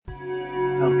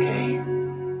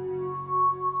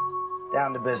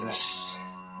business.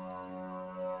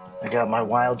 I got my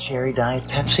wild cherry Diet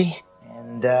Pepsi,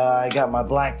 and I got my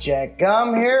blackjack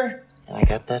gum here, and I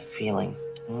got that feeling.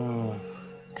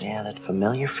 Yeah, that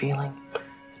familiar feeling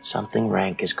that something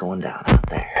rank is going down out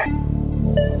there.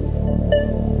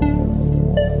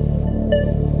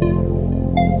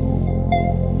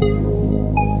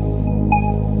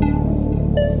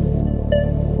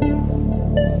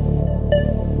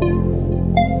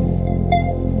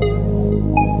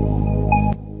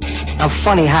 I'm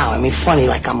funny how? I mean, funny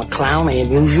like I'm a clown, I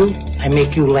amuse you, I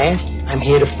make you laugh, I'm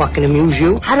here to fucking amuse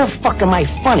you. How the fuck am I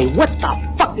funny? What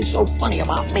the fuck is so funny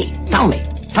about me? Tell me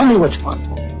what's fun.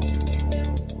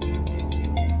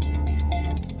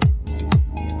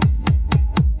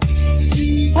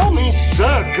 Oh, me,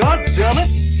 sir, God damn it!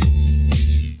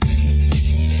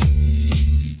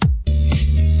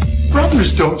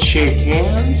 Brothers don't shake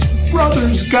hands.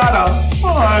 Brothers gotta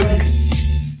hug.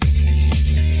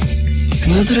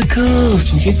 Come out to the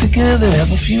coast and get together,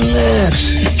 have a few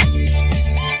laughs.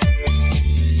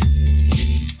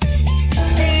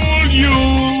 You!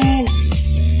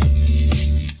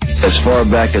 As far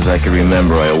back as I can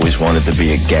remember, I always wanted to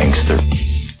be a gangster.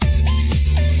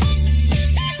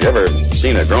 You ever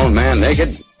seen a grown man naked?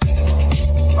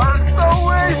 I'm so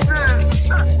wasted!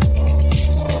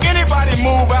 Anybody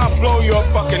move, I'll blow your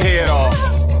fucking head off.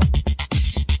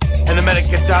 And the medic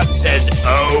gets out and says,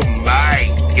 oh my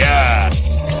God.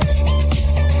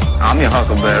 I'm your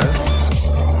huckleberry.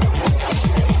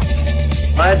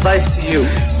 My advice to you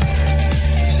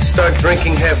is to start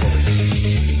drinking heavily.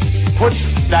 Put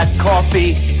that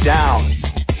coffee down.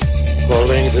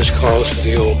 Pauline, this calls for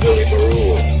the old Billy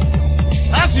Baroo.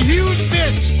 That's a huge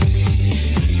bitch.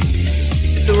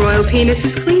 The royal penis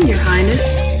is clean, Your Highness.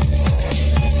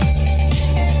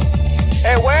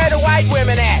 Hey, where are the white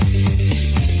women at?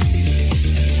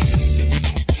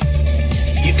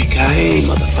 Yippee-ki-yay,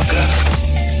 motherfucker.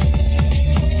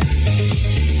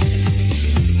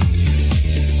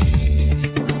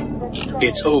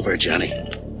 It's over, Johnny.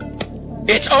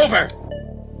 It's over!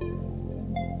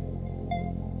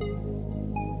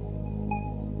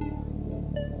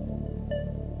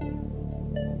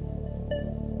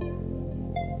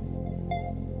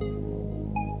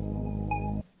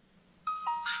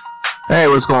 Hey,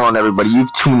 what's going on, everybody?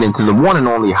 You've tuned into the one and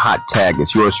only Hot Tag.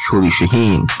 It's yours truly,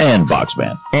 Shaheen. And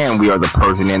Boxman. And we are the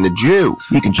Persian and the Jew.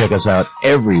 You can check us out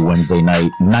every Wednesday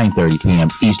night, 9:30 p.m.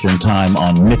 Eastern Time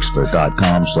on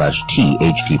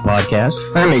Mixler.com/THT Podcast.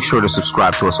 And make sure to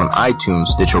subscribe to us on iTunes,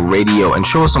 Stitcher Radio, and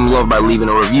show us some love by leaving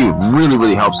a review. It really,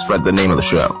 really helps spread the name of the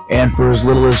show. And for as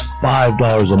little as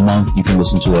 $5 a month, you can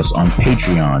listen to us on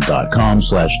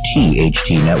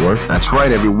Patreon.com/THT Network. That's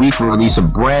right. Every week we release a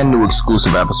brand new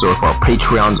exclusive episode for our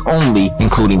Patreons only,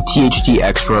 including THT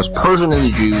Extras, Persian and the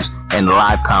Jews, and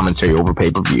live commentary over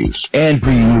pay-per-views. And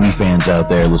for you movie fans out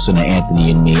there, listen to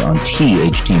Anthony and me on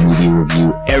THT Movie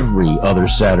Review every other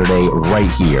Saturday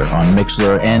right here on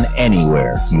Mixler and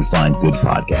anywhere you find good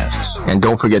podcasts. And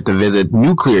don't forget to visit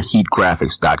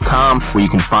nuclearheatgraphics.com, where you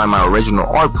can find my original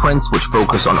art prints, which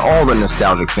focus on all the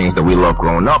nostalgic things that we love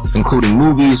growing up, including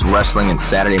movies, wrestling, and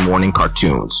Saturday morning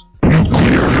cartoons.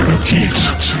 Nuclear Heat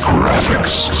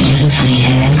Graphics. Beautifully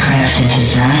handcrafted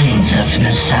designs of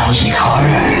nostalgic horror.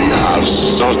 We have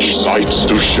such sights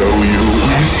to show you.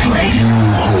 Wrestling.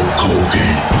 Hulk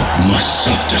Hogan must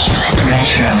self-destruct.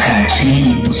 Retro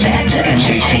cartoons and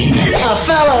entertainment. A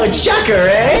fellow chucker,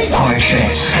 eh?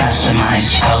 Portraits,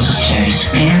 customized posters,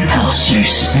 and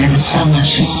and so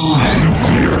much more.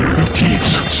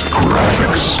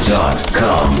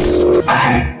 NuclearHeatGraphics.com.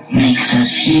 Art makes us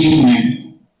human.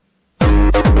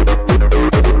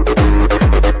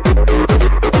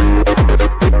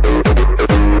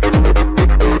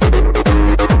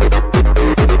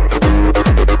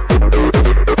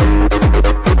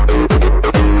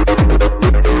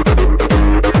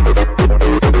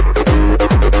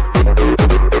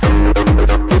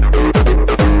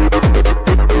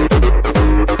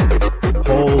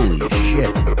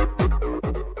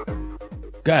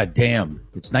 God damn,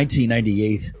 it's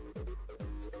 1998.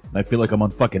 I feel like I'm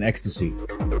on fucking ecstasy.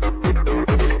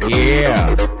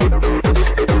 Yeah.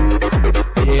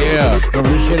 Yeah. Remember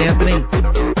this shit, Anthony?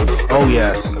 Oh,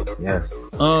 yes. Yes.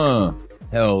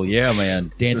 Hell yeah, man.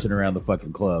 Dancing around the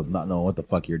fucking club, not knowing what the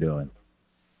fuck you're doing.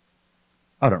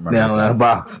 I don't remember. Down on that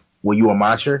box. Were you a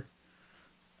mosher?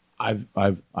 I've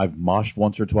moshed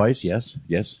once or twice, yes.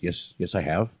 Yes, I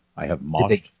have. I have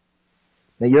moshed.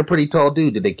 Now, you're a pretty tall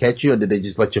dude. Did they catch you or did they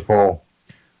just let you fall?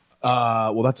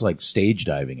 Well, that's like stage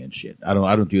diving and shit. I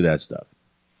don't do that stuff.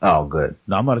 Oh, good.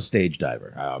 No, I'm not a stage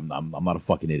diver. I'm not a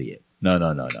fucking idiot.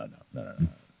 No.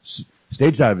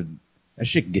 Stage diving, that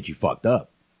shit can get you fucked up.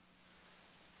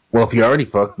 Well, if you're already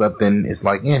fucked up, then it's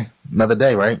like, yeah, another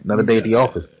day, right? Another day at the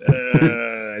office.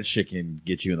 That shit can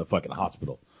get you in the fucking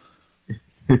hospital.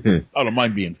 I don't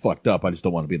mind being fucked up. I just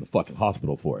don't want to be in the fucking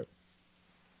hospital for it.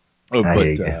 Oh,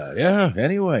 but yeah.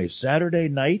 Anyway, Saturday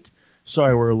night.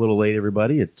 Sorry, we're a little late,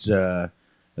 everybody. It's I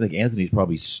think Anthony's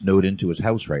probably snowed into his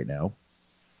house right now.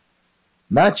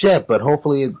 Not yet, but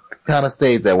hopefully it kind of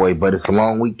stays that way. But it's a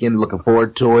long weekend. Looking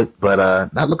forward to it,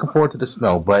 but not looking forward to the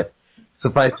snow. But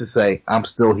suffice to say, I'm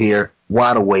still here,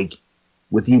 wide awake,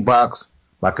 with you, Box,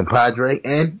 my compadre,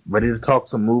 and ready to talk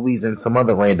some movies and some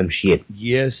other random shit.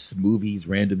 Yes, movies,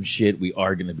 random shit. We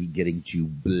are going to be getting to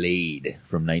Blade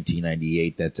from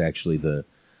 1998. That's actually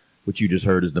what you just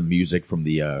heard is the music from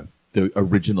the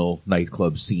original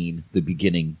nightclub scene, the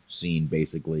beginning scene,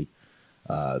 basically.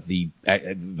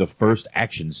 The first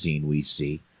action scene we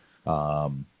see.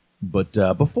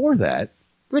 But before that,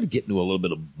 we're going to get into a little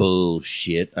bit of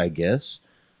bullshit, I guess.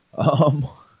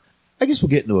 I guess we'll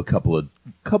get into a couple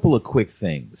of quick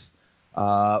things.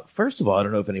 First of all, I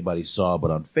don't know if anybody saw, but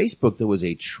on Facebook there was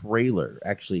a trailer,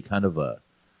 actually kind of a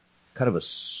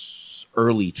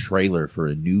early trailer for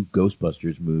a new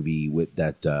Ghostbusters movie with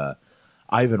that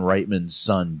Ivan Reitman's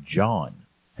son John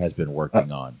has been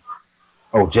working on.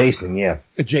 Oh, Jason, yeah.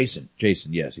 Jason,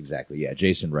 yes, exactly. Yeah,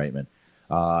 Jason Reitman.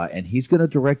 And he's going to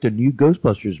direct a new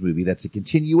Ghostbusters movie that's a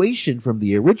continuation from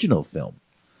the original film.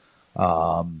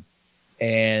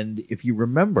 And if you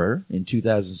remember, in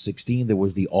 2016, there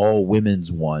was the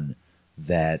all-women's one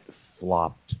that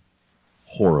flopped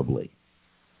horribly.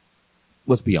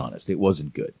 Let's be honest, it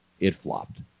wasn't good. It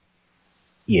flopped.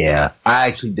 Yeah, I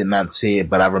actually did not see it,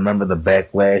 but I remember the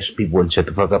backlash. People wouldn't shut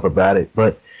the fuck up about it.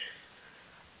 But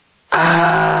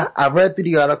I read through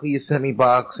the article you sent me,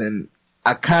 Box, and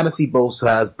I kind of see both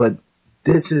sides, but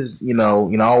this is,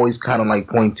 I always kind of like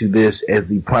point to this as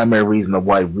the primary reason of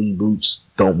why reboots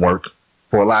don't work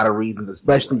for a lot of reasons,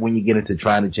 especially when you get into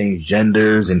trying to change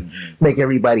genders and make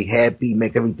everybody happy,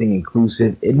 make everything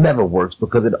inclusive. It never works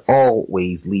because it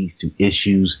always leads to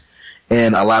issues.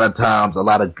 And a lot of times, a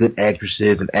lot of good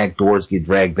actresses and actors get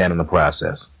dragged down in the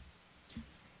process.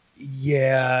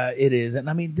 Yeah, it is. And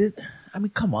I mean,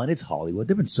 come on, it's Hollywood.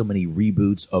 There have been so many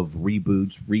reboots,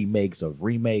 remakes of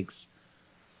remakes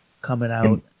coming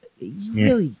out. You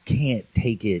really can't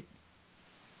take it.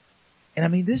 And I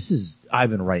mean, this is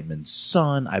Ivan Reitman's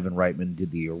son. Ivan Reitman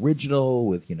did the original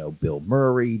with, Bill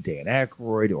Murray, Dan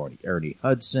Aykroyd, Ernie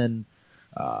Hudson,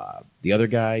 the other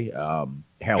guy,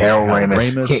 Harold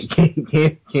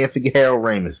Ramis. Can't forget Harold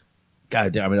Ramis.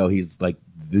 God damn, I know he's like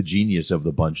the genius of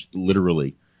the bunch,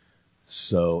 literally.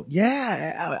 So,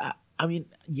 yeah, I mean,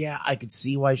 I could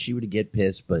see why she would get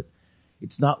pissed, but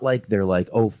it's not like they're like,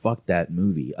 oh, fuck that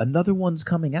movie. Another one's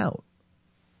coming out.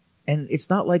 And it's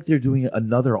not like they're doing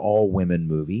another all-women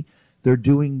movie. They're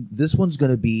doing, this one's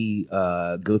going to be,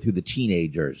 go through the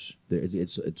teenagers.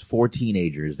 It's 4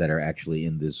 teenagers that are actually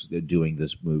in this, doing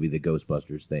this movie, the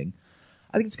Ghostbusters thing.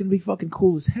 I think it's going to be fucking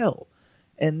cool as hell.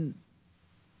 And,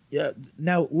 yeah,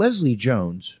 now Leslie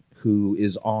Jones, who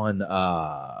is on,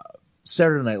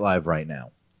 Saturday Night Live right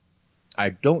now. I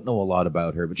don't know a lot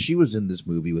about her, but she was in this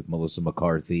movie with Melissa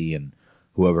McCarthy and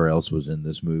whoever else was in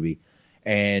this movie.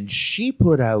 And she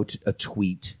put out a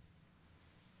tweet,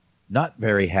 not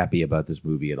very happy about this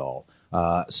movie at all.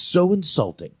 So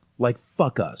insulting. Like,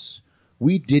 fuck us.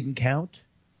 We didn't count.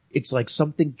 It's like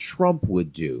something Trump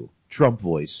would do. Trump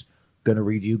voice. Gonna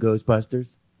read you Ghostbusters.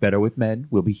 Better with men.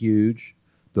 Will be huge.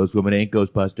 Those women ain't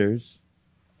Ghostbusters.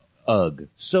 Ugh.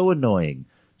 So annoying.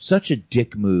 Such a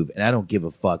dick move, and I don't give a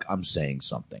fuck. I'm saying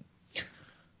something.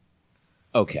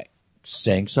 Okay.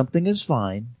 Saying something is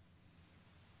fine.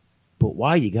 But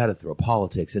why you gotta throw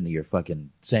politics into your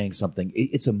fucking saying something?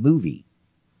 It's a movie.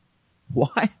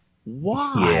 Why?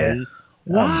 Yeah.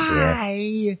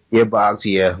 Why? Yeah, Boggs,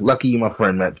 yeah. Lucky you, my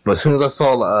friend, Matt. But as soon as I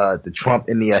saw the Trump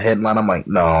in the headline, I'm like,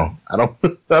 no, I don't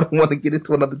want to get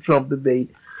into another Trump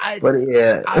debate. But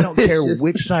yeah. I don't care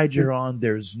which side you're on.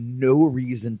 There's no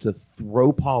reason to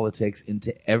throw politics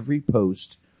into every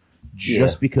post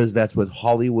just because that's what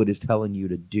Hollywood is telling you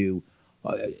to do.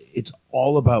 It's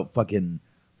all about fucking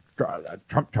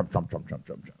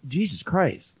Trump. Jesus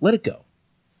Christ. Let it go.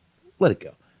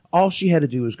 All she had to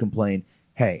do was complain,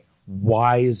 hey,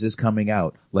 why is this coming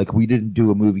out? Like, we didn't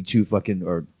do a movie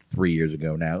 3 years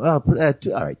ago now. All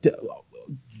right.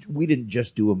 We didn't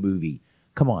just do a movie.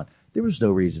 Come on. There was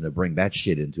no reason to bring that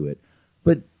shit into it.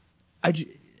 But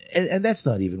and that's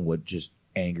not even what just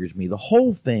angers me. The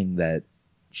whole thing that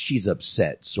she's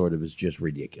upset sort of is just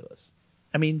ridiculous.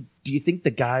 I mean, do you think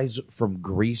the guys from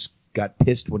Grease got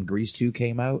pissed when Grease 2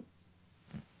 came out?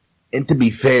 And to be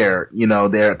fair,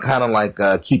 they're kind of like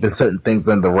keeping certain things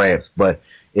under wraps. But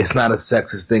It's not a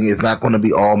sexist thing. It's not going to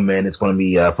be all men. It's going to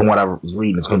be, from what I was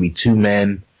reading, it's going to be 2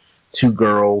 men, 2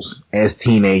 girls as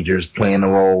teenagers playing the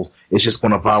roles. It's just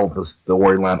going to follow the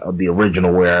storyline of the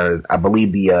original, where I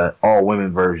believe the all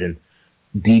women version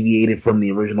deviated from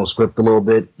the original script a little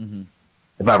bit,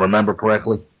 if I remember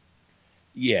correctly.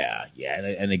 Yeah.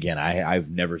 And again, I've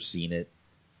never seen it,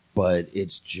 but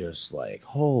it's just like,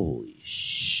 holy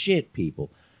shit, people.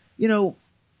 You know,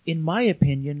 in my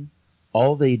opinion,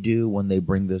 all they do when they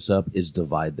bring this up is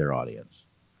divide their audience.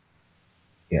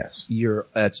 Yes.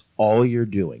 That's all you're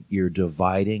doing. You're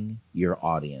dividing your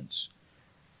audience.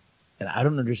 And I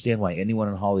don't understand why anyone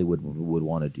in Hollywood would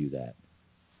want to do that.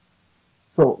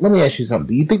 So let me ask you something.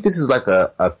 Do you think this is like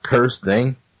a cursed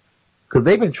thing? Because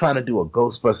they've been trying to do a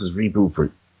Ghostbusters reboot for,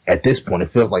 at this point,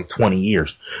 it feels like 20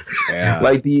 years. Yeah.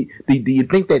 Like, do you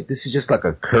think that this is just like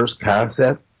a cursed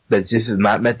concept that just is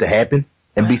not meant to happen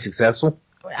and be successful?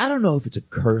 I don't know if it's a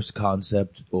cursed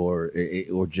concept or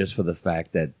just for the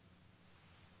fact that,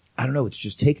 I don't know, it's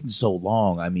just taken so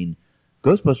long. I mean,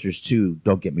 Ghostbusters 2,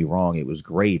 don't get me wrong, it was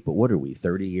great, but what are we,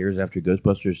 30 years after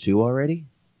Ghostbusters 2 already?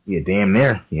 Yeah, damn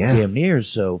near. Yeah. Damn near,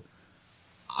 so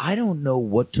I don't know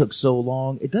what took so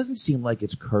long. It doesn't seem like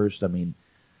it's cursed. I mean,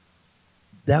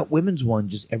 that women's one,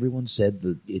 just everyone said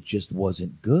that it just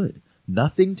wasn't good.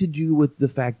 Nothing to do with the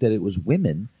fact that it was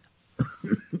women.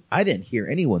 I didn't hear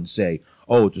anyone say,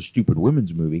 oh, it's a stupid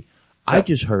women's movie. I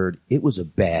just heard it was a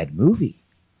bad movie.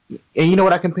 And you know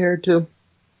what I compare it to?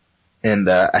 And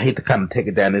I hate to kind of take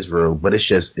it down this road, but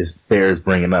it's fair as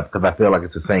bringing up because I feel like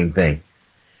it's the same thing.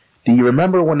 Do you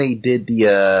remember when they did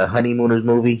the Honeymooners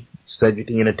movie? Cedric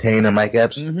the Entertainer, Mike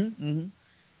Epps?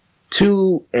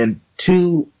 Two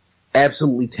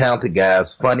absolutely talented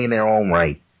guys, funny in their own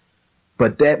right.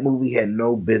 But that movie had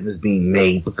no business being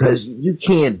made because you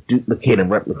can't duplicate and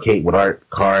replicate what Art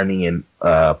Carney and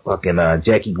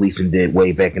Jackie Gleason did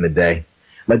way back in the day.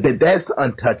 Like that's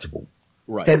untouchable.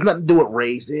 Right. It has nothing to do with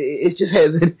race. It just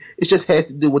has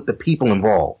to do with the people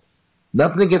involved.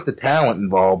 Nothing against the talent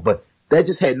involved, but that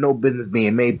just had no business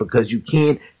being made because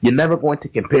you're never going to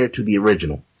compare it to the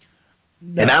original.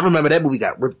 No. And I remember that movie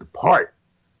got ripped apart.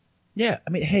 Yeah, I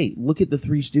mean, hey, look at the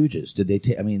Three Stooges.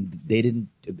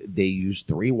 They used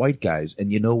 3 white guys,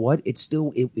 and you know what?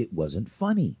 It wasn't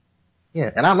funny.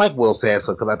 Yeah, and I like Will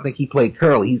Sasso because I think he played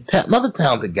Curly. He's another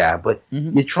talented guy, but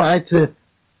you're trying to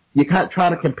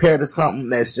compare to something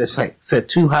that's just like set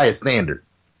too high a standard.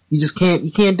 You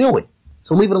can't do it.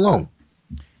 So leave it alone.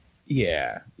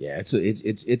 Yeah, it's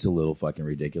a little fucking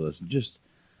ridiculous. Just,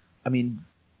 I mean,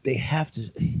 they have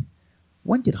to.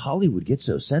 When did Hollywood get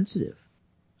so sensitive?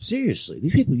 Seriously,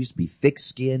 these people used to be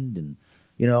thick-skinned, and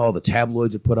all the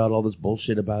tabloids would put out all this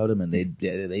bullshit about them, and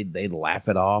they'd laugh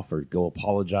it off or go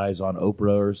apologize on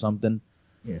Oprah or something.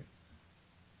 Yeah.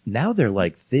 Now they're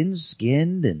like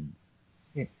thin-skinned and.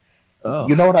 Yeah. Oh.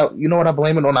 You know what I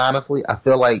blame it on? Honestly, I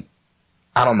feel like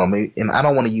I don't know, maybe, and I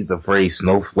don't want to use the phrase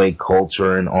snowflake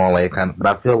culture and all that kind of, but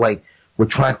I feel like we're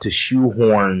trying to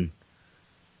shoehorn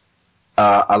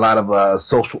a lot of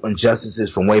social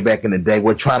injustices from way back in the day.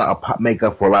 We're trying to make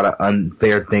up for a lot of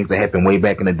unfair things that happened way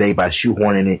back in the day by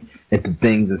shoehorning it into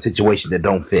things and situations that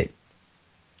don't fit.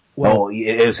 Well,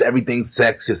 everything's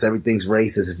sexist, everything's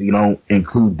racist if you don't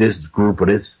include this group or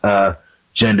this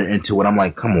gender into it. I'm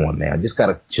like, come on now, just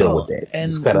gotta chill with that.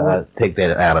 Just gotta take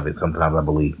that out of it sometimes, I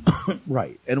believe.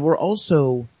 Right. And we're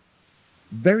also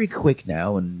very quick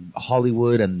now in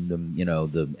Hollywood and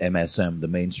the MSM, the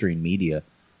mainstream media.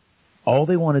 All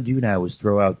they want to do now is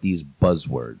throw out these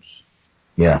buzzwords.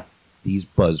 Yeah. These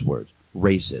buzzwords.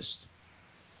 Racist.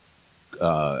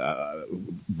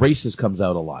 Racist comes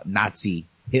out a lot. Nazi,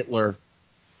 Hitler,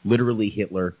 literally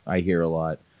Hitler, I hear a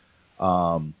lot.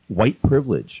 White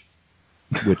privilege,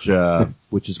 which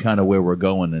is kind of where we're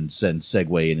going and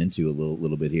segueing into a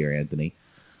little bit here, Anthony.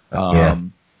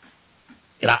 And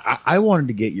I wanted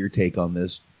to get your take on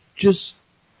this. Just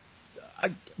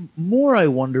I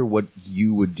wonder what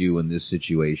you would do in this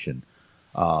situation.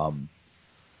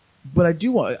 But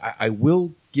I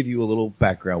will give you a little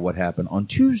background what happened on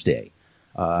Tuesday.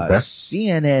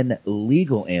 CNN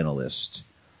legal analyst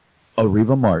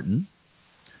Areva Martin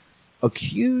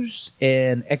accused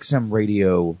an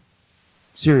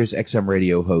Sirius XM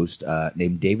radio host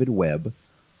named David Webb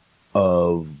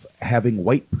of having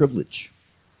white privilege.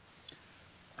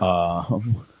 I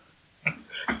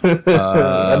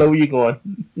know where you're going.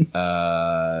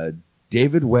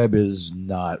 David Webb is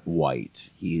not white.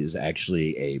 He is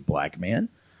actually a black man.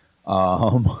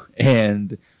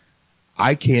 And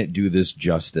I can't do this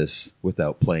justice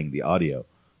without playing the audio.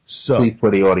 So please play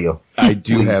the audio. I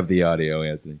do have the audio,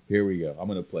 Anthony. Here we go. I'm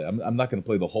going to play. I'm not going to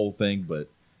play the whole thing, but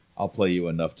I'll play you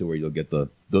enough to where you'll get the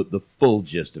full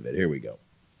gist of it. Here we go.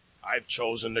 I've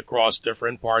chosen to cross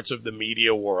different parts of the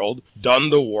media world,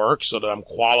 done the work so that I'm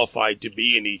qualified to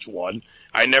be in each one.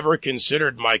 I never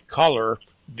considered my color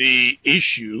the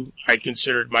issue. I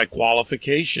considered my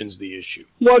qualifications the issue.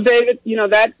 Well, David,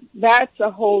 that's a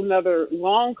whole nother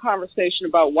long conversation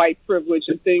about white privilege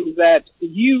and things that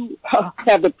you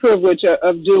have the privilege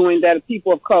of doing that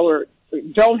people of color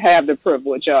don't have the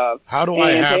privilege of. How do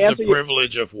I have the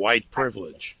privilege of white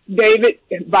privilege? David,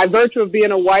 by virtue of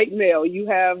being a white male, you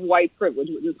have white privilege.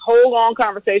 This whole long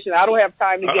conversation, I don't have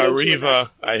time to get into it. Ariva,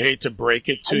 I hate to break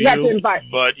it to you,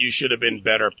 but you should have been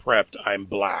better prepped. I'm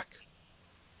black.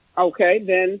 Okay,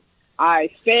 then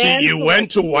I stand... See, you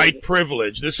went to white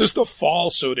privilege. This is the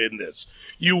falsehood in this.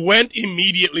 You went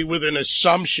immediately with an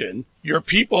assumption. Your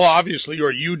people, obviously,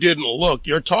 or you didn't look.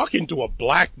 You're talking to a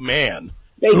black man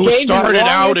who started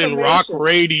out in rock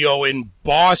radio in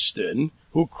Boston,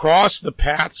 who crossed the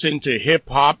paths into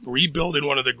hip-hop, rebuilding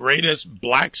one of the greatest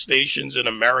black stations in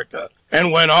America,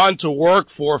 and went on to work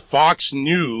for Fox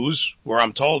News, where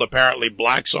I'm told apparently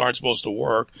blacks aren't supposed to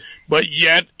work, but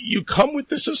yet you come with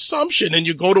this assumption and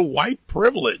you go to white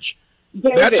privilege.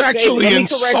 David, that's actually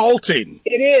insulting.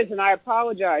 It is, and I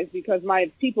apologize because my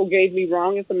people gave me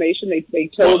wrong information. They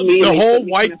told me the whole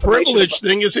white privilege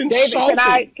thing is insulting.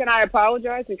 David, can I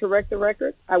apologize and correct the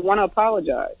record? I want to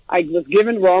apologize. I was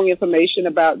given wrong information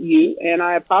about you, and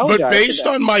I apologize. But based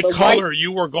on my color,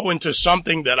 you were going to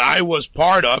something that I was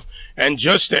part of, and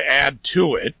just to add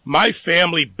to it, my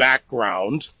family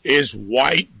background is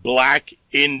white, black,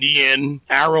 Indian,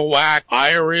 Arawak,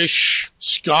 Irish,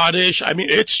 Scottish. I mean,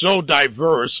 it's so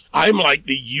diverse. I'm like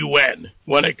the UN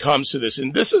when it comes to this.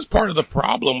 And this is part of the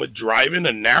problem with driving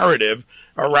a narrative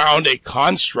around a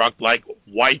construct like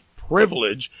white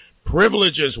privilege.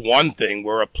 Privilege is one thing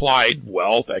where applied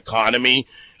wealth, economy,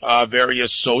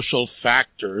 various social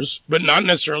factors, but not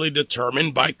necessarily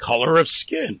determined by color of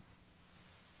skin.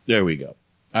 There we go.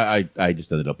 I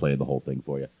just ended up playing the whole thing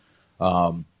for you.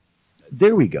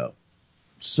 There we go.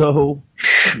 So,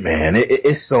 man,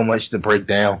 it's so much to break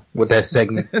down with that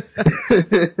segment.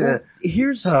 Well,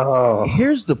 here's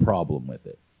the problem with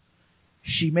it.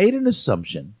 She made an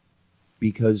assumption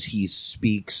because he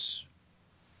speaks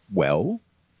well.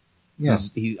 Yeah.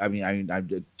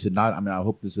 I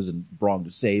hope this isn't wrong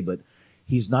to say, but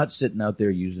he's not sitting out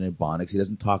there using Ebonics. He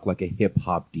doesn't talk like a hip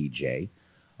hop DJ.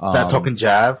 Not talking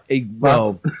jive.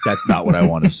 Well, that's not what I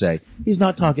want to say. He's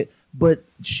not talking. But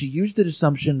she used the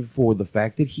assumption for the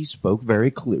fact that he spoke very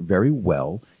clear, very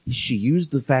well. She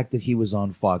used the fact that he was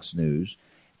on Fox News,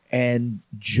 and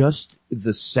just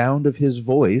the sound of his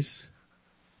voice.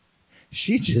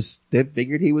 She just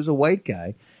figured he was a white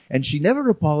guy, and she never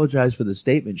apologized for the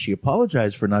statement. She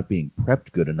apologized for not being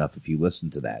prepped good enough. If you listen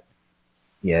to that,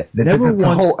 yeah,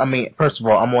 first of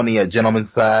all, I'm on the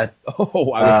gentleman's side.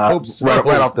 Oh, I hope so.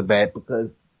 Right off the bat,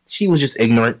 because she was just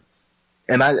ignorant.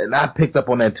 And I picked up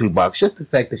on that too, Box. Just the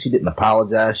fact that she didn't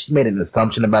apologize. She made an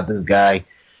assumption about this guy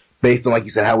based on, like you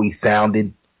said, how he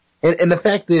sounded. And the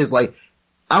fact is, like,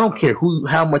 I don't care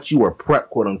how much you were prepped,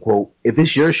 quote unquote. If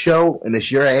it's your show and it's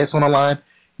your ass on the line,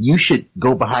 you should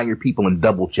go behind your people and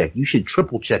double check. You should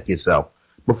triple check yourself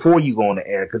before you go on the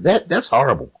air, because that's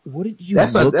horrible. What did you?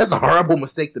 That's a horrible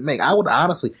mistake to make. I would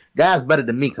honestly, guys better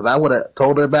than me, because I would have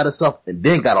told her about herself and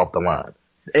then got off the line.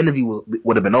 The interview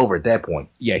would have been over at that point.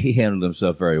 Yeah, he handled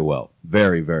himself very well.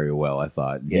 Very, very well, I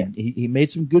thought. Yeah. He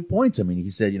made some good points. I mean, he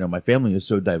said, my family is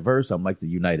so diverse. I'm like the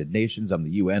United Nations. I'm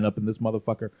the UN up in this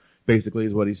motherfucker, basically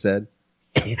is what he said.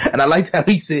 And I liked how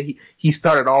he said he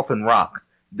started off in rock.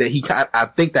 That I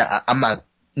think that I'm not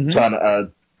trying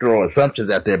to throw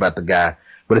assumptions out there about the guy,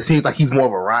 but it seems like he's more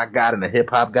of a rock guy than a hip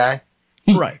hop guy.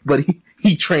 Right. But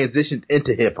he transitioned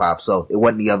into hip hop, so it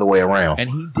wasn't the other way around. And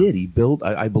he did. He built,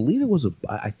 I believe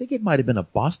I think it might have been a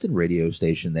Boston radio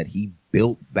station that he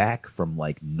built back from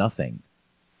like nothing.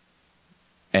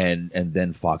 And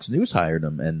then Fox News hired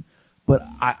him. But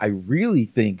I really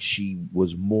think she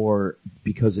was more,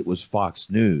 because it was Fox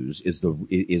News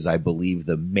is I believe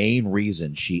the main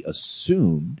reason she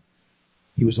assumed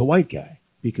he was a white guy,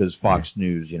 because Fox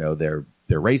News, they're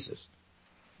racist.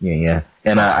 Yeah.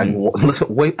 And I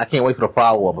can't wait for the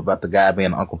follow-up about the guy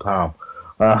being Uncle Tom.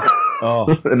 And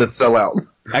the sellout.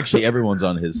 Actually, everyone's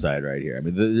on his side right here. I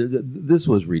mean, this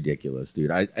was ridiculous,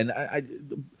 dude.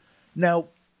 Now,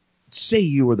 say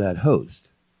you were that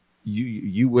host.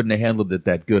 You wouldn't have handled it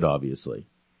that good, obviously.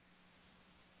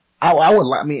 I would,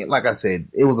 like I said,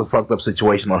 it was a fucked up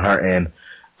situation on her end.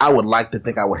 I would like to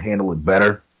think I would handle it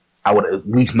better. I would at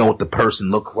least know what the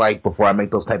person looked like before I make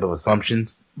those type of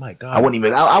assumptions. My God. I wouldn't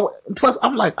even, plus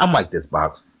I'm like this,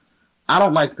 Box. I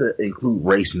don't like to include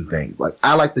race in things. Like,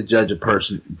 I like to judge a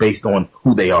person based on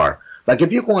who they are. Like,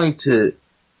 if you're going to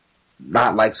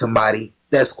not like somebody,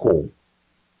 that's cool.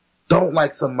 Don't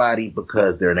like somebody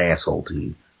because they're an asshole to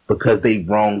you, because they've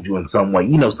wronged you in some way,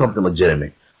 something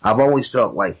legitimate. I've always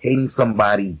felt like hating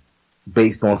somebody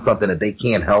based on something that they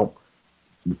can't help,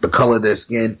 the color of their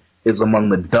skin, is among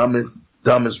the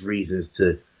dumbest reasons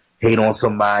to hate on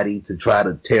somebody, to try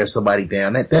to tear somebody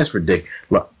down. That's ridiculous.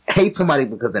 Look, hate somebody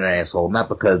because they're an asshole, not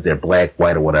because they're black,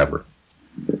 white, or whatever.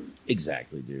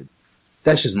 Exactly, dude.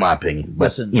 That's just my opinion.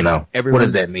 But, Listen, what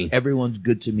does that mean? Everyone's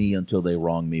good to me until they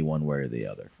wrong me one way or the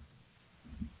other.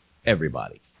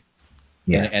 Everybody.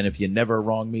 Yeah. And if you never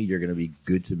wrong me, you're going to be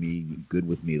good to me, good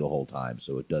with me the whole time,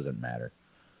 so it doesn't matter.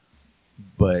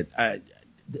 But,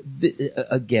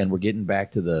 again, we're getting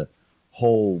back to the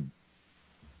whole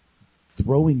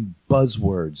throwing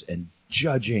buzzwords and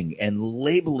judging and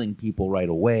labeling people right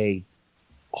away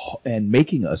and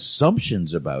making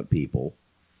assumptions about people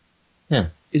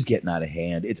is getting out of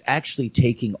hand. It's actually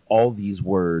taking all these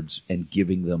words and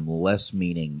giving them less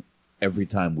meaning every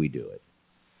time we do it.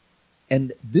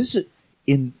 And listen,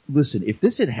 if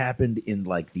this had happened in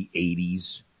like the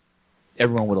 80s,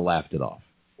 everyone would have laughed it off.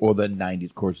 Or the 90s,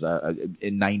 of course,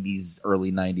 in 90s,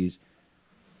 early 90s.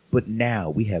 But now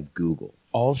we have Google.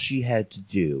 All she had to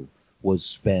do was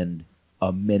spend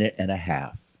a minute and a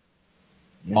half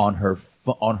on her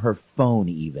phone,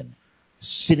 even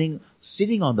sitting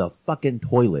on the fucking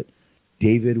toilet.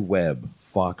 David Webb,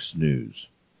 Fox News.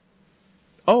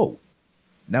 Oh,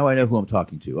 now I know who I'm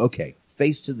talking to. Okay,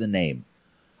 face to the name.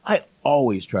 I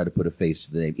always try to put a face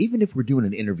to the name, even if we're doing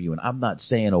an interview and I'm not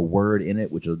saying a word in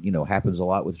it, which happens a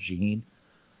lot with Shaheen.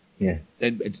 Yeah,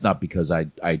 and it's not because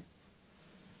I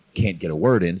can't get a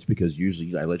word in. It's because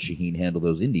usually I let Shaheen handle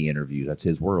those indie interviews. That's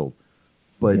his world.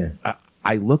 But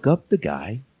I look up the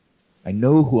guy. I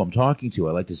know who I'm talking to.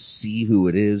 I like to see who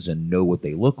it is and know what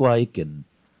they look like and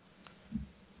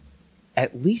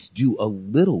at least do a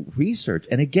little research.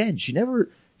 And again, she never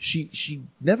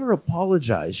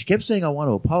apologized. She kept saying, I want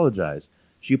to apologize.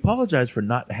 She apologized for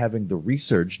not having the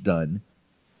research done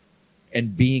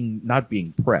and not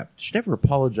being prepped. She never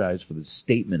apologized for the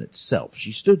statement itself.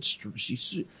 She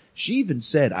even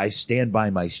said, I stand by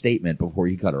my statement before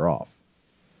he cut her off.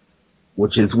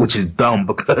 Which is dumb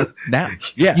because now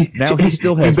he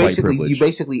still has white privilege. You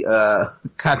basically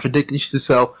contradicted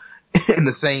yourself in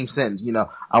the same sentence.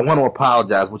 I want to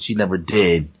apologize, which you never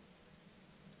did,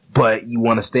 but you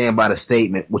want to stand by the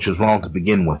statement, which was wrong to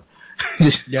begin with.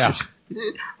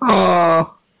 I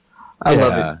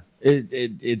love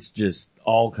it. It's just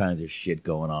all kinds of shit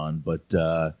going on, but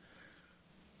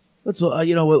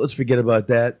let's forget about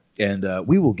that. And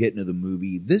we will get into the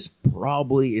movie. This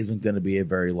probably isn't going to be a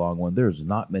very long one. There's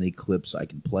not many clips I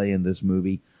can play in this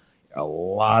movie. A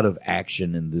lot of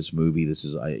action in this movie. This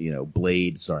is,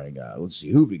 Blade starring, let's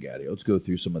see who we got here. Let's go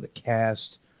through some of the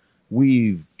cast.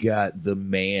 We've got the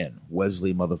man,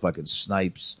 Wesley motherfucking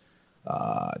Snipes.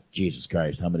 Jesus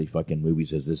Christ, how many fucking movies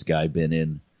has this guy been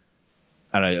in?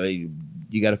 I don't know,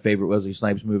 you got a favorite Wesley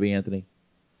Snipes movie, Anthony?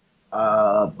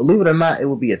 Believe it or not, it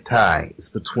would be a tie. It's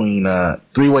between,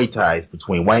 three-way ties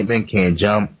between White Men Can't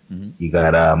Jump. Mm-hmm. You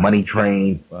got, Money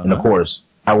Train. And of course,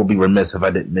 I will be remiss if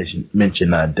I didn't mention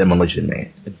Demolition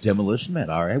Man. Demolition Man.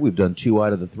 All right. We've done 2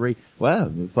 out of the 3.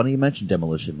 Wow. Funny you mentioned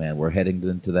Demolition Man. We're heading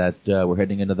into that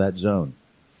zone.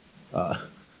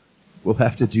 We'll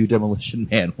have to do Demolition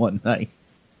Man one night.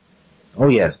 Oh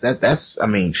yes.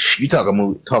 You talk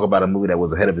about a movie that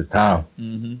was ahead of its time.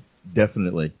 Mm-hmm.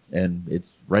 Definitely. And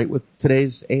it's right with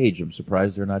today's age. I'm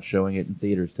surprised they're not showing it in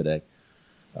theaters today.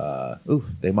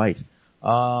 They might.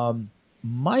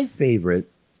 My favorite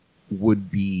would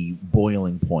be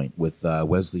Boiling Point with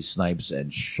Wesley Snipes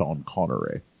and Sean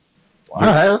Connery. All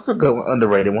right, that's a good one,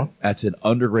 underrated one. That's an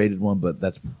underrated one, but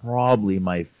that's probably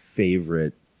my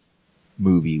favorite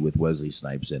movie with Wesley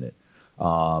Snipes in it.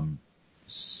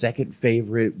 Second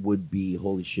favorite would be,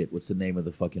 holy shit, what's the name of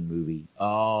the fucking movie?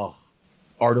 Oh,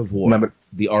 Art of War. Remember?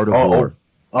 The Art of War.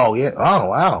 Oh, yeah. Oh,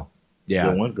 wow.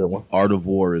 Yeah. Good one. Art of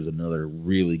War is another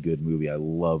really good movie. I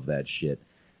love that shit.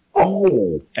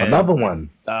 Oh, another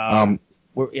one.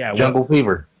 Jungle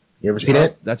Fever. You ever see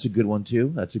that? That's a good one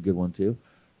too.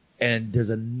 And there's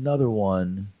another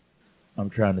one I'm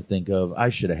trying to think of. I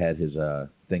should have had his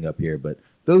thing up here, but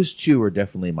those two are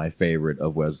definitely my favorite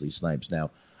of Wesley Snipes.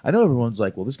 Now, I know everyone's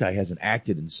like, well, this guy hasn't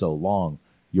acted in so long.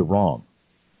 You're wrong.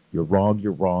 You're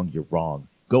wrong.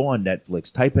 Go on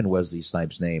Netflix, type in Wesley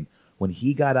Snipes' name. When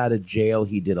he got out of jail,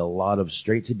 he did a lot of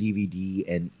straight to DVD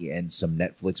and some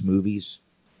Netflix movies.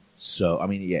 So, I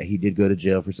mean, yeah, he did go to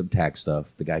jail for some tax stuff.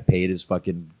 The guy paid his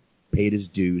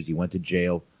dues. He went to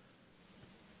jail.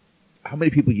 How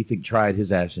many people do you think tried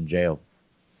his ass in jail?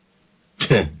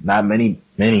 Not many.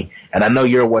 And I know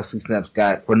you're a Wesley Snipes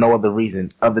guy for no other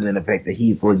reason other than the fact that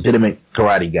he's a legitimate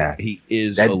karate guy. He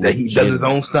is. That he does his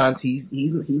own stunts.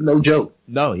 He's no joke.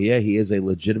 No, yeah, he is a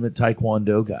legitimate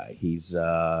Taekwondo guy. He's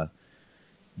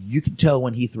you can tell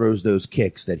when he throws those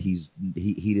kicks that he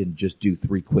didn't just do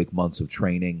 3 quick months of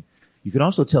training. You can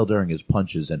also tell during his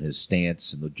punches and his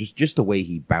stance and just the way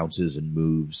he bounces and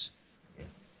moves.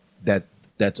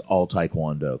 That's all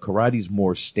Taekwondo. Karate's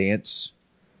more stance.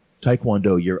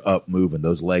 Taekwondo, you're up moving.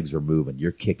 Those legs are moving.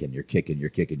 You're kicking. You're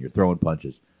throwing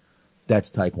punches.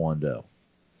 That's Taekwondo.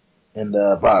 And,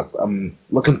 Box, I'm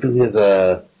looking through his,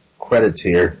 credits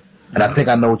here, and I think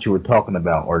I know what you were talking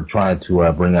about or trying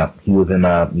to, bring up. He was in,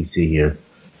 let me see here.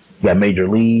 You got Major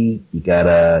League. You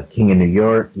got, King of New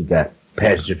York. You got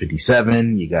Passenger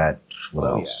 57. You got, what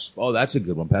else? Yeah. Oh, that's a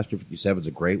good one. Passenger 57 is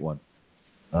a great one.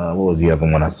 What was the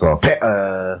other one I saw?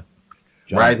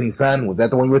 Rising Sun. Was that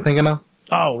the one you were thinking of?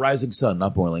 Oh, Rising Sun,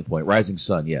 not Boiling Point. Rising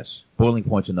Sun, yes. Boiling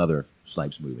Point's another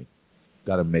Snipes movie.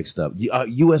 Got them mixed up.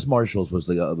 U.S. Marshals was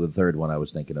the third one I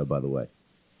was thinking of, by the way.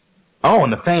 Oh,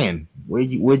 and The Fan.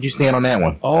 Where'd you stand on that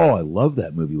one? Oh, I love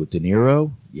that movie with De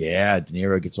Niro. Yeah, De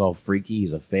Niro gets all freaky.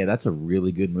 He's a fan. That's a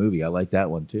really good movie. I like that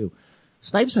one, too.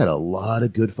 Snipes had a lot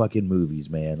of good fucking movies,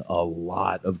 man. A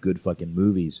lot of good fucking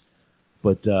movies.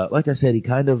 But, like I said, he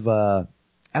kind of,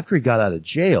 after he got out of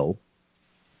jail,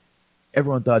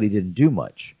 everyone thought he didn't do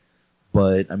much.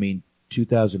 But, I mean,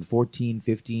 2014,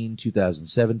 15,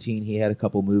 2017, he had a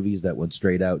couple movies that went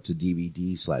straight out to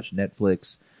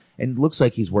DVD/Netflix. And it looks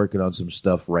like he's working on some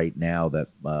stuff right now that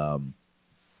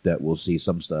we'll see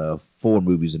some 4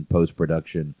 movies in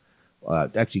post-production.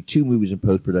 Actually, 2 movies in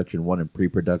post-production, 1 in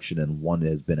pre-production, and 1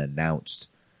 has been announced.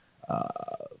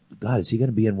 God, is he going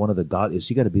to be in one of the God? Is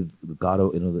he going to be the God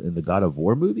in the God of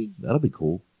War movie? That'll be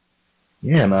cool.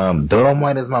 Yeah, and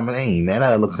Dolomite is my main.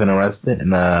 That looks interesting.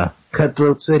 And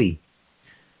Cutthroat City.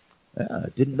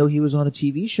 Didn't know he was on a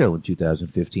TV show in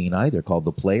 2015 either, called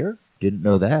The Player. Didn't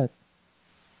know that.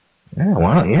 Yeah,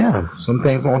 well, yeah. Some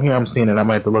things on here I'm seeing that I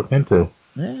might have to look into.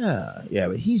 Yeah,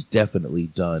 but he's definitely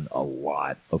done a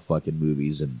lot of fucking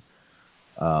movies. And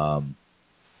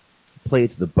Play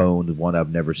It to the Bone, the one I've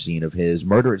never seen of his.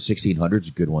 Murder at 1600 is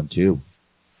a good one, too.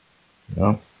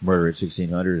 Yeah. Murder at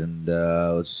 1600, and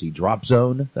let's see, Drop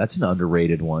Zone. That's an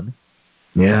underrated one.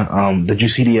 Yeah. Did you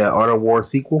see the Art of War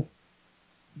sequel?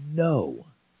 No.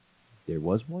 There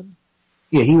was one?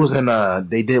 Yeah, he was in.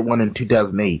 They did one in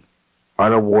 2008.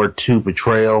 Art of War 2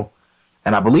 Betrayal,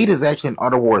 and I believe there's actually an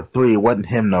Art of War 3. It wasn't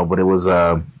him though, but it was.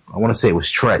 I want to say it was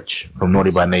Tretch from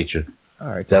Naughty by Nature. All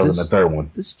right, that was in the third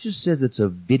one. This just says it's a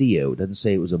video. It doesn't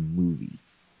say it was a movie.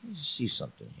 Let's see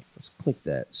something here. Let's click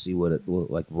that. See what it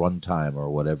like runtime or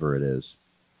whatever it is.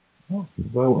 Oh,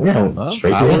 well, yeah,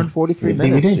 straight hour to and 43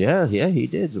 minutes. DVD. Yeah, he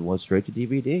did. It went straight to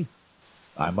DVD.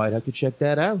 I might have to check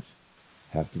that out.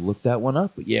 Have to look that one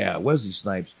up. But yeah, Wesley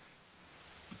Snipes,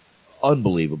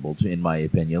 unbelievable in my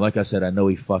opinion. Like I said, I know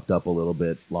he fucked up a little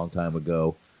bit long time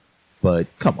ago, but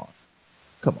come on.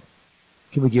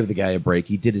 Can we give the guy a break?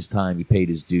 He did his time. He paid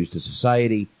his dues to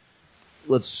society.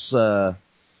 Let's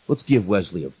give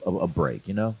Wesley a break,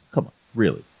 you know? Come on,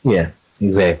 really. Yeah,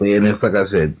 exactly. And it's like I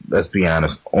said, let's be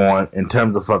honest. In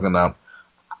terms of fucking up,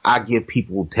 I give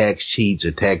people tax cheats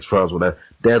or tax frauds, whatever.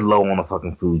 They're low on the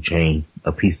fucking food chain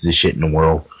of pieces of shit in the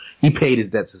world. He paid his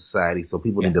debt to society, so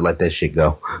people need to let that shit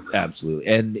go. Absolutely.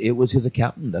 And it was his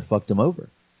accountant that fucked him over.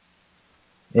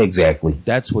 Exactly.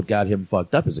 That's what got him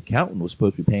fucked up. His accountant was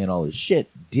supposed to be paying all his shit,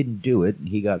 didn't do it, and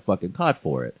he got fucking caught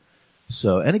for it.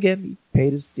 So, and again, he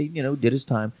paid his, did his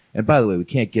time. And by the way, we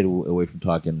can't get away from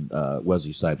talking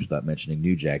Wesley Snipes without mentioning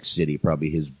New Jack City, probably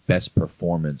his best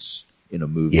performance in a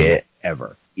movie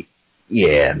ever.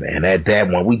 Yeah, man, that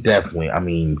one, we definitely, I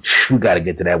mean, we got to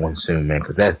get to that one soon, man,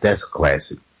 because that's a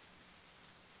classic.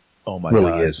 Oh my God.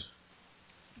 Really is.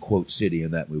 Quote City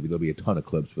in that movie. There'll be a ton of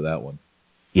clips for that one.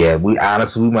 Yeah, we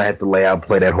might have to lay out and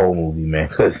play that whole movie, man,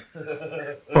 because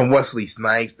from Wesley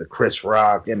Snipes to Chris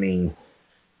Rock, I mean,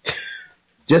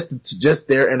 just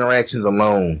their interactions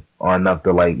alone are enough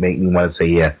to like make me want to say,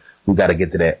 yeah, we got to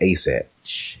get to that ASAP.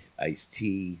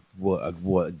 Ice-T,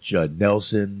 Judd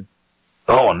Nelson.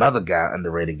 Oh, another guy,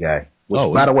 underrated guy.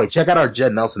 Which, by the way, check out our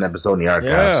Judd Nelson episode in the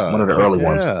archives. One of the early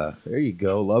ones. Yeah, there you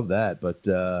go. Love that.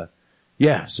 But,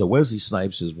 yeah, so Wesley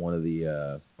Snipes is one of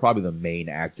the, probably the main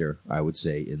actor, I would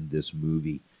say, in this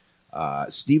movie.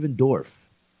 Stephen Dorff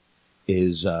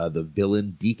is the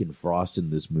villain, Deacon Frost, in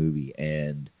this movie.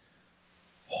 And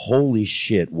holy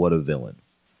shit, what a villain.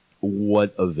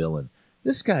 What a villain.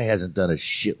 This guy hasn't done a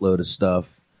shitload of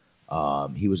stuff.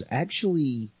 He was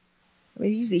actually, I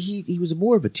mean, he was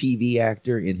more of a TV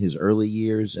actor in his early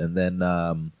years, and then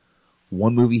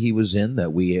one movie he was in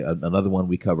another one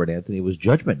we covered, Anthony, was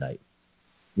Judgment Night.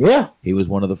 Yeah, he was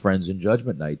one of the friends in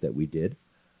Judgment Night that we did.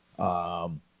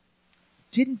 I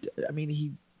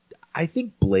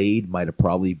think Blade might have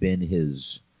probably been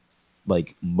his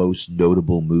most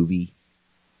notable movie.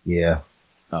 Yeah,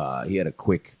 he had a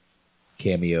quick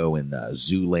cameo in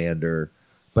Zoolander.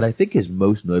 But I think his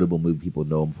most notable movie people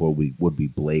know him for would be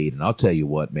Blade. And I'll tell you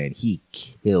what, man, he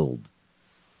killed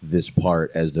this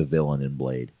part as the villain in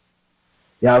Blade.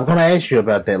 Yeah, I was going to ask you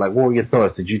about that. What were your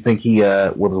thoughts? Did you think he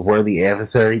was a worthy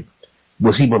adversary?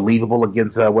 Was he believable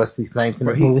against Wesley Snipes in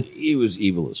this movie? He was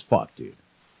evil as fuck, dude.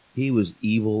 He was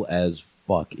evil as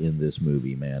fuck in this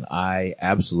movie, man. I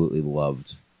absolutely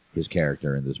loved his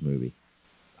character in this movie.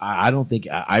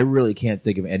 I really can't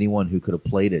think of anyone who could have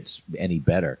played it any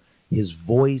better. His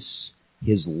voice,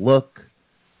 his look,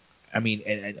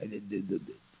 the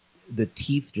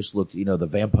teeth just looked, the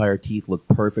vampire teeth looked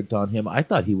perfect on him. I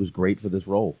thought he was great for this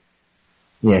role.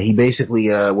 Yeah, he basically he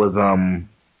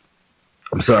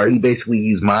basically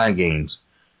used mind games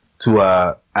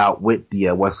to outwit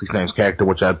the Wesley Snipes character,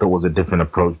 which I thought was a different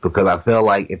approach, because I felt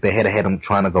like if they had had him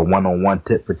trying to go one-on-one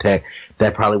tit for tat,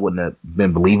 that probably wouldn't have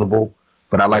been believable.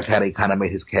 But I liked how they kind of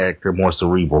made his character more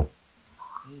cerebral.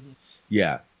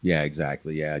 Yeah,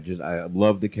 exactly. Yeah, I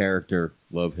love the character,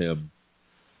 love him.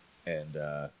 And,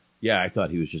 I thought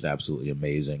he was just absolutely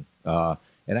amazing. And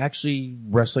actually,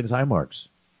 Wrestling's High Marks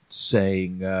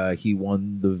saying he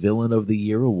won the Villain of the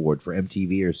Year award for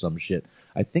MTV or some shit.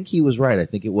 I think he was right. I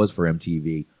think it was for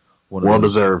MTV. Well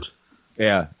deserved.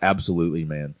 Yeah, absolutely,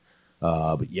 man.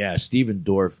 But yeah, Stephen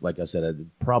Dorff, like I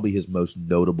said, probably his most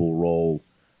notable role.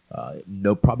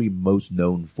 Probably most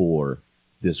known for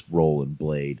this role in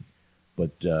Blade.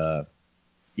 But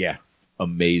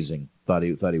amazing. Thought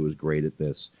he was great at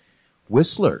this.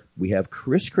 Whistler, we have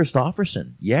Chris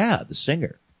Christopherson. Yeah, the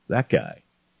singer. That guy.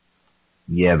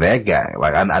 Yeah, that guy.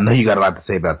 I know you got a lot to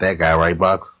say about that guy, right,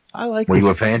 Box? I like Were you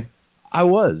a fan? I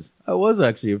was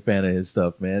actually a fan of his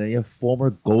stuff, man. And a former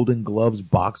Golden Gloves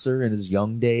boxer in his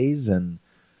young days, and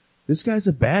this guy's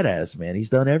a badass, man. He's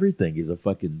done everything. He's a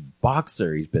fucking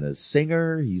boxer. He's been a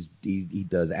singer. He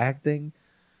does acting.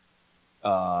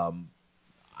 I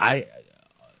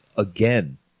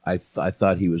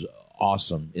thought he was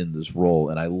awesome in this role,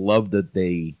 and I love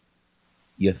that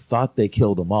you thought they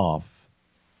killed him off,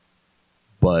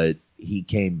 but he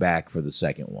came back for the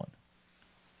second one.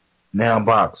 Now,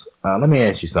 Box, let me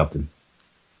ask you something.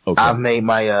 Okay. I've made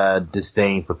my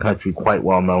disdain for country quite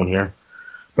well known here,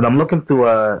 but I'm looking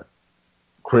through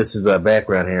Chris's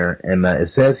background here, and it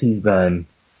says he's done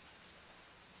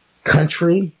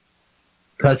country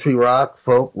rock,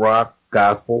 folk rock,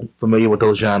 gospel, familiar with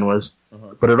those genres,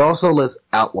 but it also lists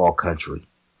outlaw country.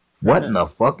 What in the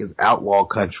fuck is outlaw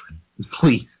country?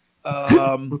 Please.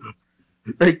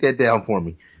 Break that down for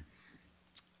me.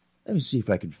 Let me see if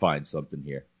I can find something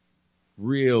here.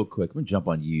 Real quick. Let me jump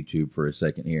on YouTube for a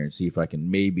second here and see if I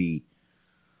can maybe...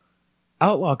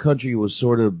 Outlaw country was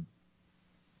sort of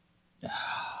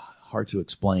hard to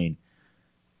explain.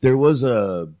 There was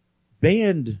a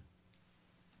band...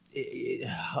 It's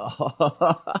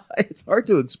hard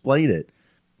to explain it.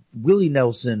 Willie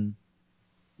Nelson,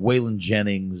 Waylon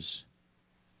Jennings,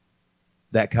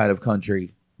 that kind of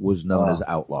country was known as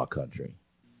outlaw country.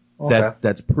 Okay.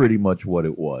 That's pretty much what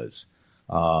it was.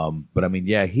 But I mean,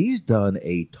 yeah, he's done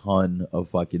a ton of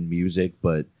fucking music,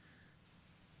 but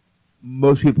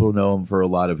most people know him for a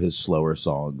lot of his slower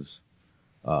songs.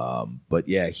 But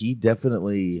yeah, he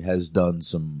definitely has done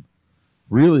some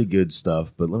really good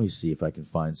stuff, but let me see if I can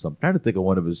find some. I'm trying to think of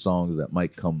one of his songs that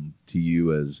might come to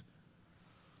you as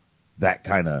that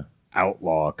kind of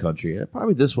outlaw country.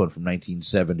 Probably this one from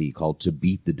 1970 called To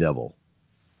Beat the Devil.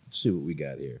 Let's see what we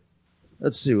got here.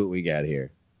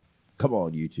 Come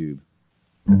on, YouTube.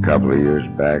 A couple of years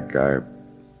back, I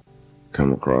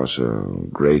come across a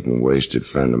great and wasted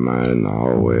friend of mine in the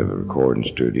hallway of a recording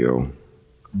studio.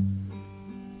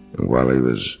 And while he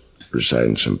was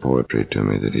reciting some poetry to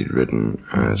me that he'd written,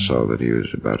 I saw that he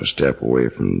was about a step away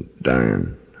from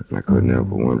dying, and I couldn't help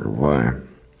but wonder why.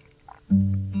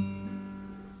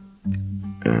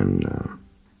 And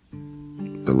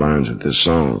the lines of this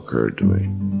song occurred to me.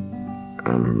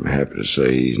 I'm happy to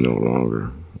say he's no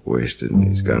longer wasted, and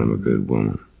he's got him a good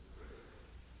woman.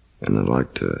 And I'd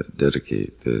like to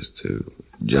dedicate this to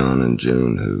John and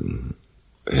June, who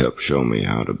helped show me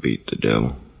how to beat the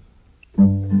devil.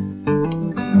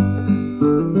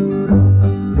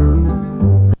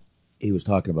 He was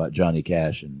talking about Johnny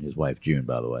Cash and his wife June,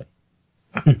 by the way.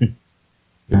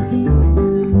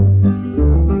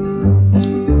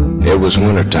 It was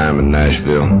wintertime in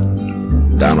Nashville,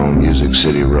 down on Music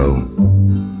City Road.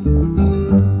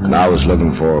 And I was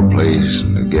looking for a place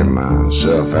to get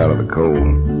myself out of the cold,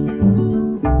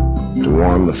 to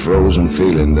warm the frozen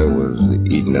feeling that was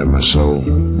eating at my soul,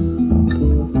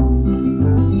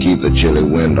 keep the chilly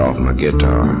wind off my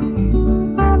guitar.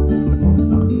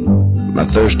 My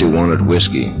thirsty wanted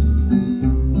whiskey,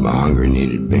 my hungry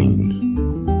needed beans.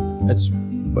 That's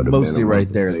mostly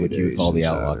right there is what you would call the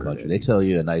outlaw country. They tell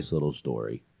you a nice little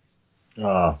story.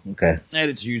 Oh, okay. And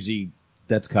it's usually,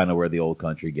 that's kind of where the old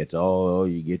country gets,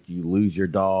 you lose your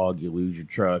dog, you lose your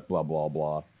truck, blah, blah,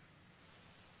 blah.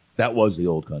 That was the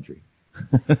old country.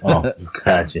 Oh,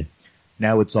 gotcha.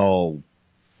 Now it's all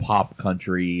pop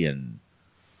country and,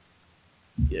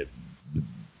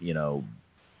 you know,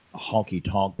 honky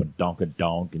tonk, but donk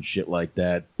and shit like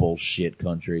that. Bullshit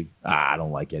country. I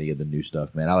don't like any of the new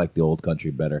stuff, man. I like the old country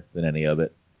better than any of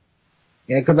it.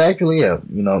 Yeah, because actually,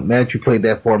 now that you played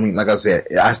that for me, like I said,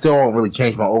 I still don't really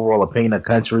change my overall opinion of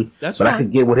country, but fine. I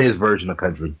could get with his version of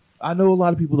country. I know a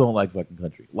lot of people don't like fucking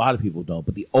country. A lot of people don't,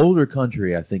 but the older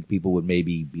country, I think people would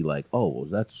maybe be like, oh,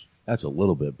 well, that's a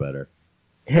little bit better.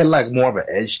 It had like more of an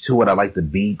edge to it. I like the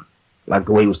beat. Like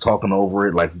the way he was talking over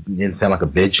it, like he didn't sound like a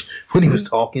bitch when he was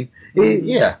talking.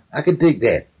 Yeah, I could dig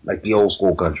that. Like the old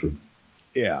school country.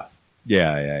 Yeah.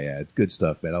 It's good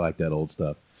stuff, man. I like that old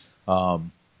stuff.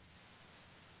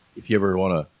 If you ever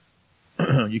want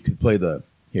to, you can play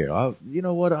you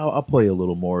know what? I'll play a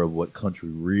little more of what country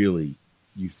really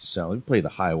used to sound. Let me play the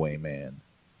Highwayman.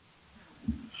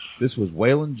 This was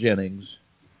Waylon Jennings,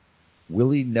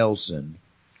 Willie Nelson,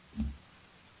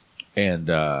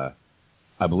 and,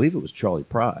 I believe it was Charlie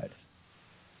Pride,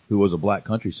 who was a black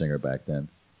country singer back then.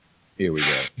 Here we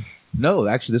go. No,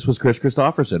 actually, this was Chris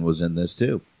Christopherson was in this,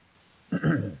 too.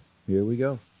 Here we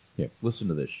go. Here, listen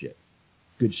to this shit.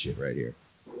 Good shit right here.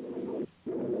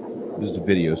 This is the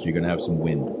video, so you're going to have some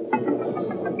wind.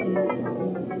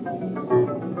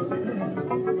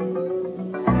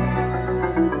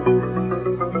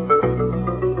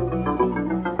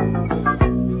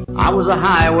 I was a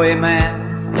highwayman.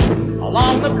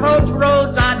 Along the coach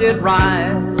roads I did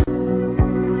ride,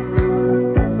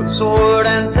 with sword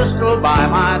and pistol by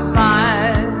my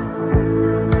side.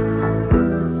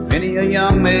 Many a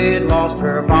young maid lost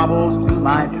her baubles to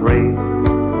my trade.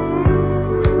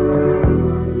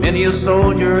 Many a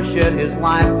soldier shed his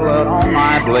lifeblood on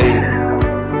my blade.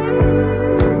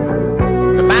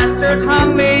 The bastards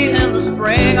hung me in the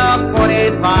spring of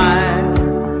 25,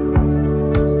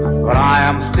 but I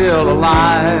am still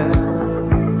alive.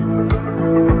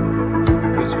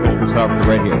 Chris Christopherson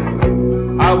right here.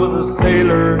 I was a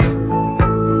sailor,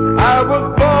 I was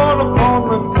born upon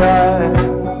the tide.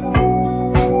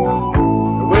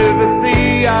 With the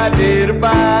sea I did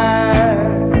abide.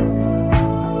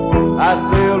 I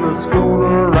sailed a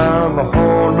schooner around the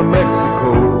Horn of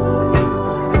Mexico.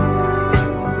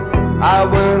 I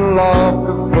went aloft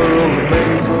to furl the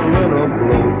mainsail in a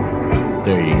blow.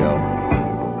 There you go.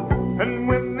 And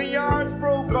when the yards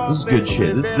broke off, this is good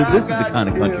shit. This is the kind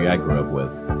of country I grew up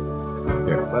with.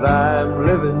 Here. But I'm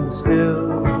living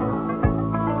still.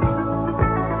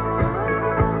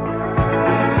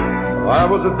 I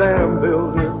was a dam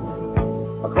builder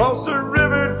across the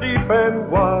river deep and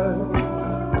wide.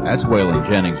 That's Waylon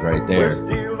Jennings right there.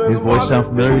 His voice sound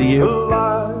familiar to you?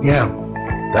 Yeah.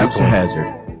 Dukes of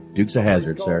Hazzard. Dukes of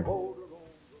Hazzard, sir.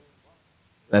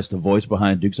 That's the voice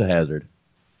behind Dukes of Hazzard.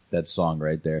 That song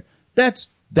right there. That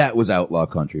was outlaw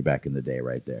country back in the day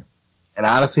right there. And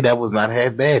honestly, that was not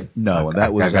half bad. No,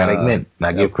 that was... I gotta admit.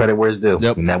 I give credit where it's due.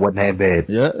 Yep. And that wasn't half bad.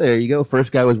 Yeah, there you go.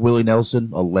 First guy was Willie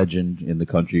Nelson, a legend in the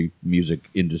country music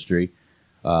industry.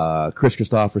 Chris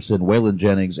Christopherson, Waylon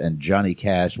Jennings, and Johnny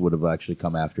Cash would have actually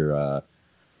come after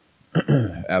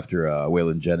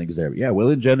Waylon Jennings there. But yeah,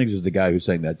 Waylon Jennings is the guy who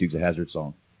sang that Dukes of Hazzard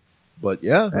song. But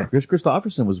yeah, Chris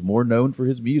Christopherson was more known for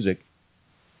his music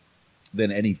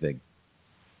than anything.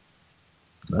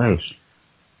 Nice.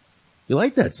 You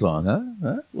like that song,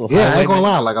 huh? Yeah, I ain't gonna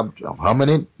lie. Like I'm humming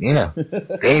it. Yeah.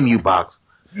 Damn you, Box.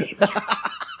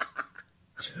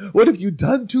 What have you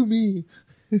done to me?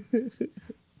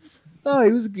 Oh,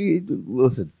 he was good.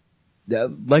 Listen,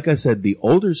 like I said, the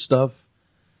older stuff,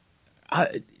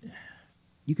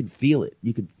 you can feel it.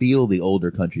 You can feel the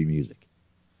older country music.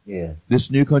 Yeah.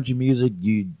 This new country music,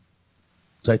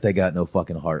 it's like they got no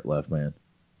fucking heart left, man.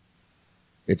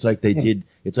 It's like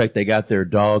it's like they got their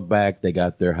dog back, they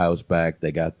got their house back,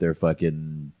 they got their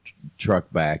fucking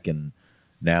truck back, and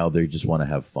now they just want to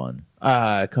have fun.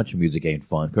 Country music ain't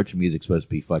fun. Country music's supposed to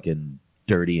be fucking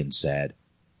dirty and sad.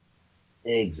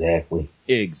 Exactly.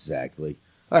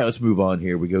 All right, let's move on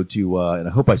here. We go to, and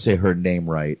I hope I say her name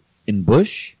right, In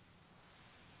Bush.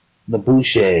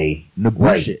 N'Bushe.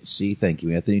 N'Bushe. See, thank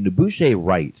you, Anthony. N'Bushe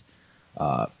Wright.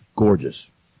 Gorgeous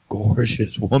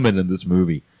woman in this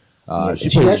movie.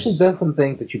 She actually does some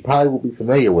things that you probably will be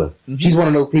familiar with. Mm-hmm. She's one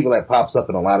of those people that pops up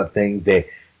in a lot of things that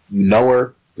you know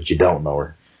her, but you don't know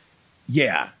her.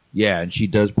 Yeah, and she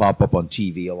does pop up on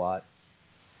TV a lot,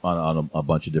 on a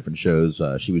bunch of different shows.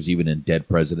 She was even in Dead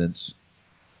Presidents.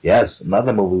 Yes,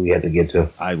 another movie we had to get to.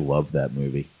 I love that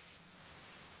movie.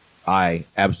 I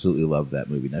absolutely love that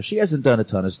movie. Now, she hasn't done a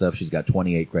ton of stuff. She's got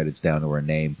 28 credits down to her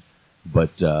name,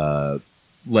 but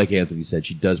like Anthony said,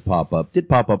 she does pop up. Did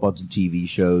pop up on some TV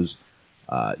shows.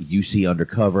 UC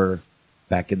Undercover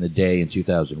back in the day in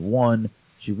 2001.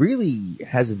 She really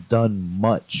hasn't done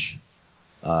much.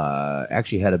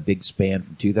 Actually had a big span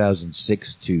from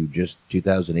 2006 to just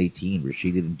 2018 where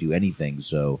she didn't do anything.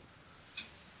 So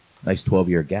nice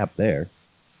 12-year gap there.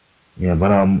 Yeah,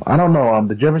 but I don't know.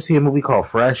 Did you ever see a movie called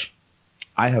Fresh?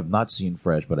 I have not seen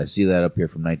Fresh, but I see that up here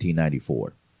from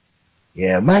 1994.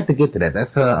 Yeah, I might have to get to that.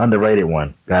 That's an underrated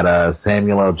one. Got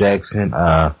Samuel L. Jackson.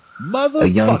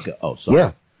 Motherfucker. Oh,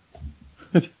 sorry.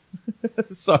 Yeah.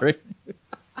 Sorry.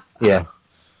 Yeah.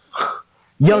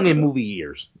 Young in movie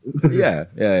years. Yeah.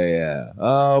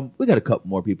 We got a couple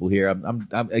more people here. I'm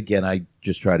again, I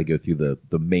just try to go through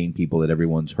the main people that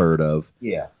everyone's heard of.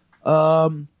 Yeah.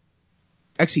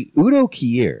 Actually, Udo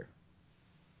Kier.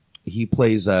 He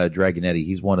plays Dragonetti.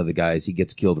 He's one of the guys. He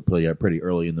gets killed pretty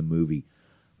early in the movie.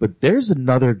 But there's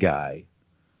another guy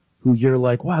who you're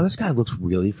like, wow, this guy looks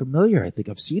really familiar. I think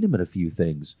I've seen him in a few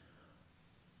things.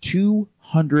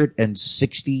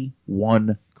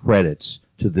 261 credits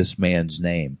to this man's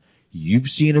name. You've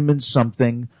seen him in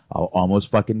something. I'll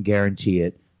almost fucking guarantee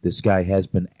it. This guy has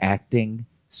been acting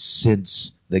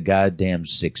since the goddamn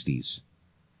 60s.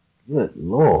 Good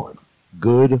Lord.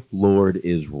 Good Lord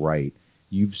is right.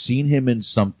 You've seen him in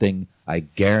something. I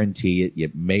guarantee it.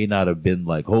 It may not have been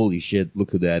like, holy shit,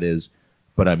 look who that is.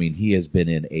 But I mean, he has been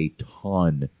in a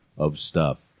ton of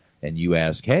stuff. And you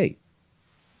ask, hey,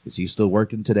 is he still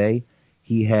working today?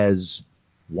 He has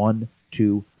 1,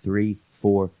 2, 3,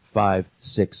 4, 5,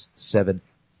 6, 7,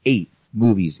 8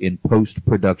 movies in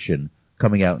post-production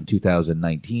coming out in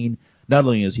 2019. Not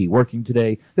only is he working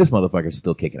today, this motherfucker's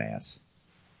still kicking ass.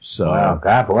 So, wow,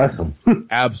 God bless him.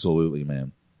 Absolutely,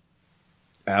 man.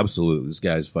 Absolutely. This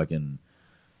guy's fucking,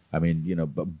 I mean, you know,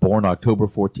 born October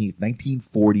 14th,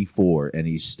 1944, and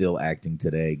he's still acting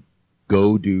today.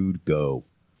 Go, dude, go.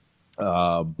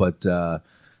 But the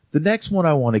next one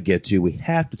I want to get to, we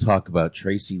have to talk about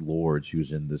Tracy Lords,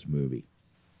 who's in this movie.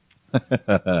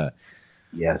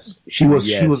 Yes. She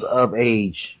was of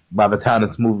age by the time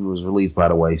this movie was released, by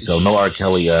the way, so no R.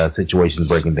 Kelly situations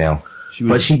breaking down. She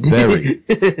was very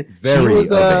she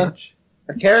was, of age.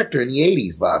 A character in the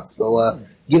 80s, Box. So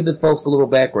give the folks a little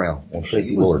background on Tracy Lords.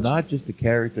 She was not just a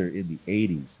character in the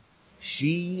 80s.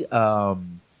 She,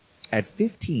 at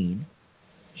 15,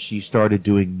 she started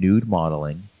doing nude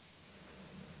modeling.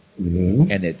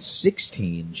 Mm-hmm. And at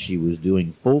 16, she was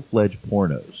doing full-fledged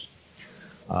pornos.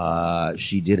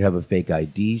 She did have a fake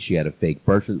ID. She had a fake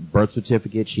birth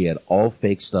certificate. She had all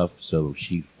fake stuff. So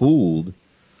she fooled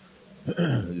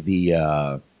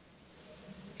all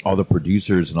the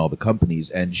producers and all the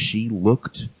companies, and she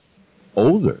looked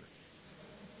older.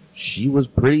 She was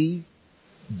pretty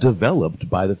developed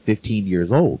by the 15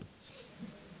 years old.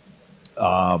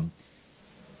 The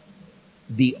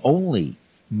only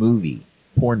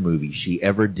porn movie she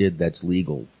ever did that's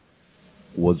legal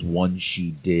was one she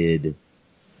did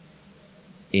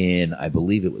in, I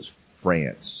believe it was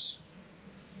France.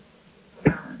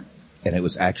 And it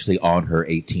was actually on her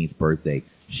 18th birthday.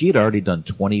 She had already done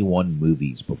 21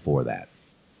 movies before that.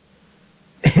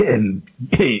 And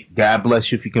hey, God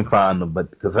bless you if you can find them, but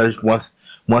because once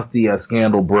the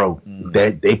scandal broke,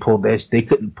 they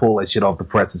couldn't pull that shit off the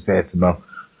presses fast enough.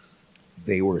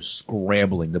 They were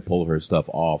scrambling to pull her stuff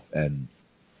off, and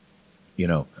you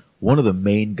know, one of the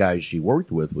main guys she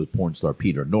worked with was porn star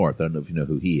Peter North. I don't know if you know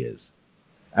who he is.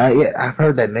 Yeah, I've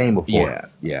heard that name before.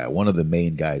 Yeah, one of the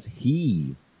main guys.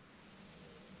 He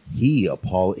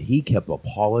kept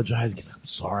apologizing. He's like, I'm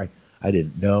sorry, I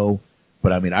didn't know.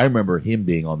 But I mean, I remember him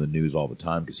being on the news all the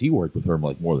time because he worked with her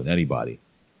like more than anybody.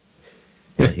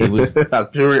 And he was,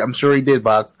 I'm sure he did,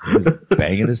 Box. He was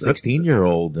banging a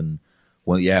 16-year-old, and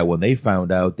when they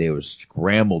found out, they were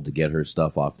scrambled to get her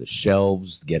stuff off the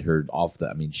shelves, get her off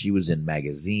I mean, she was in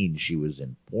magazines, she was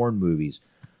in porn movies.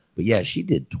 But yeah, she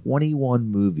did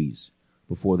 21 movies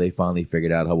before they finally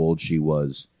figured out how old she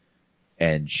was.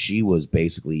 And she was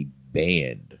basically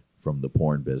banned from the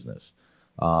porn business.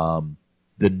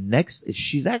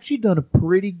 She's actually done a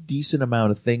pretty decent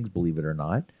amount of things, believe it or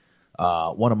not.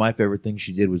 One of my favorite things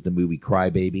she did was the movie Cry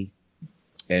Baby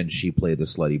and she played the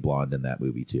slutty blonde in that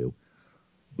movie too.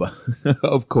 But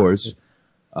of course,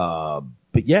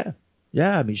 but yeah.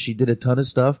 I mean, she did a ton of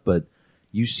stuff, but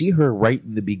you see her right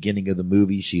in the beginning of the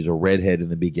movie. She's a redhead in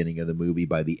the beginning of the movie.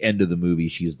 By the end of the movie,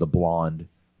 she's the blonde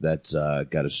that's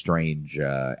got a strange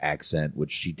accent,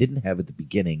 which she didn't have at the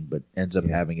beginning, but ends up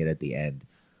having it at the end.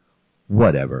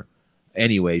 Whatever.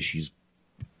 Anyway, she's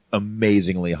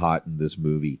amazingly hot in this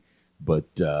movie. But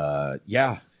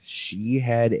yeah, she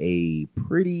had a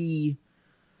pretty,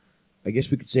 I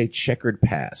guess we could say, checkered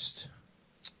past.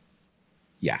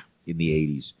 Yeah, in the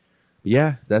 80s. But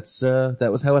yeah,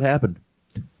 that was how it happened.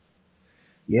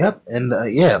 Yep, and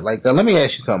let me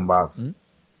ask you something, Box. Mm-hmm.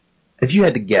 If you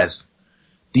had to guess,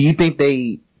 do you think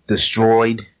they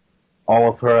destroyed all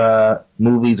of her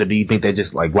movies, or do you think they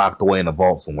just like locked away in a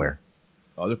vault somewhere?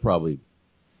 Oh, they're probably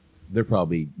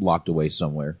locked away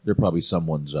somewhere. They're probably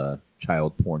someone's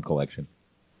child porn collection.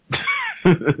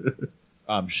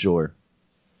 I'm sure.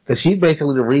 Because she's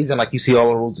basically the reason, like, you see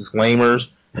all of those disclaimers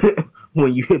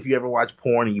if you ever watch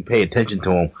porn and you pay attention to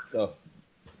them. Oh.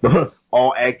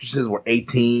 All actresses were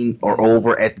 18 or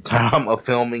over at the time of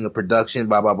filming a production,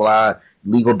 blah, blah, blah.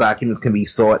 Legal documents can be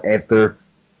sought at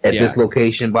this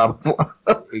location, blah, blah, blah.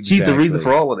 Exactly. She's the reason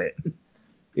for all of that.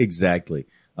 Exactly.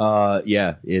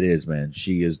 Yeah, it is, man.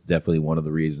 She is definitely one of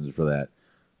the reasons for that.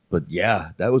 But yeah,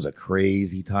 that was a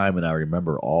crazy time, and I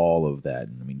remember all of that.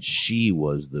 I mean, she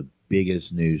was the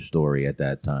biggest news story at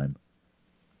that time.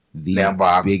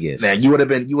 Biggest. Now, you would have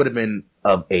been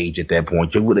of age at that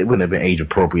point. It wouldn't have been age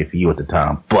appropriate for you at the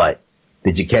time. But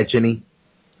did you catch any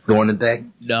during the day?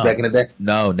 No. Back in the day?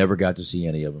 No, never got to see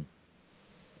any of them.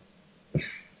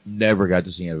 Never got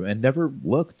to see any of them, and never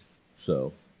looked.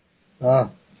 So.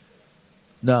 No.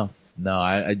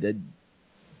 I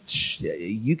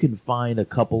you can find a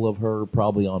couple of her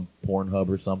probably on Pornhub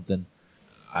or something.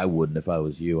 I wouldn't if I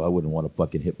was you. I wouldn't want to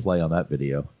fucking hit play on that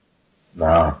video.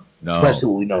 No. Especially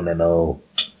when we know that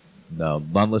No,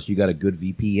 unless you got a good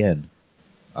VPN.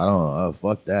 I don't know. Oh,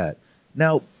 fuck that.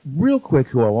 Now, real quick,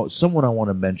 someone I want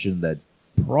to mention that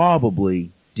probably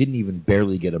didn't even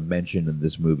barely get a mention in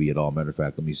this movie at all. Matter of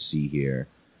fact, let me see here.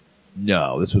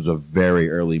 No, this was a very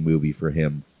early movie for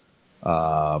him.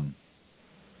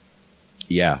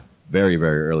 Yeah, very,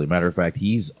 very early. Matter of fact,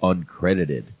 he's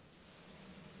uncredited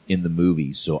in the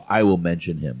movie, so I will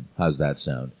mention him. How's that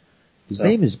sound? His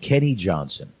name is Kenny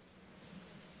Johnson.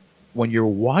 When you're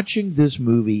watching this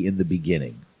movie in the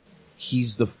beginning,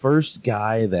 he's the first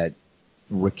guy that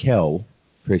Raquel,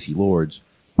 Tracy Lords,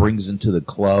 brings into the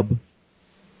club.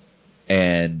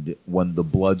 And when the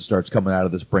blood starts coming out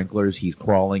of the sprinklers, he's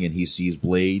crawling and he sees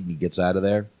Blade and he gets out of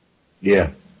there. Yeah.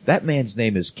 That man's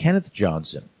name is Kenneth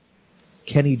Johnson.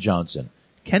 Kenny Johnson.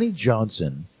 Kenny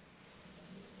Johnson.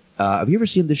 Have you ever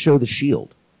seen the show The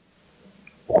Shield?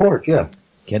 Of course, yeah.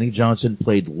 Kenny Johnson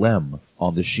played Lem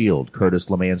on The Shield, Curtis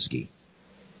Lemansky.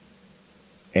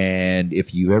 And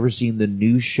if you've ever seen the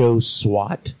new show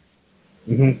SWAT,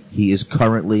 he is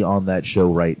currently on that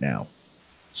show right now.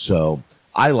 So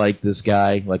I like this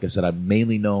guy. Like I said, I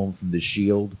mainly know him from The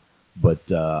Shield,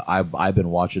 but I've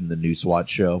been watching the new SWAT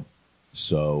show,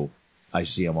 so I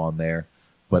see him on there.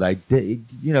 But I did,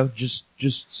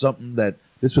 just something that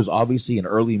this was obviously an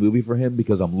early movie for him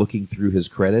because I'm looking through his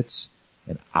credits.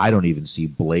 And I don't even see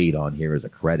Blade on here as a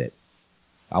credit.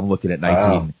 I'm looking at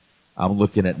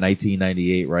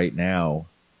 1998 right now,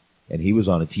 and he was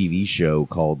on a TV show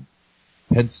called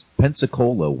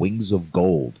Pensacola Wings of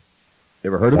Gold.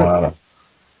 Ever heard of it?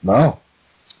 No.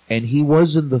 And he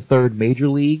was in the third Major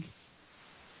League.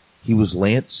 He was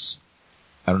Lance.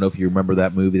 I don't know if you remember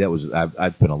that movie. That was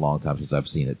I've been a long time since I've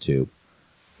seen it too.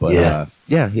 But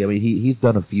he's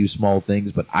done a few small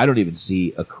things, but I don't even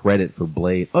see a credit for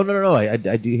Blade. Oh, no, I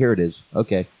do. Here it is.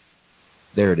 Okay.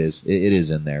 There it is. It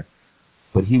is in there.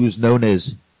 But he was known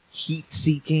as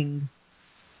Heat-Seeking.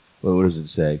 Well, what does it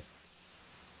say?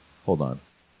 Hold on.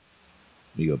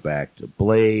 Let me go back to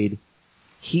Blade.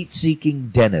 Heat-Seeking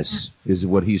Dennis is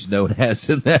what he's known as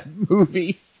in that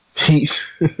movie.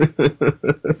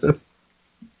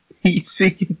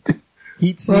 Heat-Seeking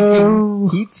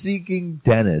Heat-Seeking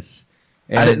Dennis.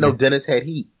 And I didn't know Dennis had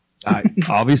heat.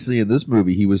 Obviously, in this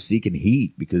movie, he was seeking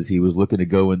heat because he was looking to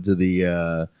go into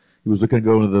the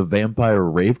vampire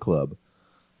rave club.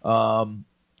 And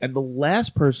the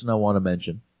last person I want to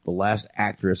mention, the last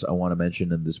actress I want to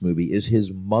mention in this movie is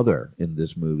his mother in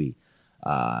this movie,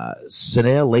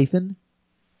 Sanaa Lathan.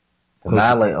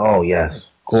 Oh yes,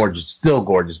 gorgeous, still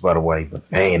gorgeous by the way.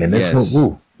 But man, in this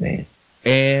movie, man.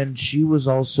 And she was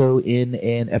also in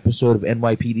an episode of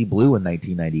NYPD Blue in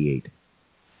 1998.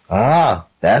 Ah,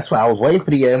 that's why I was waiting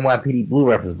for the NYPD Blue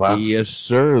reference, Bob. Yes,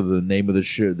 sir. The name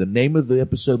of the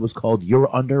episode was called "You're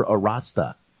Under a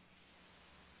Rasta."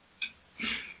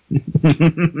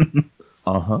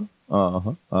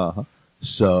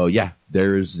 So yeah,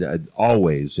 there's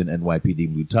always an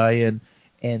NYPD Blue tie-in,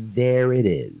 and there it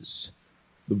is.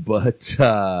 But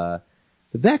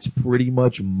that's pretty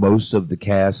much most of the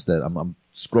cast that I'm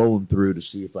scrolling through to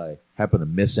see if I happen to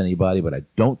miss anybody, but I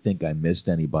don't think I missed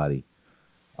anybody.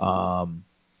 Not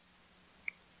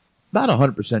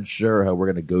 100% sure how we're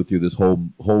going to go through this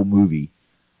whole movie,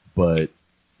 but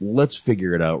let's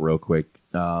figure it out real quick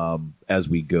as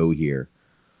we go here.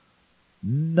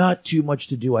 Not too much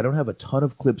to do. I don't have a ton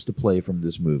of clips to play from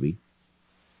this movie,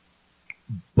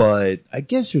 but I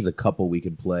guess there's a couple we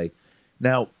can play.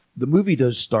 Now, the movie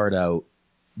does start out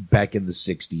back in the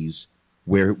 60s,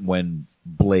 when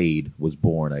Blade was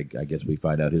born. I guess we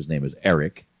find out his name is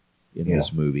Eric in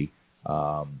this movie.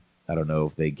 I don't know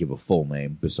if they give a full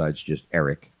name besides just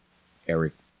Eric.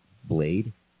 Eric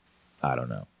Blade? I don't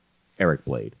know. Eric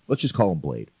Blade. Let's just call him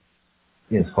Blade.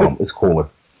 Yeah, it's cooler.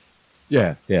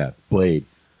 Yeah, Blade.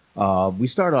 We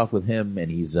start off with him,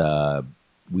 and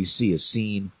we see a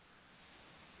scene.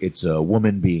 It's a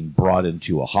woman being brought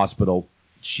into a hospital.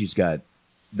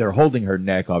 They're holding her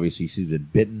neck. Obviously, she's been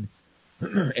bitten,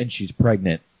 and she's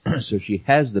pregnant. So she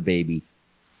has the baby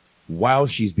while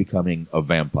she's becoming a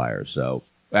vampire. So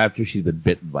after she's been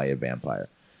bitten by a vampire.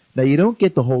 Now, you don't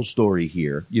get the whole story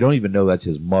here. You don't even know that's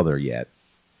his mother yet.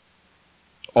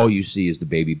 All you see is the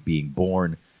baby being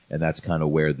born, and that's kind of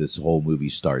where this whole movie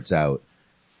starts out.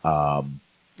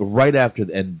 Right after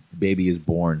the baby is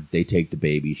born, they take the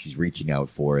baby. She's reaching out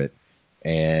for it.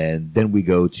 And then we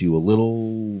go to a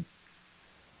little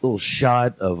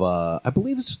shot of, I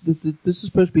believe this is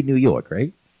supposed to be New York,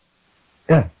 right?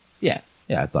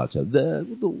 Yeah, I thought so.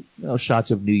 The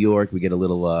shots of New York. We get a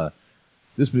little,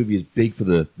 this movie is big for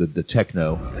the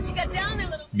techno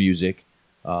music.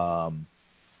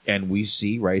 And we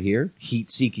see right here,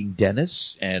 heat-seeking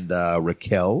Dennis and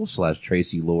Raquel /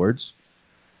 Tracy Lords.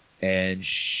 And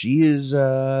she's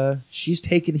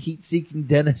taking heat-seeking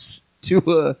Dennis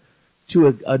to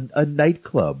a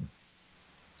nightclub,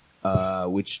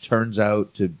 which turns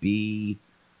out to be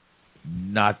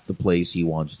not the place he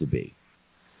wants to be.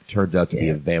 Turns out to be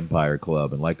a vampire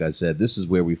club, and like I said, this is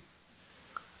where we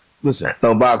listen.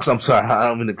 No, Box, I'm sorry, I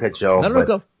don't mean to cut you off. No,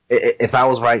 go. If I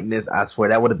was writing this, I swear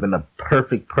that would have been a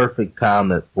perfect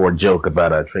time for a joke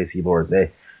about Tracy Lords.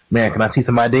 Hey, man, can I see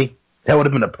some ID? That would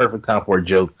have been a perfect time for a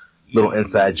joke, little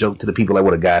inside joke to the people that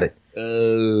would have got it. Hey,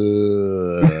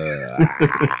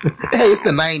 it's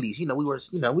the 90s.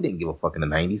 We didn't give a fuck in the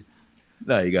 90s.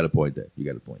 No, you got a point there.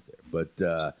 But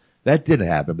that didn't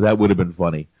happen. But that would have been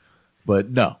funny.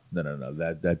 But no,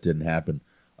 that didn't happen.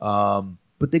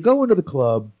 But they go into the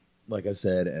club, like I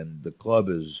said, and the club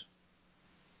is,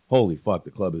 holy fuck,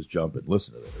 the club is jumping.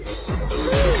 Listen to this.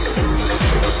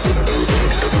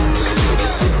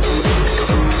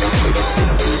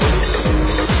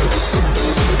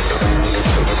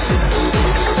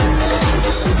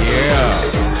 Yeah.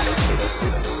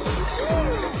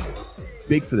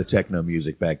 Big for the techno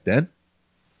music back then.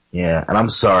 Yeah, and I'm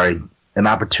sorry. An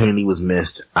opportunity was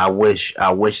missed. I wish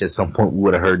at some point we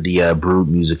would have heard the Brood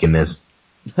music in this.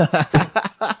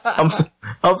 I'm so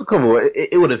come on.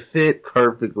 It would have fit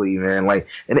perfectly, man. Like,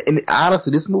 and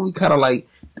honestly, this movie kind of like,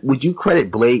 would you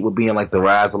credit Blade with being like the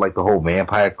rise of like the whole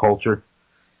vampire culture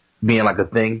being like a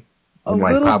thing in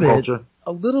like pop culture?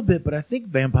 A little bit, but I think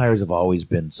vampires have always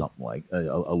been something like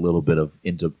a little bit of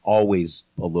always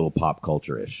a little pop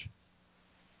culture-ish.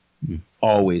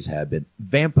 Always have been.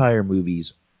 Vampire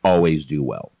movies always do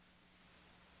well.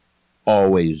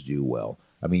 Always do well.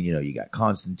 I mean, you got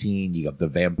Constantine, you got the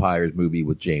Vampires movie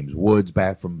with James Woods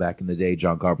back in the day,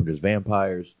 John Carpenter's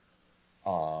Vampires.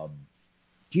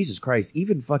 Jesus Christ,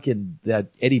 even fucking that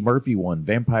Eddie Murphy one,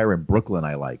 Vampire in Brooklyn,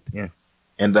 I liked. Yeah.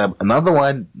 And another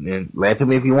one, and laugh at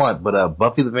me if you want, but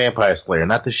Buffy the Vampire Slayer,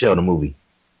 not the show, the movie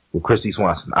with Christy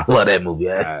Swanson. I love that movie.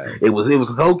 It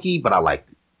was hokey, but I liked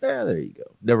it. Yeah, there you go.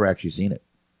 Never actually seen it.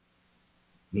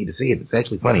 Need to see it. It's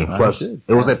actually funny. Plus, it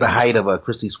was at the height of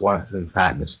Christy Swanson's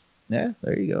hotness. Yeah,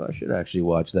 there you go. I should actually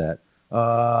watch that.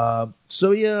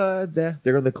 So yeah,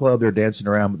 they're in the club. They're dancing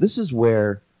around. But this is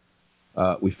where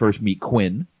we first meet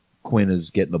Quinn. Quinn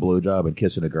is getting a blowjob and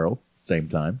kissing a girl same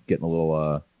time, getting a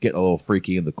little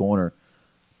freaky in the corner.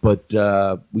 But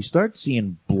we start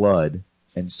seeing blood,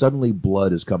 and suddenly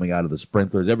blood is coming out of the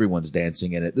sprinklers. Everyone's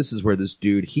dancing in it. This is where this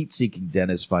dude, heat-seeking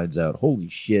Dennis, finds out, holy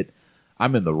shit,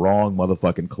 I'm in the wrong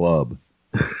motherfucking club.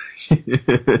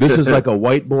 This is like a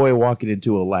white boy walking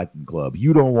into a Latin club.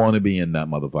 You don't want to be in that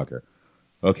motherfucker.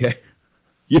 Okay?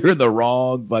 You're in the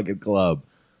wrong fucking club.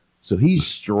 So he's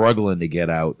struggling to get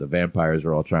out. The vampires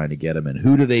are all trying to get him. And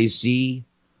who do they see?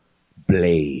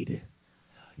 Blade.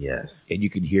 Yes. And you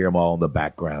can hear them all in the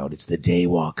background. It's the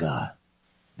Daywalker.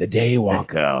 The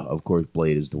Daywalker. Of course,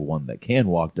 Blade is the one that can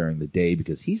walk during the day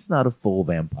because he's not a full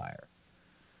vampire.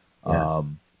 Yes.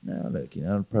 No, look,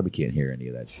 I probably can't hear any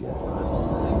of that shit.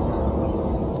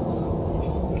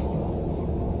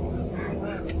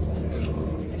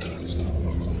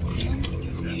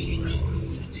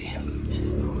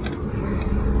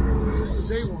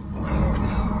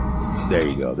 There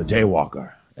you go, the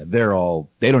Daywalker. And they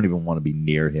don't even want to be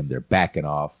near him. They're backing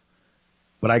off.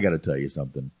 But I got to tell you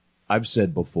something. I've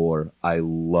said before, I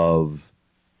love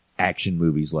action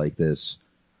movies like this.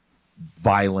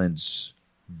 Violence,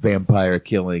 vampire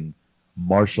killing,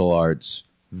 martial arts.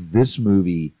 This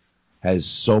movie has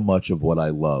so much of what I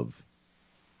love.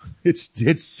 It's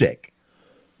sick.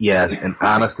 Yes, and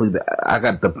honestly, I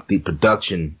got the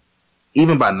production,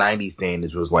 even by 90s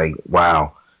standards, was like,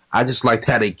 wow. I just liked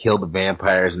how they killed the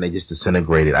vampires and they just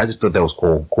disintegrated. I just thought that was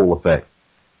cool effect.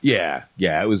 Yeah,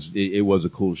 it was a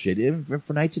cool shit. Even for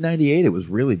 1998, it was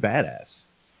really badass.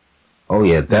 Oh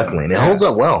yeah, definitely, and it holds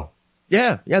up well.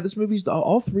 Yeah, this movie's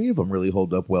all three of them really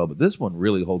hold up well, but this one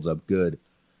really holds up good.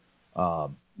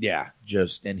 And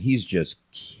he's just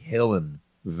killing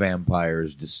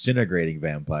vampires, disintegrating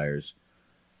vampires.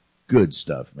 Good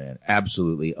stuff, man.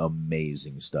 Absolutely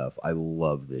amazing stuff. I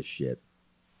love this shit.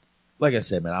 Like I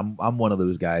said, man, I'm one of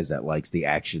those guys that likes the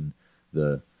action,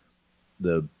 the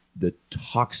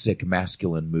toxic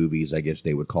masculine movies, I guess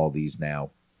they would call these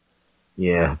now.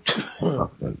 Yeah.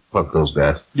 Fuck those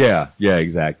guys. Yeah,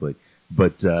 exactly.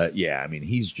 But, I mean,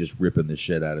 he's just ripping the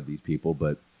shit out of these people,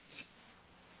 but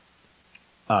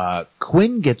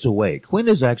Quinn gets away. Quinn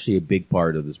is actually a big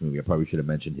part of this movie. I probably should have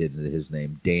mentioned his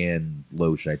name. Dan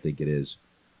Loesch, I think it is.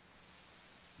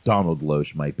 Donald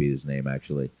Loesch might be his name,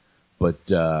 actually.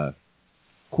 But,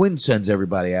 Quinn sends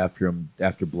everybody after him,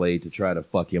 after Blade, to try to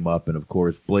fuck him up. And, of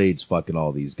course, Blade's fucking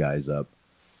all these guys up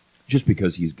just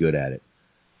because he's good at it.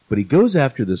 But he goes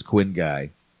after this Quinn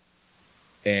guy,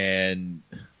 and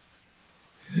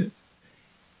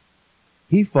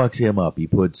he fucks him up. He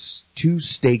puts 2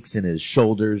 stakes in his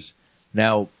shoulders.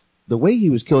 Now, the way he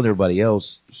was killing everybody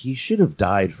else, he should have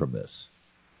died from this.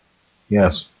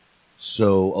 Yes.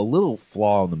 So, a little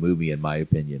flaw in the movie, in my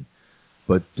opinion.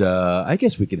 But I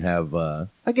guess we can play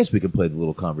the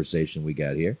little conversation we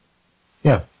got here.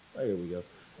 Yeah. Oh, here we go.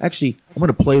 Actually, I'm going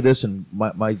to play this, and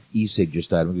my e-cig just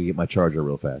died. I'm going to get my charger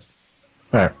real fast.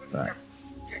 All right.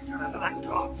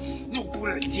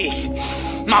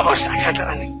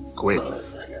 Quinn.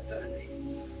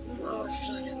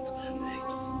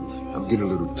 I'm getting a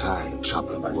little tired of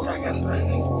chopping you up.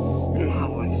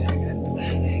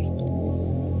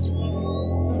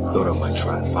 Thought I might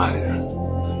try fire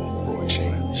for a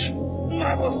change.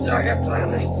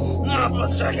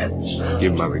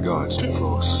 Give my regards to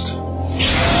Frost.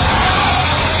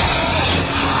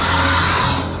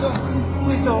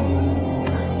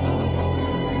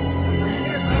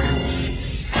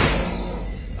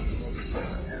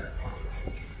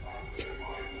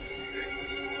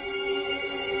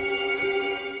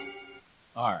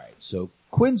 All right, so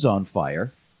Quinn's on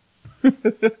fire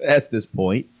at this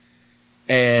point,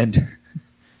 and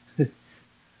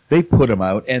they put him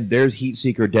out, and there's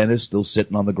Heatseeker Dennis still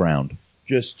sitting on the ground,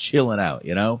 just chilling out,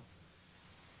 you know?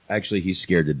 Actually, he's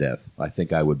scared to death. I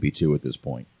think I would be too at this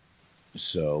point.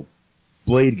 So,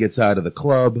 Blade gets out of the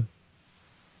club,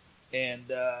 and,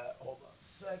 hold on a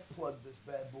sec, plug this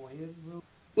bad boy in.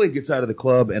 Blade gets out of the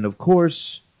club, and of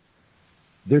course,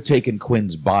 they're taking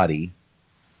Quinn's body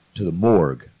to the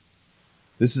morgue.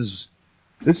 This is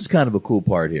kind of a cool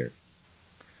part here.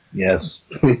 Yes.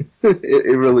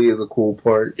 it really is a cool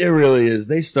part. It really is.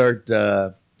 They start,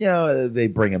 they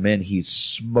bring him in. He's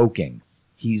smoking.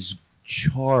 He's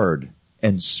charred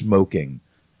and smoking.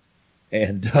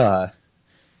 And,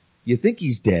 you think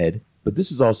he's dead, but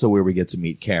this is also where we get to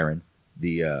meet Karen,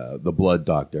 the blood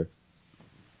doctor,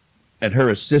 and her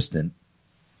assistant,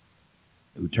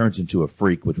 who turns into a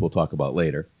freak, which we'll talk about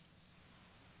later.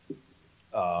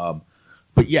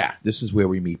 But yeah, this is where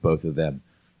we meet both of them.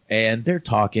 And they're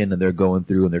talking and they're going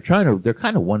through and they're kind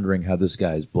of wondering how this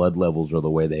guy's blood levels are the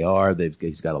way they are.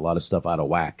 He's got a lot of stuff out of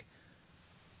whack.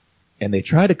 And they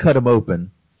try to cut him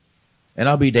open, and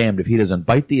I'll be damned if he doesn't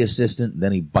bite the assistant, and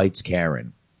then he bites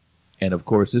Karen. And of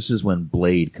course, this is when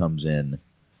Blade comes in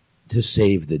to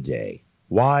save the day.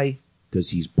 Why? Because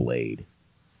he's Blade.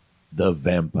 The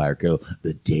vampire killer,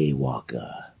 the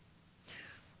Daywalker.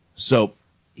 So,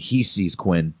 he sees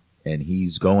Quinn, and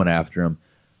he's going after him.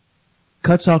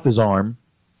 Cuts off his arm.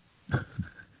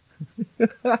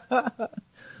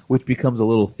 which becomes a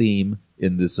little theme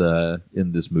in this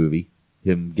movie,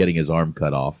 him getting his arm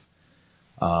cut off.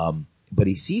 But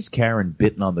he sees Karen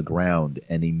bitten on the ground,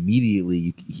 and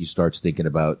immediately he starts thinking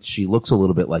about, she looks a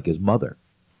little bit like his mother.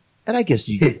 And I guess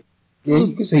you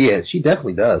can say, yeah, she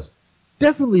definitely does.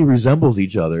 Definitely resembles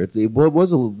each other. It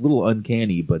was a little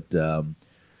uncanny, but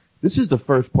this is the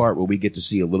first part where we get to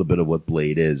see a little bit of what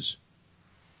Blade is.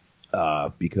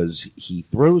 Because he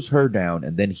throws her down,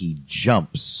 and then he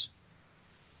jumps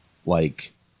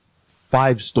like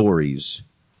 5 stories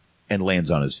and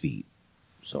lands on his feet.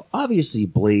 So obviously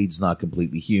Blade's not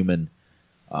completely human.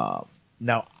 Now,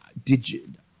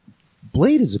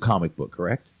 Blade is a comic book,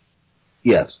 correct?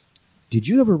 Yes. Did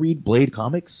you ever read Blade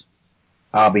comics?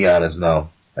 I'll be honest, no,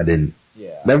 I didn't.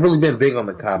 Yeah. Never really been big on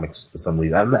the comics for some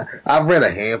reason. I've read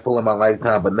a handful in my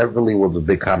lifetime, but never really was a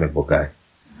big comic book guy.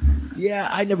 Yeah,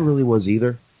 I never really was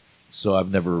either. So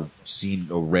I've never seen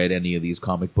or read any of these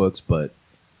comic books, but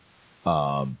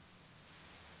I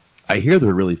hear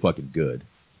they're really fucking good,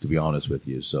 to be honest with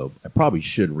you. So I probably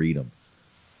should read them.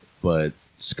 But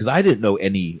because I didn't know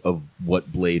any of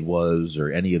what Blade was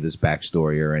or any of this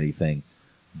backstory or anything.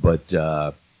 But,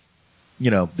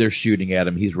 they're shooting at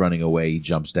him. He's running away. He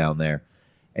jumps down there.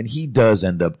 And he does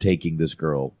end up taking this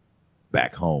girl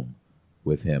back home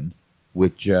with him,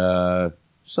 which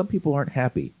some people aren't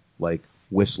happy. Like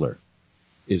Whistler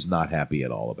is not happy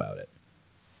at all about it.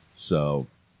 So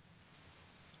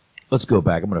let's go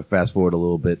back. I'm going to fast forward a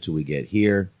little bit till we get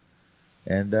here.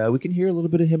 And we can hear a little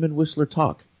bit of him and Whistler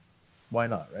talk. Why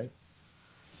not, right?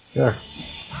 Sure.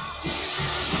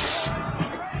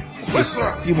 Whistler!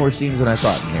 A few more scenes than I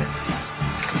thought in here.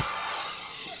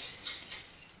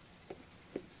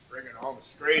 Bringing home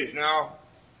strays now.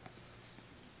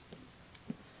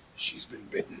 She's been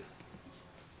bitten.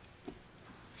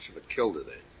 Should have killed her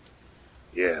then.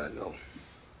 Yeah, I know.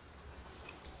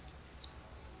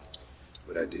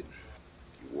 But I didn't.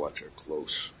 You watch her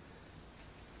close.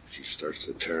 She starts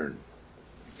to turn.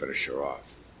 You finish her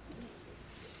off.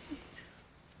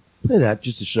 Play that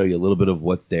just to show you a little bit of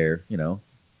what they're,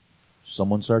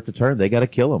 someone start to turn. They got to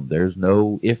kill him. There's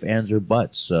no ifs, ands, or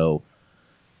buts. So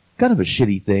kind of a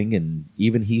shitty thing. And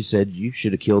even he said you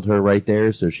should have killed her right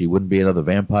there so she wouldn't be another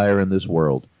vampire in this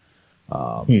world.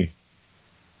 Kind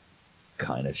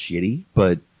of shitty,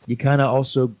 but you kind of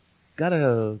also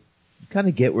gotta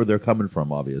get where they're coming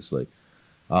from, obviously.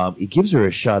 It gives her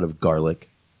a shot of garlic,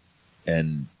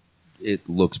 and it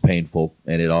looks painful,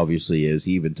 and it obviously is.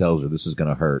 He even tells her this is going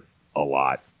to hurt a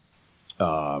lot.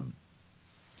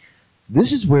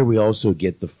 This is where we also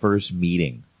get the first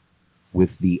meeting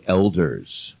with the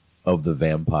elders of the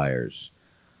vampires.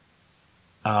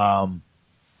 Can't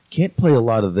play a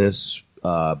lot of this,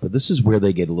 but this is where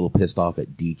they get a little pissed off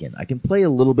at Deacon. I can play a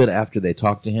little bit after they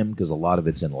talk to him because a lot of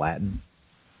it's in Latin.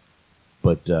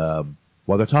 But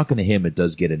while they're talking to him, it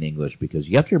does get in English because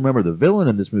you have to remember the villain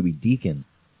in this movie, Deacon,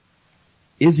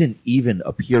 isn't even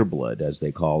a pureblood, as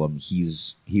they call him.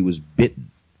 He was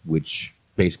bitten, which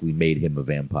basically made him a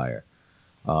vampire.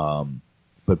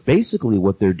 But basically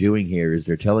what they're doing here is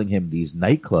they're telling him these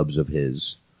nightclubs of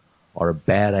his are a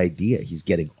bad idea. He's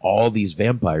getting all these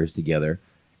vampires together,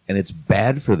 and it's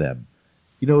bad for them.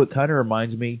 It kind of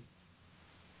reminds me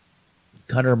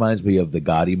of the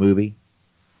Gotti movie.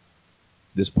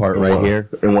 This part right here.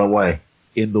 In what way?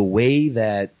 In the way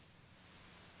that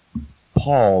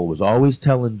Paul was always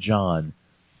telling John,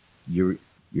 you're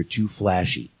too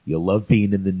flashy. You love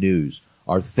being in the news.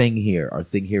 Our thing here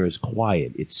is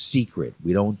quiet. It's secret.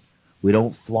 We don't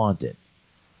flaunt it.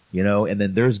 And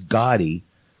then there's Gotti,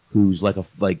 who's like a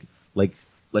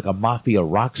mafia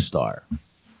rock star.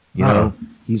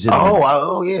 He's in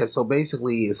yeah. So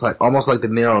basically, it's like almost like De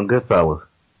Niro and Goodfellas.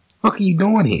 What are you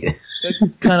doing here?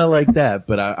 Kind of like that,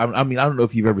 but I mean, I don't know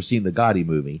if you've ever seen the Gotti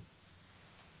movie.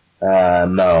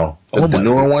 No. The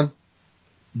newer one?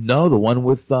 No, the one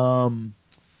with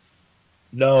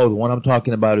no, the one I'm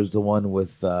talking about is the one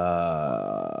with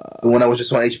the one that was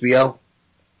just on HBO?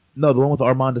 No, the one with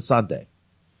Armand Assante.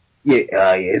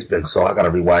 Yeah, it's been so I gotta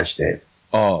rewatch that.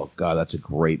 Oh god, that's a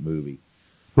great movie.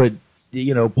 But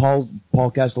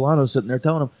Paul Castellano's sitting there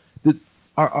telling him that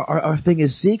our thing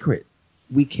is secret.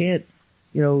 We can't,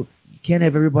 you can't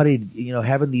have everybody,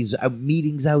 having these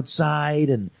meetings outside,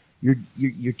 and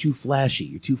you're too flashy.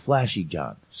 You're too flashy,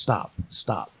 John. Stop.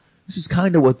 This is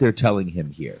kind of what they're telling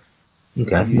him here.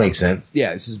 Okay, makes sense.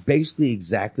 Yeah, this is basically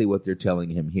exactly what they're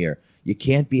telling him here. You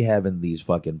can't be having these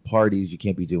fucking parties. You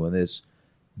can't be doing this.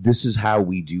 This is how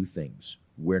we do things.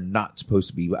 We're not supposed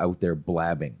to be out there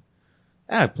blabbing.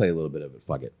 I'll play a little bit of it.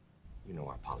 Fuck it. You know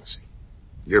our policy.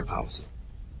 Your policy,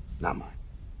 not mine.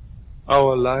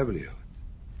 Our livelihood.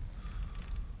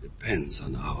 depends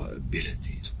on our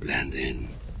ability to blend in.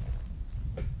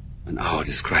 And our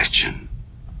discretion.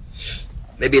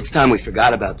 Maybe it's time we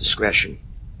forgot about discretion.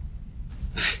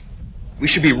 We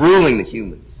should be ruling the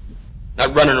humans,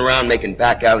 not running around making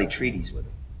back alley treaties with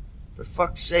them. For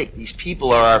fuck's sake, these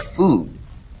people are our food,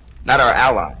 not our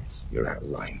allies. You're out of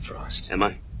line, Frost. Am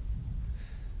I?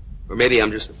 Or maybe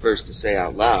I'm just the first to say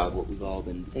out loud what we've all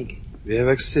been thinking. We have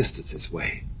existed this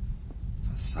way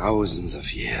for thousands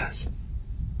of years.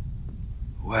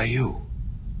 Who are you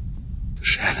to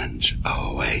challenge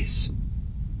our ways?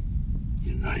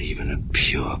 You're not even a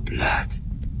pure blood.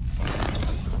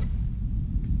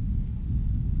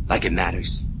 Like it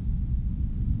matters.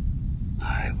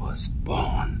 I was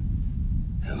born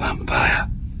a vampire,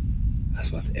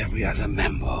 as was every other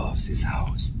member of this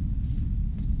house.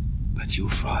 But you,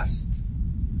 Frost,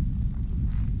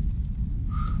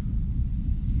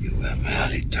 you were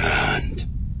merely turned.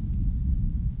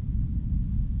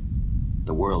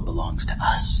 The world belongs to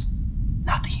us,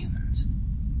 not the humans.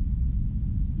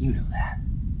 You know that.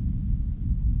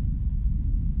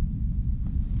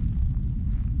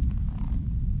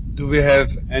 Do we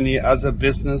have any other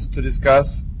business to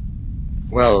discuss?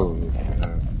 Well,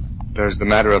 there's the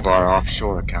matter of our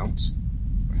offshore accounts.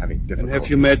 We're having difficulty. And have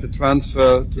you made the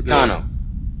transfer to Tano,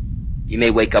 you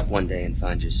may wake up one day and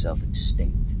find yourself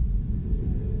extinct.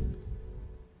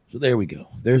 So there we go.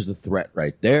 There's the threat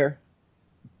right there.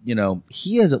 You know,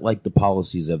 he hasn't liked the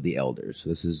policies of the elders.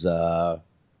 This is,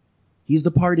 he's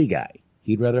the party guy.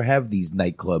 He'd rather have these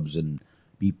nightclubs and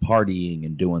be partying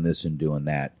and doing this and doing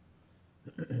that.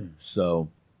 So,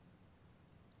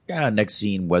 yeah, next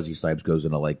scene, Wesley Snipes goes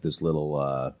into like this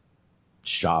little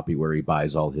shop where he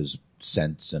buys all his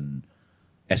scents and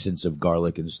essence of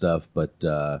garlic and stuff. But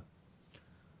this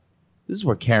is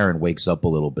where Karen wakes up a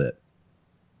little bit.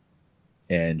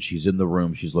 And she's in the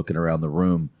room. She's looking around the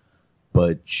room.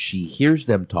 But she hears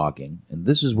them talking. And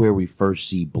this is where we first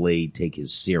see Blade take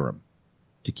his serum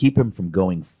to keep him from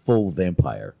going full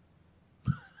vampire.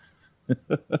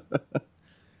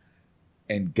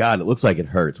 And God, it looks like it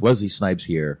hurts. Wesley Snipes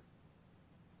here,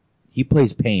 he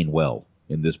plays pain well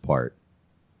in this part.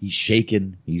 He's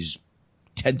shaking. He's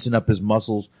tensing up his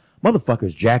muscles.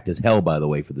 Motherfucker's jacked as hell, by the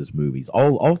way, for this movie.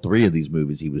 All three of these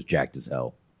movies, he was jacked as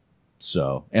hell.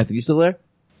 So, Anthony, you still there?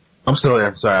 I'm still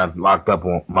there. Sorry, I locked up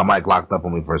on my mic locked up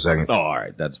on me for a second. Oh, all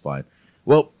right, that's fine.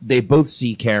 Well, they both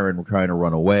see Karen trying to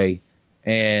run away,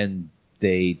 and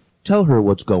they tell her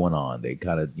what's going on. They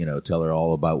kind of, tell her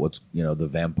all about what's, the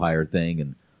vampire thing.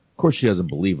 And of course she doesn't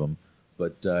believe them,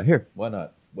 but, here, why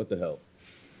not? What the hell?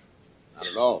 Not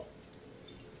at all.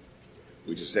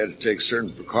 We just had to take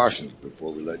certain precautions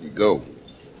before we let you go.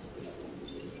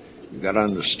 You gotta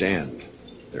understand,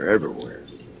 they're everywhere.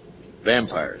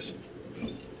 Vampires.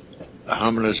 The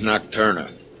Hominis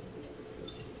Nocturna.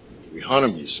 We hunt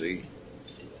them, you see.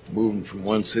 Moving from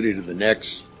one city to the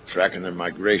next, tracking their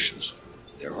migrations.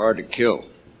 They're hard to kill.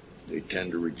 They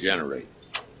tend to regenerate.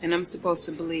 And I'm supposed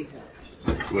to believe her.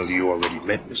 Well, you already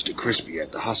met Mr. Crispy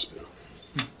at the hospital.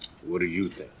 What do you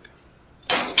think?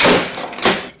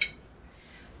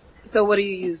 So what do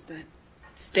you use then?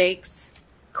 Stakes?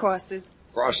 Crosses?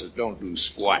 Crosses don't do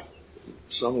squat.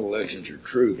 Some of the legends are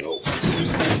true, though.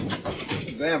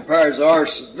 Vampires are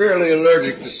severely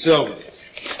allergic to silver.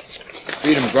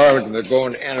 Feed them garlic and they're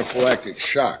going anaphylactic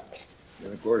shock.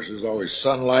 And of course, there's always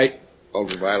sunlight,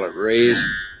 ultraviolet rays.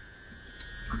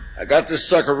 I got this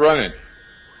sucker running.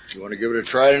 You want to give it a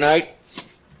try tonight?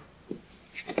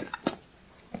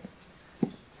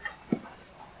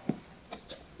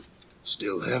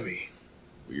 Still heavy,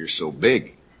 but you're so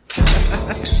big.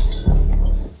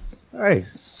 All right,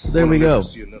 so there we go.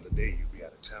 See another day, you'll be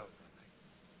out of town.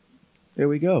 There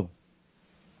we go.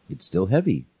 It's still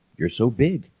heavy. You're so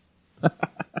big.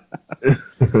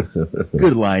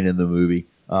 Good line in the movie.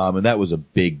 And that was a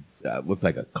big, looked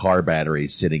like a car battery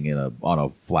sitting on a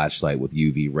flashlight with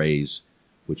UV rays,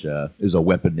 which is a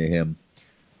weapon to him.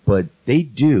 But they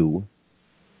do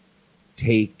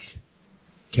take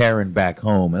Karen back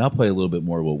home, and I'll play a little bit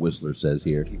more of what Whistler says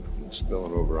here. Keep it from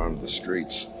spilling over onto the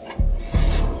streets.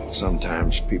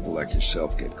 Sometimes people like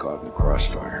yourself get caught in the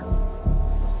crossfire.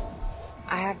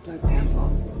 I have blood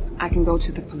samples. I can go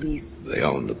to the police. They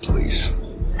own the police.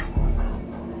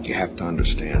 You have to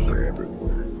understand they're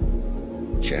everywhere.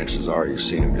 Chances are you've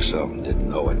seen them yourself and didn't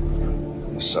know it.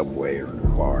 In the subway or in a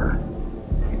bar.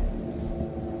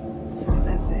 So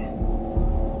that's it.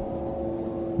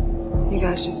 You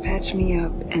guys just patch me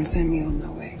up and send me on my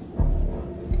way.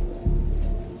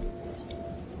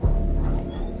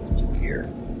 Here.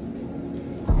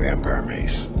 Vampire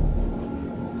mace.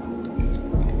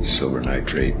 Silver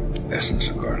nitrate, essence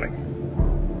of garlic.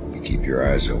 You keep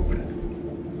your eyes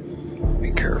open.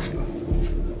 Be careful.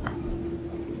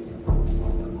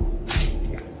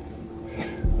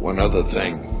 One other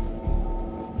thing.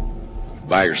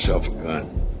 Buy yourself a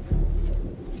gun.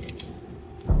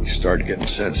 You start getting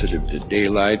sensitive to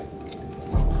daylight.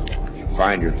 You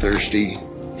find you're thirsty,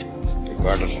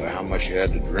 regardless of how much you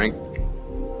had to drink.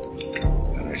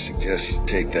 And I suggest you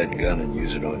take that gun and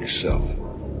use it on yourself.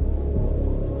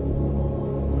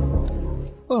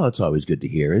 Well, it's always good to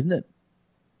hear, isn't it?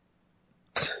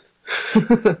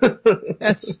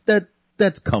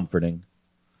 That's comforting.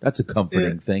 That's a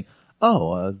comforting thing.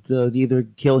 Oh, either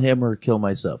kill him or kill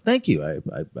myself. Thank you.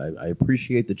 I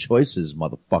appreciate the choices,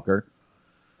 motherfucker.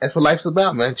 That's what life's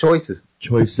about, man. Choices.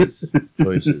 Choices.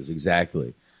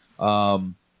 Exactly.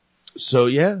 So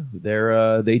yeah,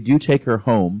 they do take her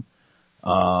home.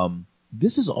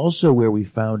 This is also where we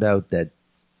found out that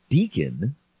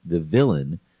Deacon, the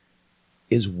villain,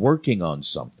 is working on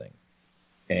something.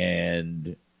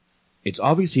 And it's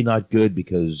obviously not good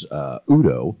because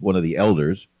Udo, one of the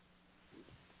elders,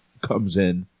 comes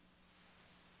in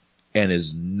and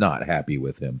is not happy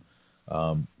with him.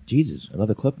 Jesus,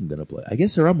 another clip I'm going to play. I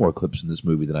guess there are more clips in this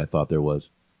movie than I thought there was.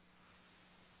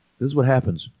 This is what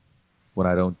happens when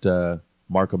I don't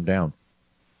mark them down.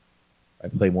 I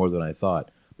play more than I thought.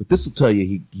 But this will tell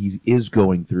you he is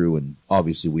going through, and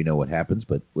obviously we know what happens,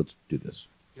 but let's do this.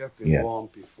 You have been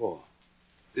warned before.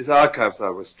 These archives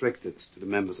are restricted to the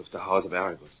members of the House of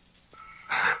Erebus.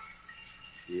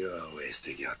 You're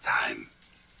wasting your time.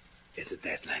 It's a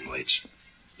dead language.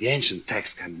 The ancient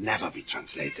text can never be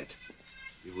translated.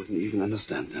 You wouldn't even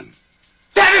understand them.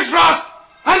 David Frost!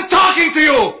 I'm talking to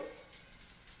you!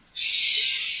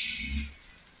 Shh.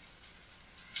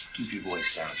 Keep your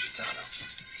voice down, Chitano.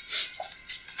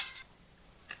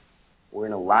 We're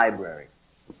in a library.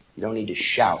 You don't need to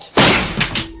shout.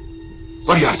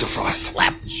 What are you after, Frost?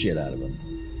 Slap the shit out of him.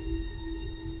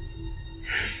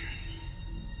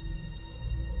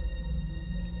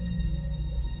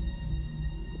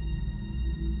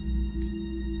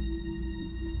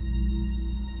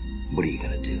 What are you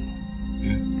gonna do?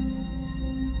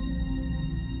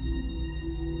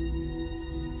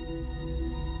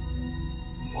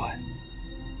 What?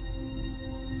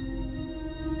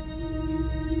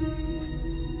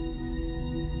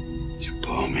 You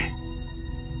bore me.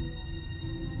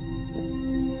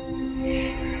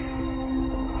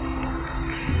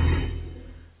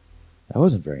 That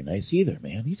wasn't very nice either,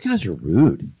 man. These guys are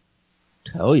rude.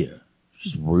 Tell you. It's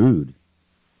just rude.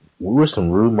 We were some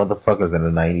rude motherfuckers in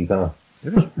the 90s, huh?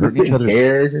 They're just hurting each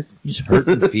other's, just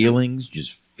hurting feelings,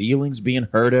 just feelings being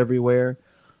hurt everywhere.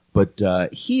 But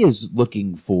he is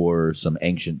looking for some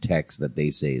ancient text that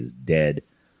they say is dead.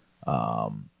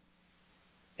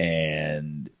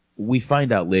 And we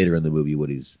find out later in the movie what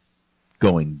he's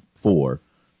going for.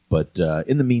 But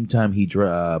in the meantime,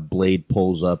 Blade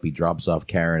pulls up, he drops off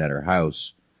Karen at her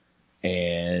house.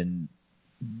 And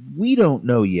we don't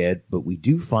know yet, but we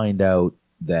do find out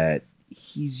that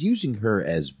he's using her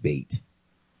as bait.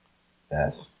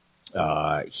 Yes.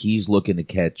 He's looking to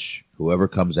catch whoever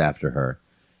comes after her.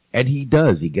 And he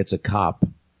does. He gets a cop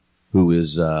who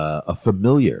is a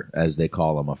familiar, as they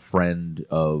call him, a friend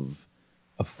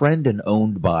and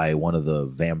owned by one of the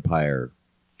vampire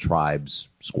tribes,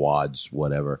 squads,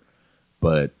 whatever.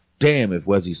 But damn if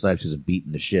Wesley Snipes isn't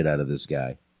beating the shit out of this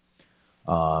guy.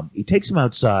 He takes him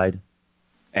outside.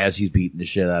 As he's beating the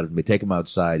shit out of him, they take him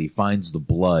outside. He finds the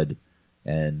blood,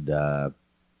 and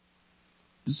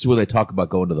this is where they talk about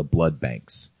going to the blood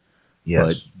banks. Yes.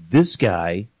 But this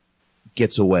guy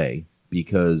gets away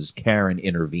because Karen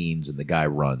intervenes and the guy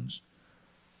runs.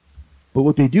 But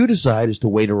what they do decide is to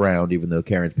wait around, even though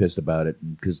Karen's pissed about it,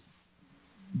 because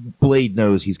Blade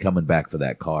knows he's coming back for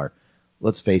that car.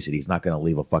 Let's face it, he's not going to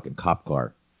leave a fucking cop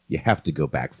car. You have to go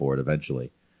back for it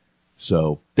eventually.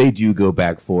 So they do go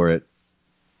back for it.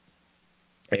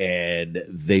 And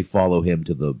they follow him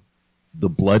to the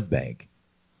blood bank.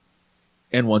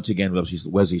 And once again,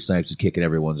 Wesley Snipes is kicking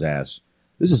everyone's ass.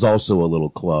 This is also a little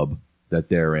club that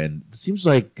they're in. It seems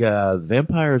like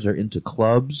vampires are into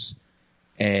clubs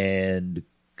and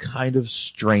kind of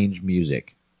strange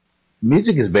music.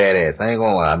 Music is badass. I ain't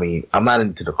gonna lie. I mean, I'm not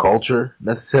into the culture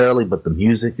necessarily, but the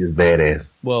music is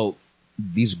badass. Well,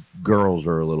 these girls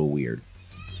are a little weird.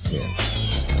 Yeah.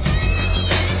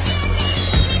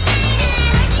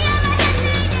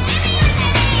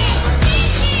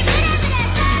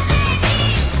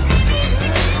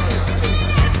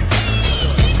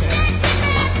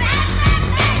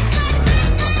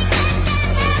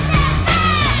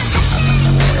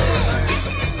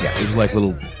 Like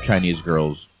little Chinese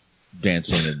girls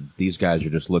dancing, and these guys are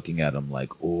just looking at them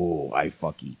like, oh, I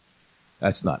fucky.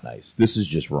 That's not nice. This is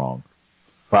just wrong.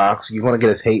 Fox, you want to get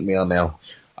us hate mail now?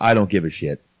 I don't give a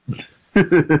shit.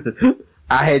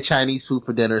 I had Chinese food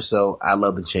for dinner, so I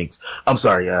love the Chinks. I'm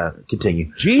sorry,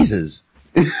 continue. Jesus.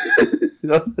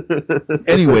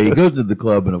 Anyway, he goes to the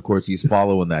club, and of course he's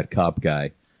following that cop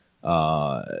guy.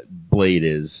 Blade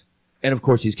is. And of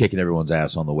course he's kicking everyone's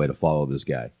ass on the way to follow this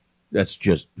guy. That's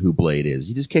just who Blade is.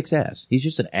 He just kicks ass. He's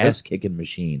just an ass-kicking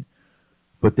machine.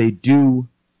 But they do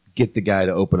get the guy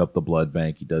to open up the blood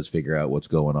bank. He does figure out what's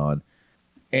going on.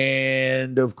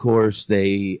 And, of course,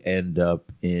 they end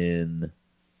up in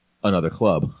another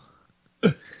club.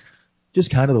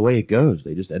 Just kind of the way it goes.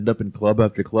 They just end up in club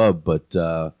after club. But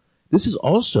this is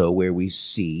also where we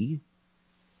see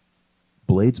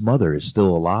Blade's mother is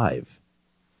still alive.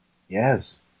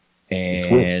 Yes.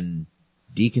 And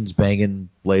Deacon's banging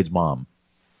Blade's mom.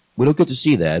 We don't get to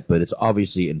see that, but it's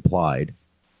obviously implied.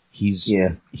 He's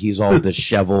all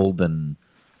disheveled and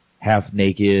half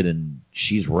naked, and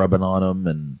she's rubbing on him,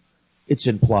 and it's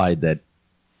implied that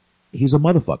he's a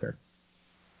motherfucker.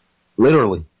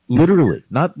 Literally.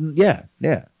 Not, yeah.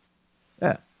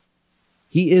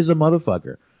 He is a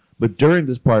motherfucker. But during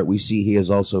this part, we see he has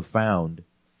also found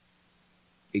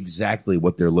exactly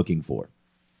what they're looking for.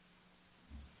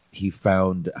 He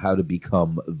found how to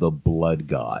become the blood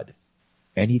god.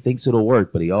 And he thinks it'll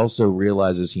work, but he also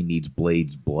realizes he needs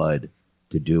Blade's blood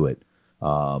to do it.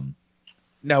 Now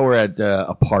we're at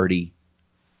a party.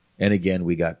 And again,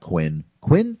 we got Quinn.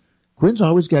 Quinn's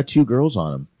always got two girls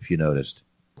on him, if you noticed.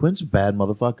 Quinn's a bad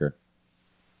motherfucker.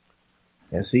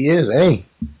 Yes, he is. Hey,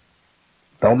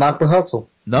 don't knock the hustle.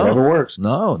 No. It never works.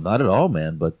 No, not at all,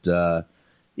 man. But,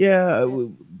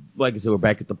 like I said, we're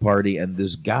back at the party, and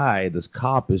this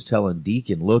cop is telling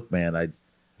Deacon, look, man, I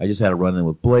just had a run-in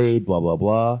with Blade, blah, blah,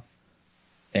 blah.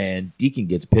 And Deacon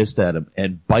gets pissed at him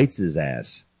and bites his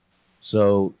ass.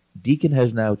 So Deacon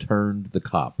has now turned the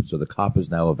cop. So the cop is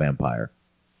now a vampire.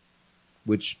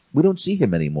 Which we don't see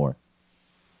him anymore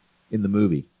in the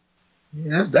movie.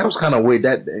 Yeah, that was kind of weird.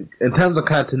 That, in terms of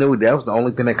continuity, that was the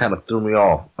only thing that kind of threw me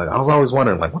off. Like, I was always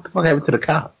wondering, like, what the fuck happened to the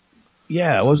cop?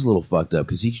 Yeah, it was a little fucked up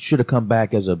because he should have come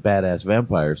back as a badass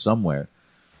vampire somewhere.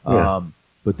 Yeah.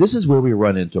 But this is where we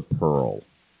run into Pearl.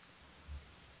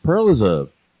 Pearl is a...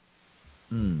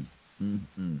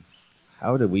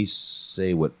 How do we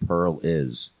say what Pearl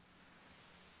is?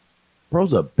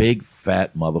 Pearl's a big,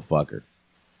 fat motherfucker.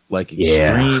 Like,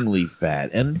 extremely fat.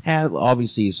 And had,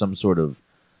 obviously, some sort of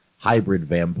hybrid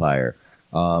vampire.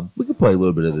 We could play a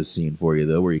little bit of this scene for you,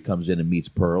 though, where he comes in and meets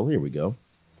Pearl. Here we go.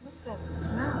 What's that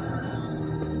smell?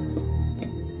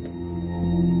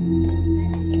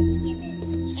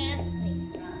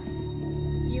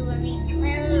 You will need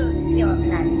 12 pure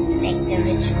plants to make the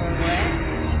ritual work.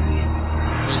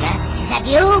 Rita, is that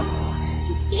you?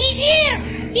 He's here!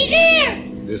 He's here!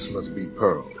 This must be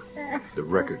Pearl, the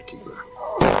record keeper.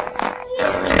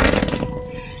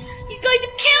 He's going to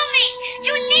kill me!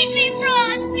 You need me,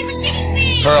 Frost! You need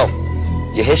me! Pearl,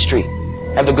 your history.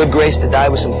 Have the good grace to die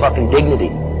with some fucking dignity.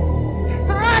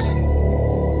 Frost!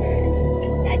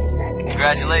 That sucker.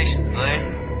 Congratulations, Blade.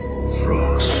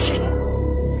 Frost.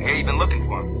 I hear you've been looking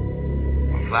for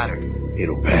him. I'm flattered.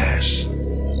 It'll pass.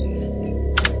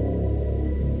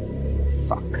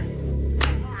 Fuck.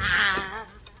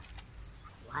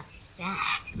 What's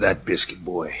that? That biscuit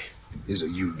boy is a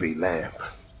UV lamp.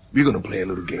 We're gonna play a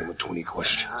little game of 20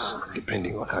 questions.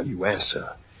 Depending on how you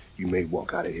answer, you may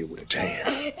walk out of here with a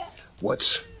tan.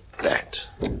 What's that?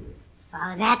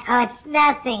 Oh, it's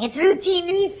nothing. It's routine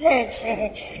research.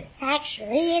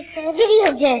 Actually, it's a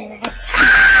video game.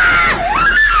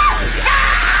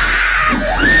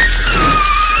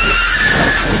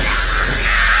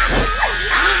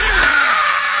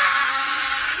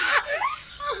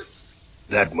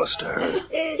 That must have hurt.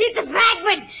 It's a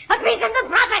fragment! A piece of the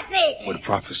prophecy! What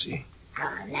prophecy?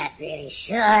 Oh, I'm not really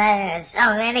sure. There's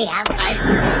so many outside.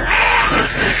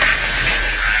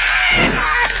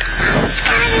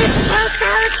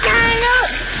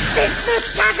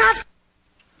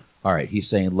 All right, he's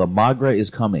saying La Magra is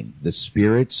coming. The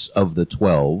spirits of the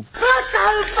 12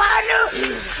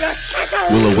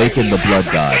 will awaken the blood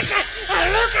god.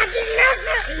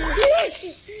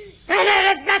 And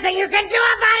there's nothing you can do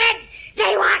about it,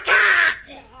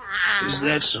 Daywalker! Is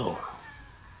that so?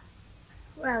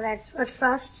 Well, that's what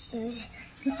Frost says.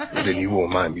 Then you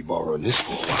won't mind me borrowing this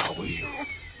for a while, will you?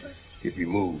 If he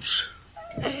moves,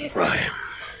 fry him.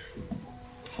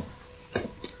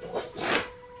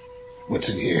 What's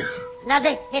in here?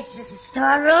 Nothing. It's a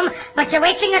storeroom, but you're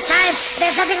wasting your time.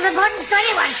 There's nothing of importance to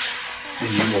anyone.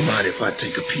 Then you won't mind if I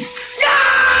take a peek.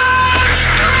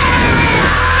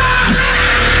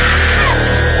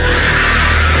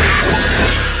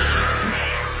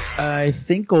 I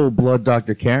think old Blood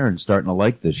Dr. Karen's starting to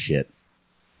like this shit.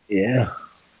 Yeah.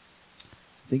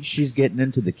 I think she's getting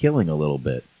into the killing a little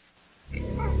bit.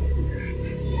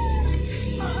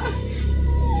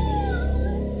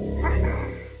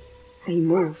 He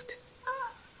moved.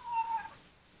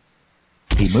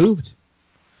 He moved?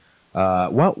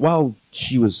 While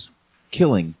she was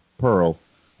killing Pearl,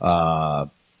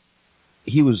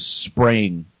 he was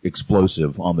spraying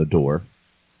explosive on the door.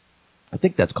 I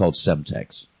think that's called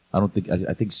Semtex. I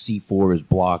think C4 is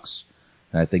blocks,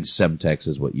 and I think Semtex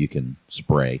is what you can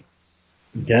spray.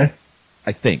 Okay.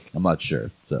 I think. I'm not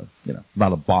sure. So, I'm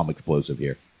not a bomb explosive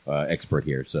here, expert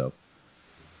here, so.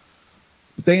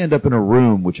 But they end up in a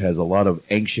room which has a lot of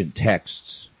ancient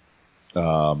texts,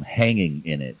 hanging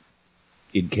in it,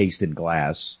 encased in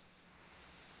glass.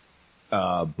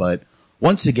 But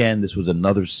once again, this was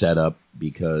another setup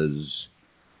because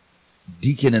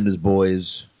Deacon and his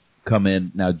boys come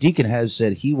in. Now, Deacon has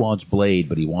said he wants Blade,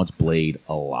 but he wants Blade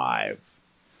alive.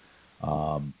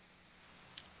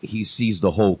 He sees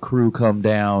the whole crew come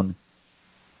down,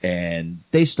 and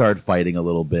they start fighting a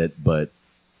little bit, but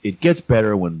it gets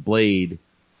better when Blade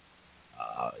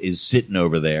is sitting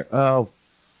over there. Oh,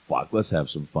 fuck, let's have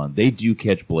some fun. They do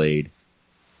catch Blade,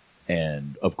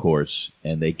 and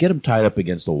they get him tied up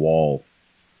against a wall.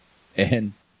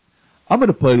 And I'm going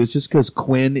to play this just because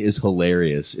Quinn is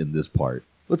hilarious in this part.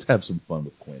 Let's have some fun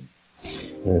with Quinn.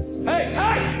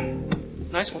 Hey!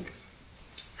 Nice one.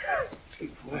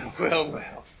 Well.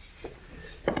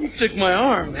 You took my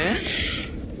arm, man.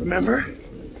 Remember?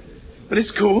 But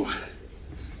it's cool.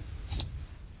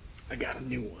 I got a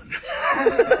new one.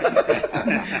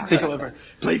 Think I'll ever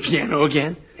play piano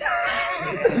again?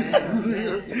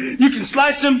 You can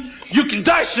slice him, you can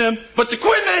dice him, but the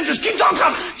Quinn man just keeps on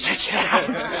coming. Check it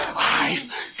out. I've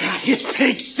got his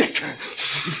pig sticker.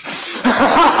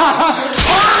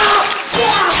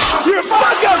 You're a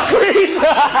fuck up, Grease!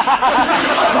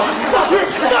 You're a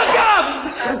fuck up!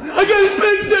 I got his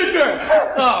big sticker!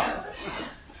 Oh.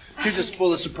 You're just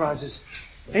full of surprises.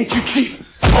 Ain't you, Chief?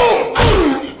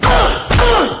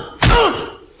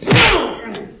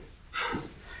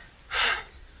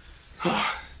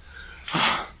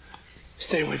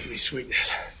 Stay away from me,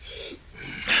 sweetness.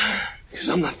 Because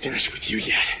I'm not finished with you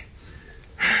yet.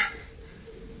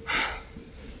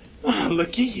 Oh,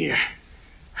 looky here.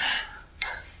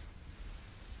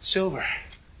 Silver.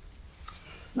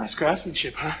 Nice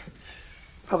craftsmanship, huh?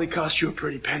 Probably cost you a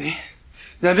pretty penny.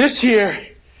 Now this here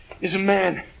is a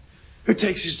man who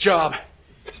takes his job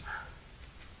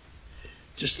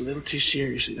just a little too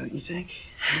seriously, don't you think?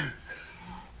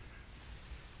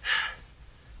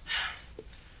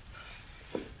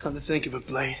 Come to think of it,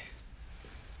 Blade,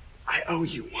 I owe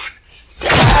you one.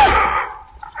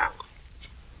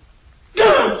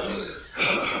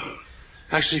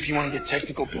 Actually, if you want to get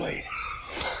technical, Blade,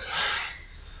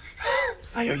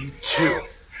 I owe you two.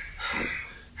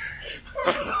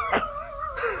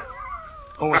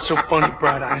 Oh, what's so funny,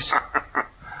 Bright Eyes?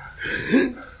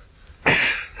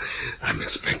 I'm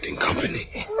expecting company.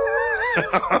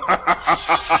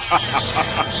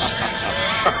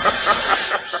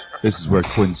 This is where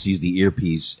Quinn sees the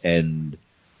earpiece, and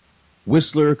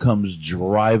Whistler comes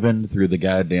driving through the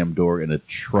goddamn door in a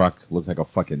truck. Looks like a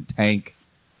fucking tank.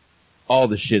 All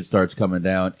the shit starts coming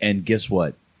down, and guess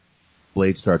what?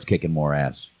 Blade starts kicking more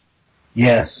ass.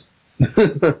 Yes.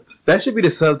 That should be the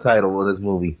subtitle of this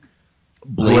movie.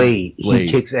 Blade. He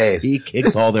kicks ass. He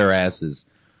kicks all their asses.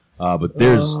 But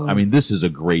this is a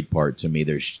great part to me.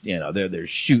 They're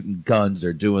shooting guns.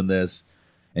 They're doing this.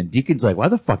 And Deacon's like, why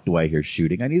the fuck do I hear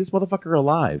shooting? I need this motherfucker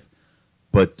alive.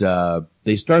 But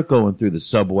they start going through the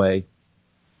subway.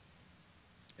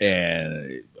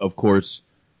 And, of course,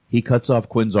 he cuts off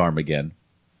Quinn's arm again.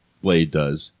 Blade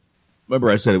does. Remember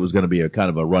I said it was going to be a kind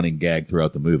of a running gag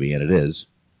throughout the movie, and it is.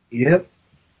 Yep.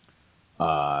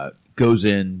 Goes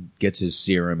in, gets his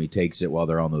serum. He takes it while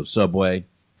they're on the subway.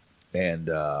 And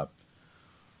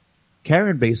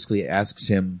Karen basically asks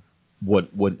him,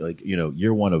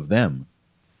 you're one of them.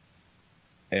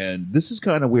 And this is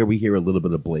kind of where we hear a little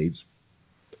bit of Blade's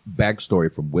backstory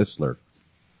from Whistler.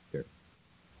 Here.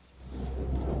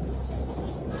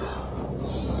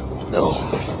 No.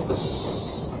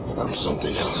 I'm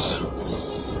something else.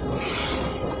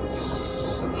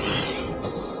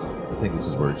 I think this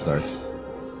is where it starts.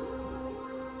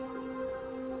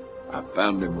 I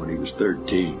found him when he was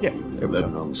 13. Yeah, he was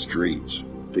living on the streets,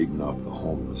 feeding off the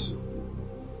homeless.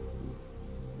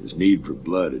 His need for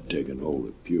blood had taken hold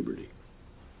at puberty.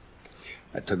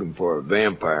 I took him for a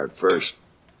vampire at first.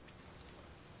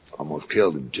 Almost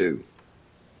killed him, too.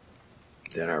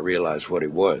 Then I realized what he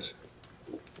was.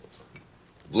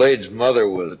 Blade's mother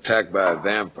was attacked by a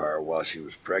vampire while she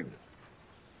was pregnant.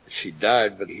 She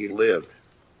died, but he lived.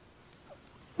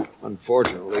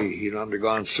 Unfortunately, he'd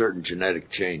undergone certain genetic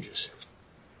changes.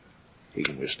 He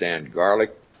can withstand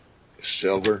garlic,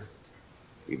 silver,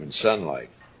 even sunlight.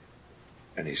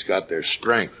 And he's got their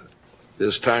strength.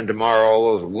 This time tomorrow,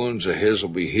 all those wounds of his will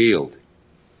be healed.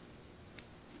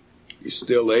 He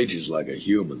still ages like a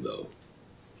human, though.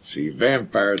 See,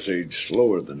 vampires age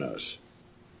slower than us.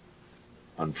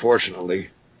 Unfortunately,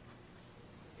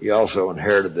 he also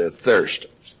inherited their thirst.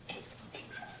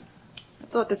 I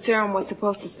thought the serum was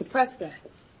supposed to suppress that.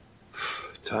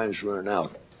 Time's running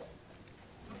out.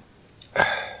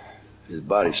 His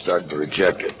body's starting to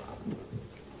reject it.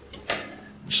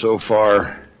 So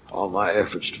far, all my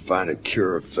efforts to find a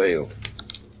cure have failed.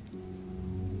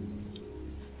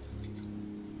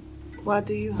 Why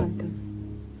do you hunt them?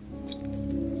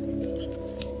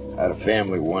 I had a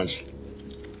family once.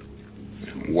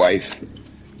 Wife,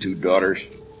 2 daughters.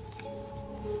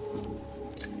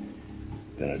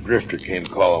 Then a drifter came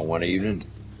calling one evening.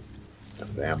 A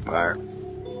vampire.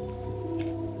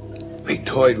 He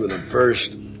toyed with them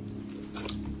first.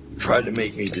 Tried to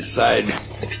make me decide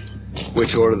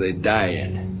which order they'd die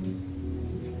in.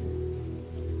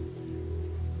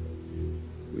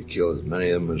 We kill as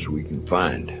many of them as we can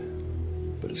find.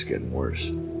 But it's getting worse.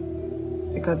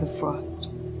 Because of Frost.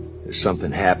 There's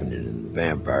something happening in the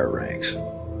vampire ranks.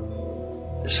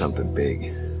 There's something big.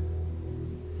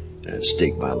 And at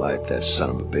stake my life, that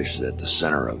son of a bitch is at the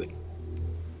center of it.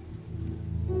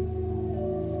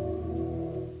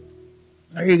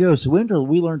 There you go. So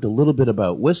we learned a little bit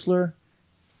about Whistler,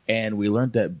 and we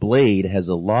learned that Blade has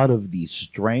a lot of the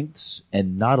strengths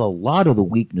and not a lot of the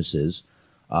weaknesses.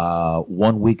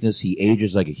 One weakness, he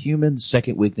ages like a human.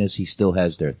 Second weakness, he still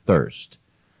has their thirst.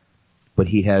 But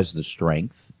he has the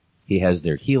strength. He has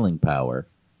their healing power.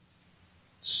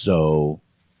 So,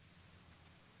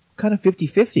 kind of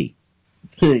 50-50.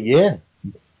 Yeah.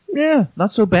 Yeah,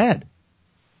 not so bad.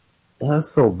 Not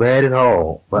so bad at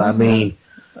all. But I mean,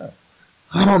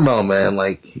 I don't know, man.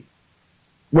 Like,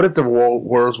 what if the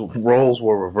roles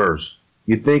were reversed?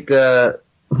 You think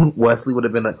Wesley would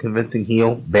have been a convincing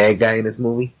heel, bad guy in this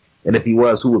movie? And if he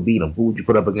was, who would beat him? Who would you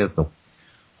put up against him?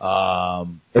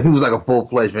 If he was like a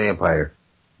full-fledged vampire.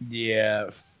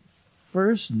 Yeah.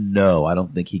 First, no, I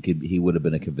don't think he would have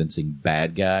been a convincing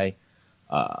bad guy.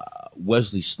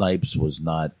 Wesley Snipes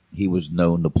he was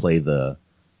known to play the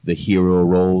hero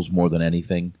roles more than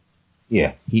anything.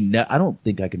 Yeah. I don't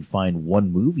think I can find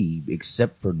one movie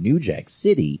except for New Jack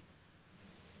City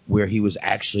where he was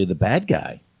actually the bad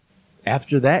guy.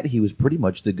 After that, he was pretty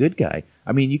much the good guy.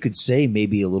 I mean, you could say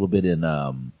maybe a little bit in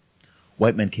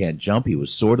White Men Can't Jump, he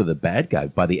was sort of the bad guy.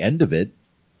 By the end of it,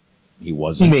 he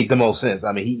wasn't. He made the most sense.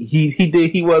 I mean,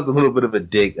 he was a little bit of a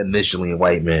dick initially in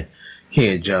White Men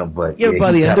Can't Jump, but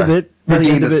by the end of it, by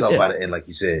the end like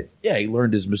you said. Yeah, he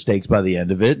learned his mistakes by the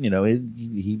end of it. You know,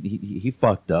 he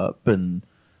fucked up and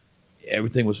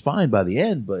everything was fine by the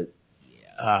end, but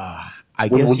I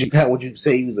guess. Would you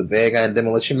say he was a bad guy in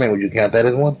Demolition Man? Would you count that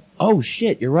as one? Oh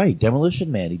shit, you're right.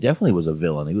 Demolition Man. He definitely was a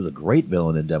villain. He was a great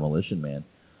villain in Demolition Man.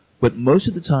 But most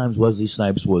of the times Wesley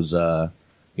Snipes was, to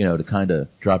kind of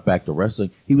drop back to wrestling,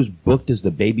 he was booked as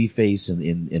the babyface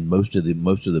in most of the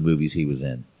movies he was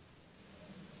in.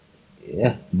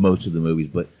 Yeah. Most of the movies.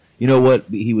 But you know what?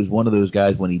 He was one of those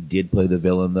guys when he did play the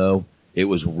villain, though. It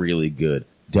was really good.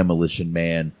 Demolition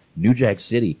Man, New Jack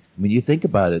City. I mean, you think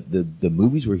about it, the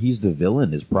movies where he's the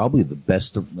villain is probably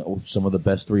some of the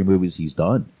best 3 movies he's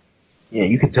done. Yeah,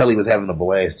 you could tell he was having a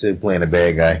blast, too, playing a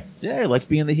bad guy. Yeah, he likes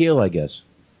being the heel, I guess.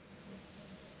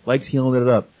 Likes healing it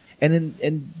up. And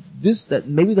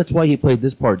maybe that's why he played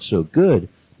this part so good,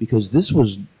 because this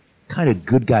was kind of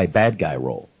good guy, bad guy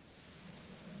role.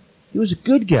 He was a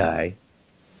good guy,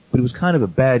 but he was kind of a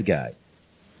bad guy.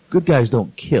 Good guys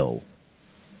don't kill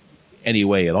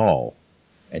anyway at all.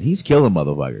 And he's killing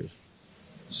motherfuckers.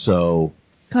 So,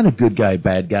 kind of good guy,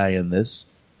 bad guy in this.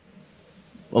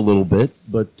 A little bit.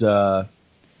 But,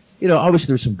 obviously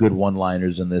there's some good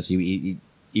one-liners in this.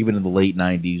 Even in the late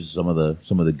 90s, some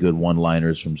of the good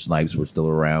one-liners from Snipes were still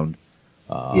around.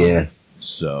 Yeah.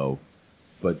 So,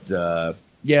 but,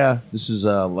 this is,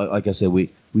 like I said,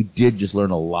 we did just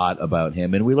learn a lot about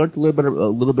him. And we learned a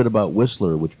little bit about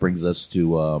Whistler, which brings us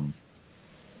to,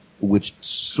 which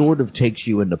sort of takes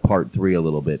you into part 3 a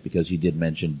little bit, because you did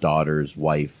mention daughters,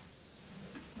 wife.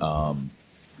 When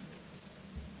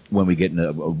we get into,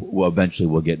 eventually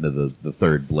we'll get into the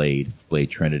third Blade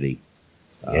Trinity.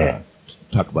 Yeah.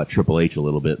 Talk about Triple H a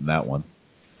little bit in that one.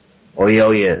 Oh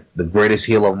yeah. The greatest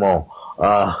heel of them all.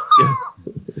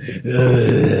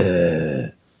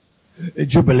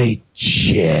 Triple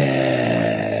H.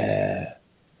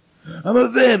 I'm a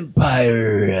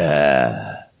vampire.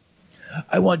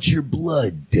 I want your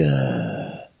blood.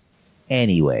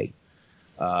 Anyway,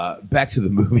 back to the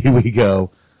movie we go.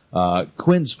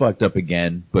 Quinn's fucked up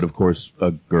again, but of course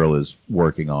a girl is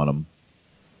working on him.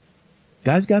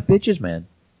 Guy's got bitches, man.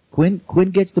 Quinn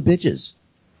gets the bitches.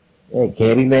 Hey,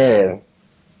 can't be mad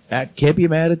at him. Can't be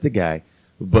mad at the guy.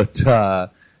 But,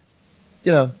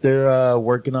 they're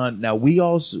working on... Now, we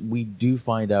do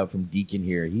find out from Deacon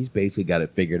here, he's basically got it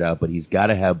figured out, but he's got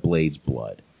to have Blade's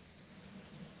blood.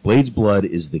 Blade's blood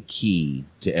is the key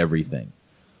to everything.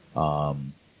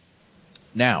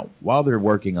 Now, while they're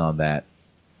working on that,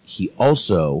 he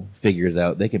also figures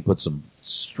out they can put some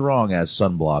strong-ass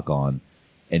sunblock on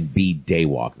and be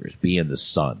daywalkers, be in the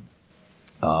sun.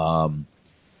 And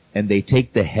they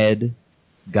take the head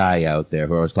guy out there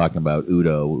who I was talking about,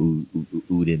 Udin.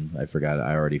 I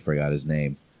already forgot his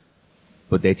name.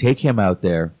 But they take him out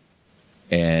there,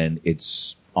 and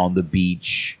it's on the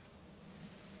beach,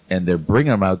 and they're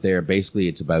bringing him out there. Basically,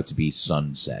 it's about to be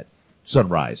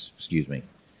sunrise, excuse me.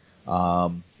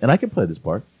 And I can play this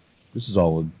part. This is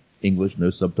all in English, no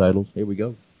subtitles. Here we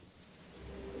go.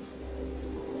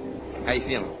 How you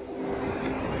feeling?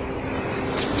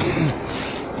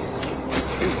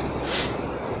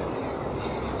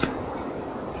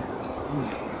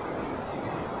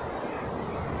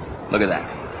 Look at that.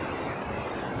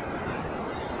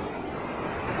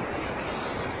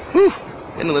 Whew.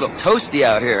 Getting a little toasty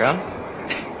out here, huh?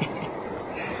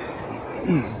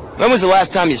 When was the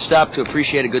last time you stopped to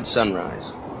appreciate a good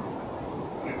sunrise?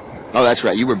 Oh, that's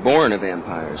right. You were born a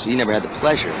vampire, so you never had the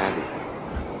pleasure, have you?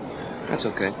 That's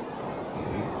okay.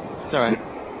 It's all right.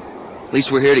 At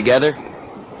least we're here together,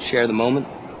 share the moment.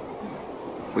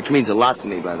 Which means a lot to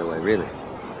me, by the way, really.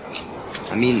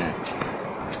 I mean that.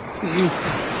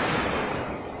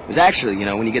 Because actually,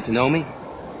 when you get to know me,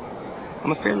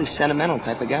 I'm a fairly sentimental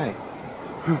type of guy.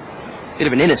 Bit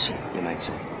of an innocent, you might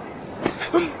say.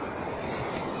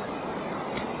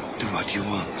 Do what you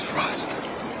want, Frost.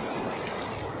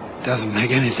 Doesn't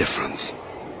make any difference.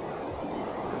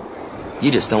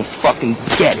 You just don't fucking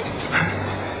get it.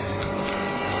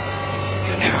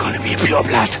 You're never gonna be a pure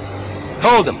blood.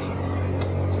 Hold him.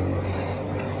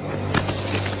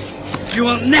 You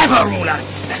will never rule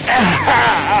us.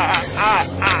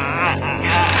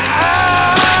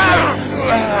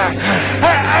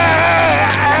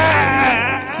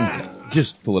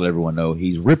 Just to let everyone know,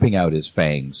 he's ripping out his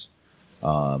fangs.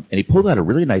 And he pulled out a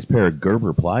really nice pair of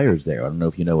Gerber pliers there. I don't know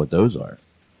if you know what those are.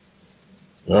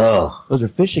 Oh. Those are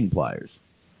fishing pliers.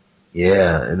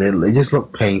 Yeah, and they just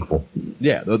look painful.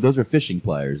 Yeah, those are fishing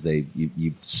pliers.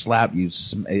 You slap, you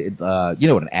know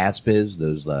what an asp is?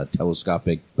 Those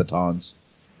telescopic batons.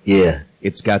 Yeah.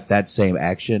 It's got that same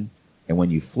action, and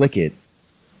when you flick it,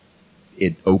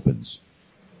 it opens,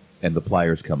 and the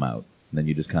pliers come out. And then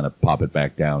you just kind of pop it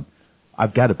back down.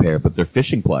 I've got a pair, but they're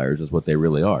fishing pliers is what they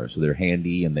really are. So they're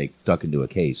handy, and they tuck into a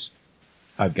case.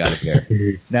 I've got a pair.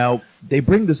 Now, they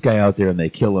bring this guy out there, and they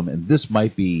kill him, and this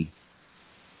might be...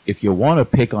 If you want to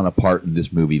pick on a part in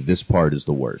this movie, this part is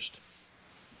the worst.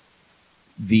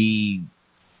 The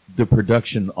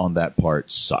production on that part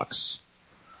sucks.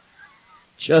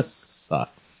 Just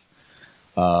sucks.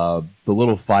 The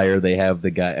little fire they have, the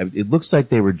guy, it looks like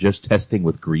they were just testing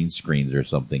with green screens or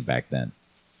something back then.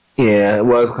 Yeah, it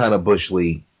was kind of Bush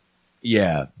League.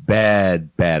 Yeah, bad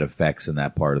effects in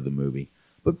that part of the movie.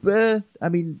 But, I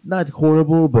mean, not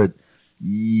horrible, but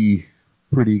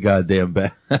pretty goddamn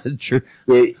bad. Sure.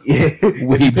 Yeah.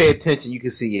 If you pay attention, you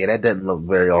can see, that doesn't look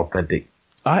very authentic.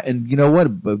 And you know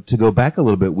what? To go back a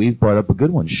little bit, we've brought up a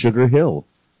good one, Sugar Hill.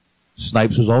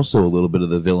 Snipes was also a little bit of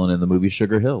the villain in the movie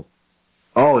Sugar Hill.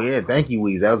 Oh, yeah. Thank you,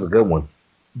 Weez. That was a good one.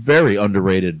 Very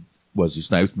underrated Wesley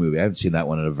Snipes movie. I haven't seen that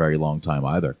one in a very long time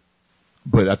either.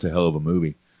 But that's a hell of a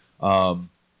movie.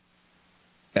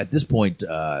 At this point,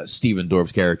 Stephen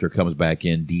Dorff's character comes back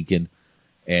in, Deacon,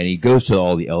 and he goes to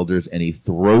all the elders and he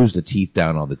throws the teeth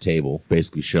down on the table,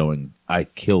 basically showing, I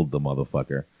killed the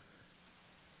motherfucker.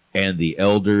 And the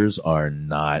elders are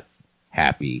not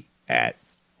happy at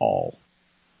all.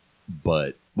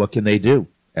 But what can they do?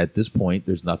 At this point,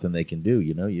 there's nothing they can do.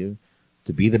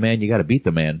 To be the man, you got to beat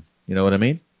the man. You know what I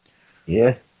mean?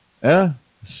 Yeah. Yeah.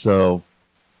 So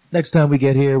next time we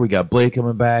get here, we got Blade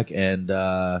coming back, and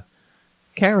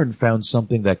Karen found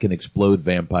something that can explode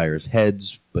vampires'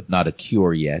 heads, but not a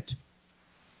cure yet.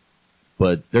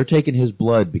 But they're taking his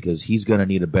blood because he's going to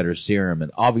need a better serum,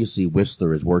 and obviously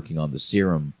Whistler is working on the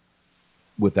serum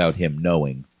without him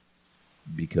knowing,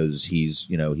 because he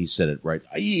said it right.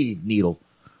 Needle.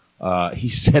 He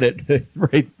said it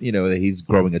right, that he's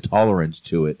growing a tolerance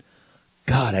to it.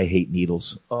 God, I hate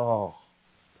needles. Oh,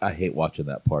 I hate watching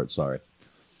that part. Sorry.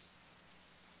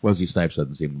 Wesley Snipes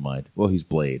doesn't seem to mind. Well, he's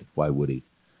Blade. Why would he?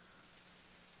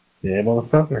 Yeah,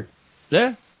 motherfucker.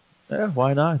 Yeah,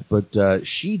 why not? But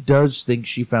she does think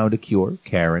she found a cure,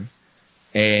 Karen.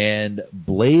 And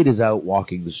Blade is out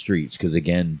walking the streets because,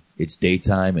 again, it's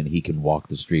daytime and he can walk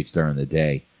the streets during the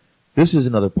day. This is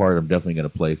another part I'm definitely going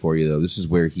to play for you, though. This is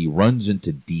where he runs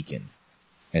into Deacon.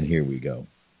 And here we go.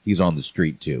 He's on the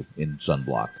street, too, in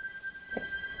sunblock.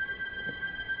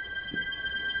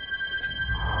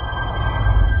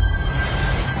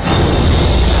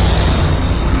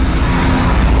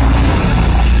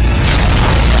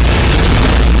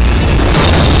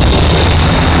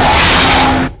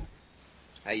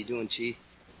 How you doing, Chief?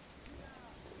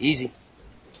 Easy.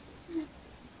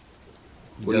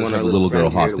 Wouldn't want our little girl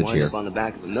hostage to wind here. Up on the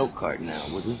back of a milk carton now,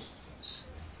 would we?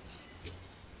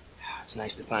 It's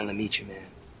nice to finally meet you, man.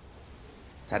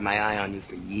 I've had my eye on you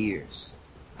for years.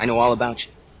 I know all about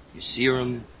you. Your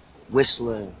serum,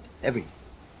 Whistler, everything.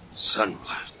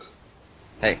 Sunblock.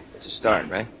 Hey, it's a start,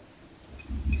 right?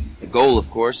 The goal, of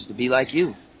course, is to be like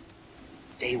you.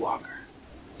 Daywalker.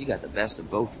 You got the best of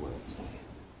both worlds, don't you?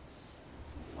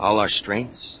 All our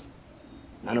strengths,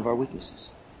 none of our weaknesses.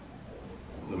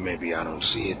 Well, maybe I don't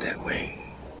see it that way.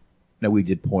 Now, we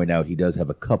did point out he does have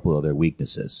a couple of their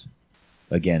weaknesses.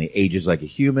 Again, he ages like a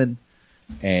human,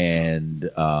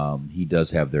 and he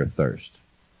does have their thirst.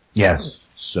 Yes.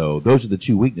 So those are the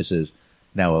two weaknesses.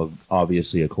 Now,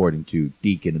 obviously, according to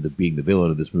Deacon and being the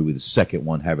villain of this movie, the second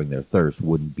one, having their thirst,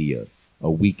 wouldn't be a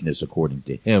weakness according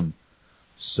to him.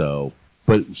 So,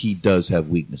 but he does have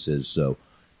weaknesses, so...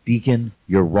 Deacon,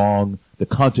 you're wrong. The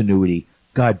continuity,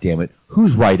 god damn it.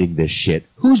 Who's writing this shit?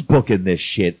 Who's booking this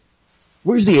shit?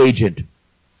 Where's the agent?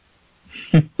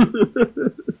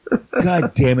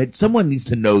 God damn it. Someone needs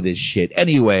to know this shit.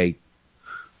 Anyway,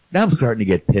 now I'm starting to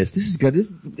get pissed. This is good.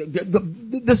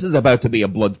 This is about to be a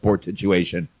blood sport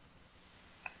situation.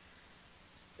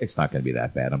 It's not going to be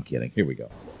that bad. I'm kidding. Here we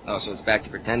go. Oh, so it's back to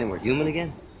pretending we're human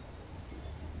again?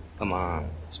 Come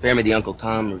on. Spare me the Uncle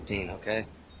Tom routine, okay?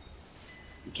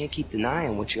 You can't keep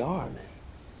denying what you are, man.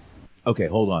 Okay,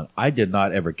 hold on. I did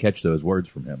not ever catch those words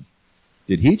from him.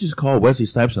 Did he just call Wesley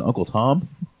Snipes an Uncle Tom?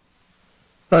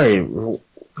 Hey, can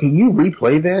you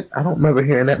replay that? I don't remember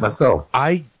hearing that myself.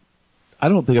 I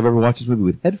don't think I've ever watched this movie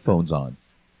with headphones on.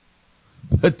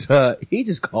 But he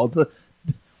just called the...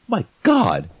 My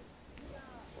God.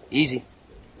 Easy.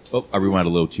 Oh, I rewound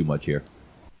a little too much here.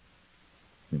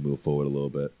 Let me move forward a little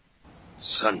bit.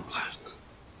 Sunblock.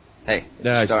 Hey, it's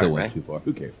I a start, still right? went too far.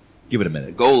 Who cares? Give it a The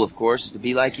minute. goal, of course, is to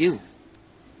be like you.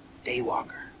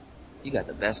 Daywalker. You got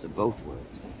the best of both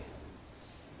worlds, don't you?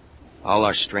 All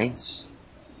our strengths,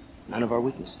 none of our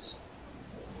weaknesses.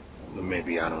 Well,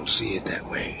 maybe I don't see it that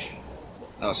way.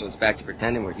 Oh, so it's back to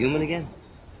pretending we're human again?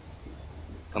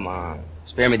 Come on.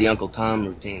 Spare me the Uncle Tom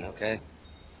routine, okay?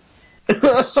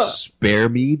 Spare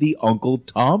me the Uncle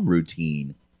Tom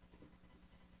routine.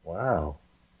 Wow.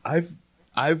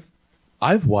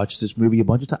 I've watched this movie a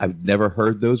bunch of times. I've never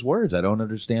heard those words. I don't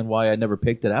understand why I never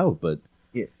picked it out, but...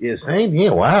 Yeah, same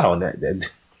here. Wow.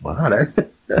 Wow.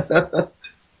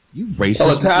 You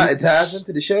racist. Oh, it ties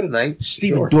into the show tonight.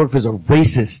 Steven Dorff is a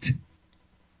racist.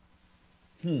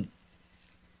 Him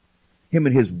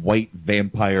and his white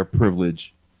vampire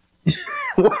privilege.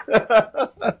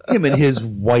 Him and his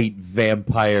white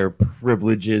vampire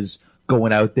privileges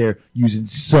going out there using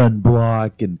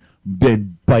sunblock and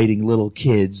biting little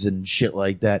kids and shit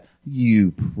like that.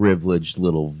 You privileged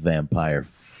little vampire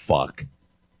fuck.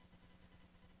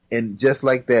 And just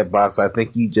like that, Box, I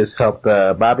think you just helped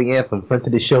Bobby Anthem, friend to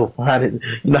the show, find it.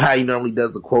 You know how he normally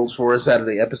does the quotes for us out of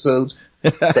the episodes?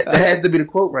 that has to be the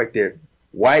quote right there.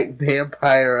 White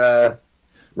vampire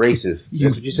racist.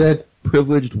 That's what you said?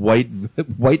 Privileged white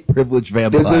privileged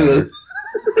vampire.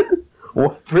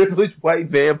 Privileged white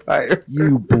vampire.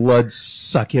 You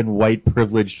blood-sucking white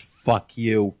privileged fuck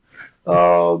you.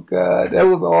 Oh, God. That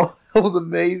was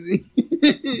amazing.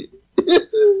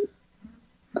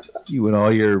 You and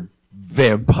all your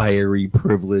vampire-y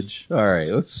privilege. All right,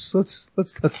 let's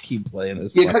keep playing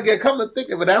this. Yeah, come to think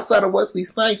of it, outside of Wesley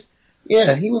Snipes,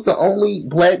 yeah, he was the only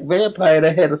black vampire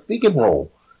that had a speaking role.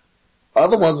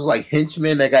 Other ones was like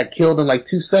henchmen that got killed in like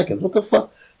 2 seconds. What the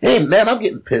fuck? Hey, man, I'm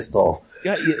getting pissed off.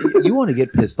 Yeah, you want to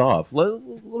get pissed off. Let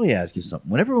me ask you something.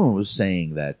 When everyone was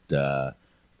saying that the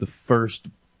first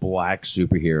black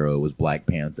superhero was Black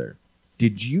Panther, do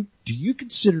you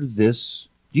consider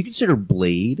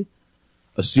Blade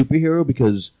a superhero?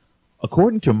 Because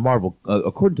according to Marvel,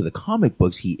 according to the comic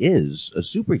books, he is a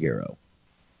superhero.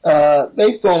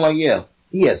 Based on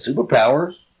he has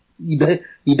superpowers.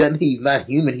 He's not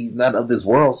human. He's not of this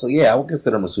world. So yeah, I would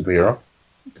consider him a superhero.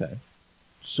 Okay.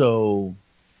 So,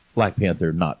 Black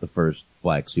Panther, not the first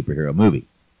black superhero movie.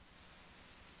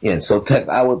 Yeah, so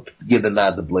I would give the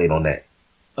nod to Blade on that.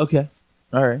 Okay.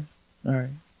 All right.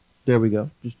 There we go.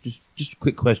 Just a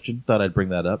quick question. Thought I'd bring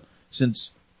that up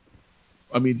since,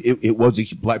 I mean,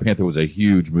 Black Panther was a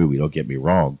huge movie. Don't get me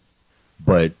wrong,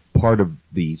 but part of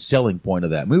the selling point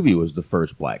of that movie was the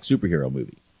first black superhero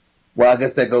movie. Well, I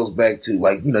guess that goes back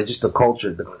to just the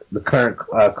culture, the current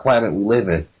climate we live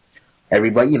in.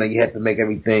 Everybody, you have to make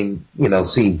everything,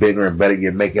 seem bigger and better.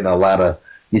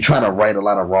 You're trying to right a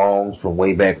lot of wrongs from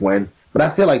way back when. But I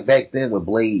feel like back then with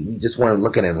Blade, we just weren't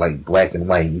looking at it like black and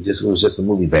white. It was just a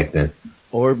movie back then.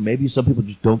 Or maybe some people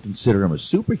just don't consider him a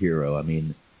superhero. I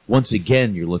mean, once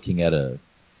again, you're looking at a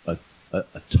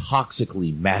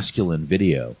toxically masculine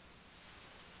video.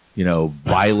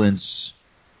 Violence,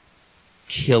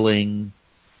 killing,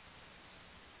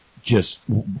 just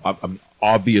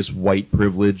obvious white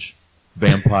privilege,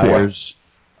 vampires.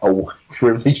 A white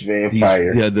privilege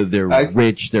vampire. They're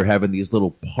rich. They're having these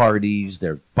little parties.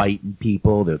 They're biting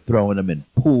people. They're throwing them in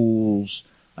pools.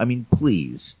 I mean,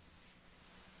 please.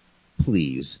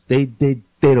 They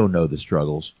don't know the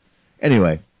struggles.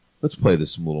 Anyway, let's play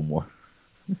this a little more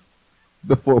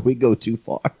before we go too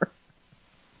far.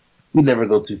 We never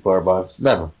go too far, boss.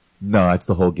 Never. No, that's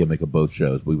the whole gimmick of both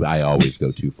shows. I always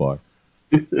go too far.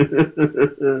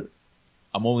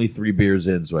 I'm only 3 beers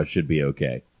in, so I should be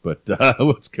okay. But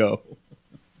let's go.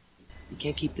 You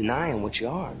can't keep denying what you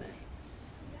are, man.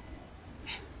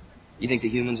 You think the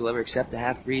humans will ever accept a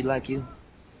half-breed like you?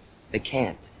 They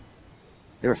can't.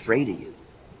 They're afraid of you.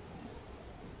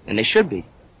 And they should be.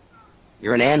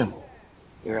 You're an animal.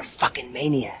 You're a fucking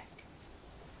maniac.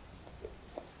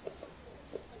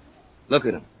 Look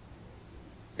at them.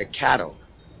 They're cattle.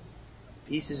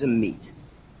 Pieces of meat.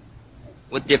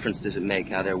 What difference does it make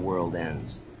how their world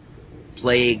ends?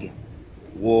 Plague,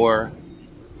 war,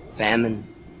 famine.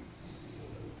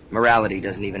 Morality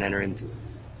doesn't even enter into it.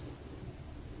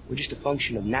 We're just a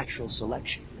function of natural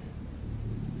selection.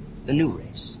 The new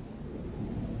race.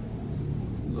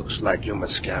 Looks like your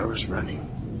mascara's running.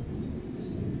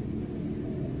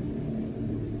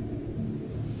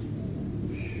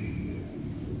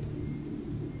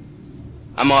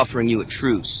 I'm offering you a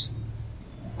truce.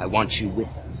 I want you with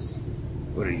us.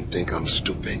 What do you think, I'm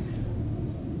stupid?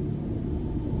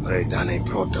 Redane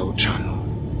proto chano.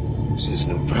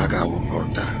 Sisnu praga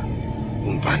porta.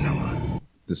 Umpano.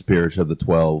 The spirits of the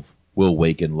 12 will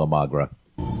waken La Magra.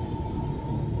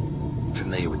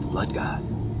 Familiar with the blood god?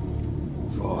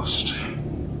 Faust.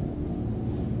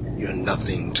 You're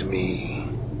nothing to me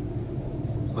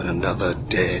but another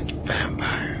dead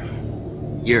vampire.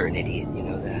 You're an idiot, you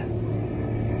know that.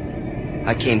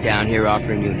 I came down here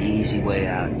offering you an easy way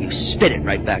out, and you spit it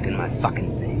right back in my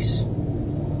fucking face.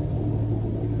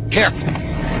 Careful!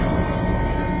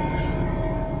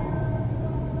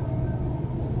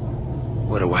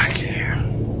 What do I care?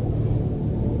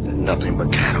 They're nothing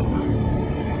but cattle.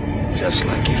 Just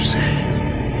like you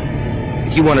said.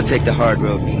 If you want to take the hard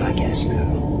road, be my guest,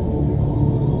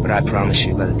 girl. But I promise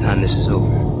you, by the time this is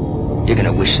over, you're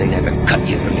gonna wish they never cut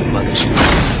you from your mother's womb.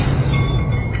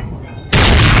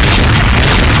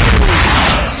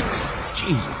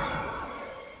 Jesus.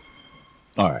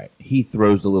 All right. He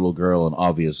throws the little girl, and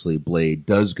obviously Blade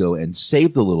does go and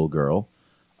save the little girl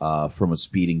from a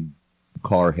speeding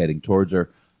car heading towards her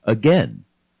again,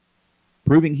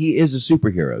 proving he is a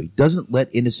superhero. He doesn't let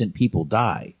innocent people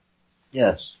die.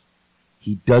 Yes.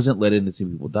 He doesn't let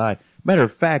innocent people die. Matter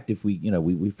of fact, if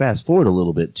we fast forward a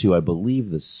little bit to, I believe,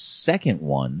 the second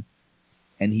one,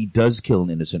 and he does kill an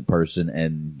innocent person,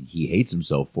 and he hates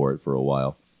himself for it for a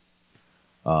while.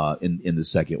 In the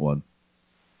second one.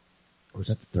 Or is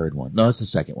that the third one? No, that's the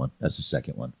second one.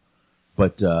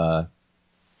 But,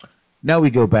 now we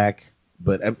go back,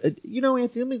 but,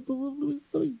 Anthony,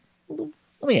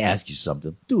 let me ask you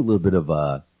something. Do a little bit of,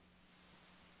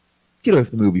 get away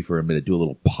from the movie for a minute. Do a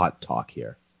little pot talk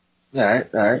here. All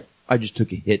right. I just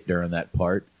took a hit during that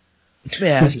part. Let me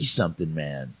ask you something,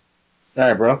 man. All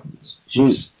right, bro.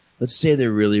 Let's say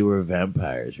there really were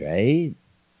vampires, right?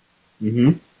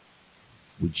 Mm-hmm.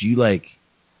 Would you,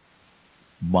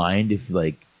 mind if,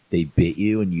 they bit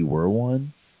you and you were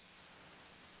one?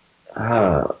 If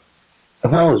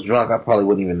I was drunk, I probably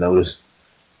wouldn't even notice.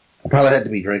 I probably had to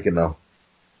be drinking, though.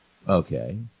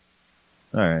 Okay.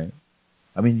 All right.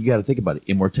 I mean, you got to think about it.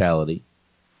 Immortality.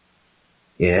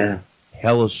 Yeah.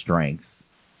 Hella strength.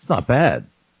 It's not bad.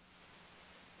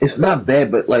 It's not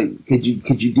bad, but, could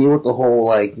you deal with the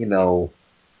whole,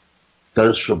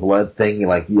 thirst for blood thing?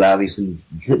 You obviously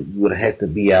would have to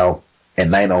be out at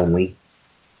night only.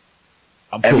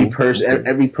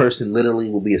 every person literally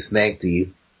will be a snack to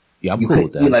you. Yeah, I'm you cool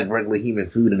couldn't with that. eat like regular human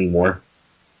food anymore.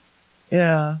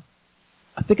 Yeah,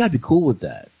 I think I'd be cool with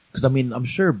that. Because, I mean, I'm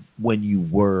sure when you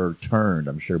were turned,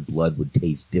 I'm sure blood would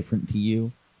taste different to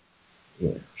you.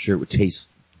 Yeah. I'm sure it would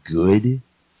taste good.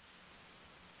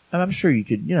 And I'm sure you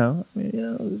could,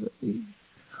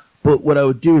 but what I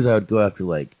would do is I would go after,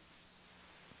 like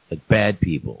bad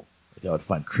people. Like, I would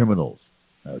find criminals.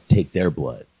 I would take their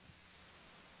blood.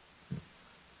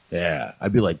 Yeah,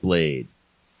 I'd be like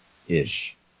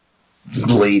Blade-ish.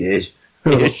 Blade-ish.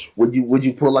 Would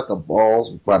you pull like a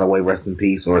Balls, by the way, rest in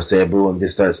peace, or a Sabu, and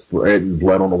just start spreading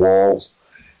blood on the walls?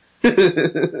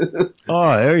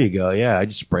 Oh, there you go. Yeah, I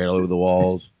just spray it all over the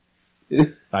walls.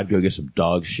 I'd go get some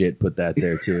dog shit, put that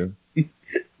there too.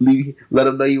 Let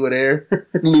them know you were there.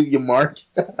 Leave your mark.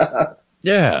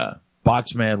 Yeah,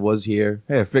 Boxman was here.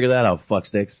 Hey, figure that out,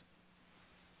 fucksticks.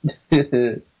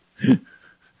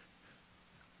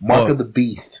 Mark of the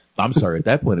Beast. I'm sorry, at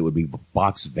that point it would be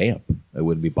Box Vamp. It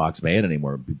wouldn't be Boxman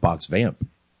anymore. It would be Box Vamp.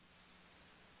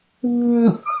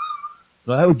 Well,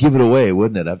 that would give it away,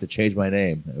 wouldn't it? I'd have to change my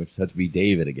name. It would have to be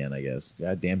David again, I guess.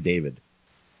 Goddamn David.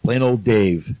 Plain old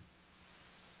Dave.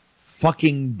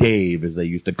 Fucking Dave, as they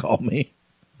used to call me.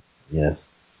 Yes.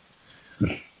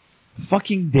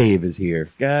 Fucking Dave is here.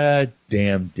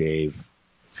 Goddamn Dave.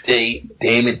 Damn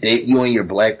it, Dave. You and your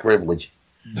black privilege.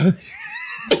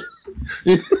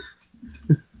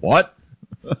 What?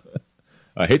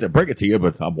 I hate to break it to you,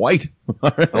 but I'm white.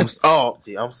 I'm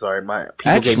sorry. My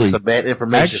people gave me some bad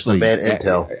information, some bad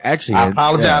intel. I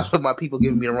apologize for my people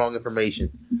giving me the wrong information.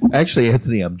 Actually,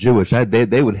 Anthony, I'm Jewish.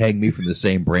 They would hang me from the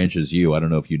same branch as you. I don't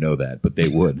know if you know that, but they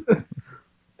would.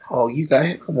 Oh, you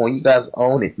guys, come on, you guys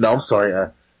own it. No, I'm sorry.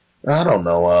 I don't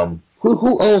know.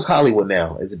 Who owns Hollywood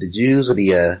now? Is it the Jews or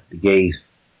the gays?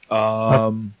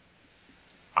 I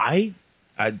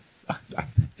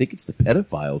think it's the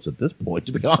pedophiles at this point,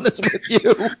 to be honest with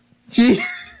you. Gee.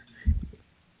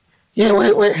 Yeah,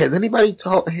 wait. Has anybody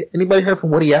heard from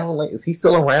Woody Allen? Like, is he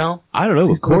still around? I don't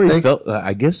know.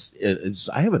 I guess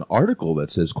I have an article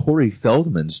that says Corey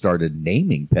Feldman started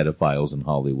naming pedophiles in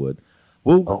Hollywood.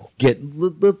 We'll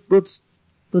let's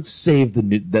save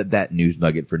that news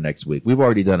nugget for next week. We've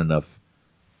already done enough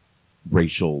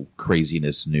racial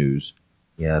craziness news.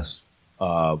 Yes.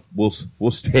 We'll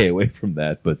stay away from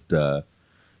that, but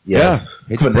yes.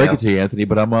 Hate to break it to you, Anthony,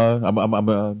 but I'm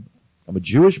a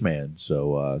Jewish man,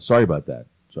 so sorry about that.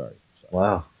 Sorry.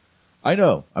 Wow. I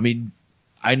know. I mean,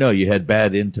 I know you had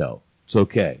bad intel. It's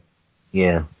okay.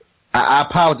 Yeah. I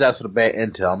apologize for the bad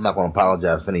intel. I'm not going to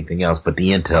apologize for anything else, but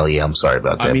the intel, yeah, I'm sorry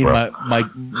about that. I mean, bro.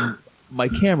 my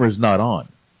camera's not on,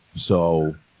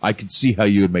 so I could see how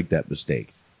you would make that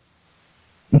mistake.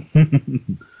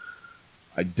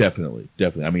 I definitely.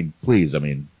 I mean, please. I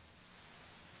mean,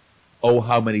 oh,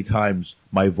 how many times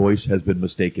my voice has been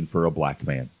mistaken for a black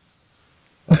man.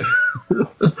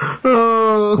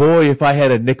 Boy, if I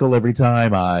had a nickel every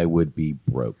time, I would be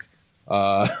broke.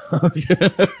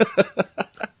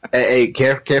 Hey,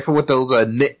 careful with those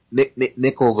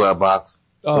nickels box.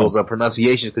 Those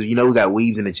pronunciations, because we got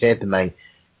weaves in the chat tonight.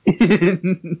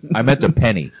 I meant a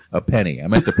penny. I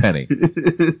meant a penny.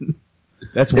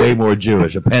 That's way more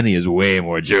Jewish. A penny is way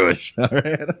more Jewish. All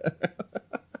right.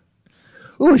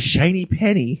 Ooh, a shiny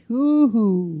penny.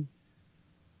 Ooh.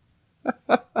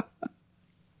 All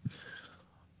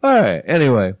right.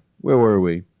 Anyway, where were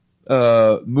we?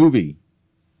 Movie.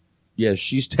 Yes,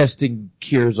 she's testing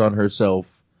cures on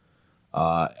herself.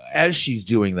 As she's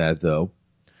doing that, though,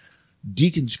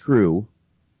 Deacon's crew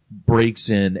breaks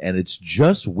in, and it's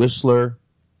just Whistler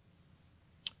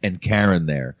and Karen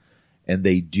there, and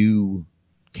they do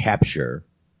capture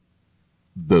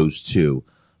those two.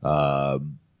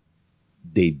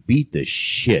 They beat the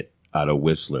shit out of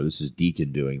Whistler. This is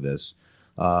Deacon doing this.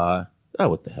 What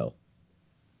the hell?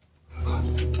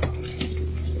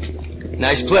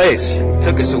 Nice place.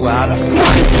 Took us a while to...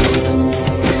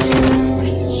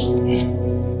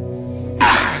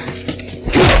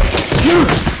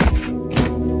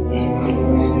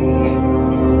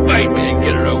 Bite, man,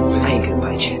 get it over with. I ain't gonna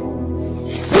bite you.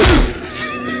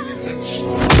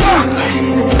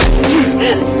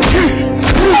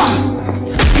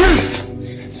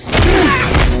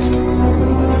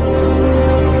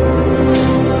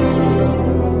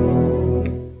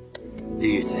 Do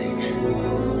your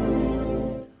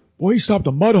thing. Boy, he stopped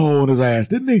a mud hole in his ass,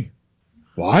 didn't he?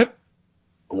 What?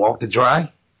 Walked the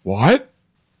dry? What?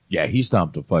 Yeah, he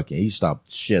stomped the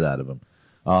shit out of him.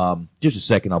 Just a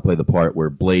second, I'll play the part where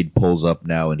Blade pulls up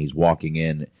now and he's walking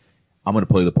in. I'm going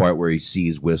to play the part where he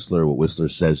sees Whistler, what Whistler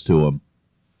says to him.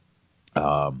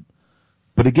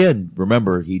 But again,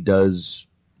 remember, he does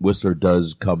Whistler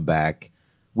does come back.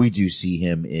 We do see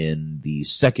him in the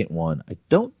second one. I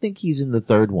don't think he's in the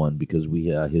third one because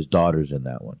his daughter's in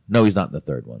that one. No, he's not in the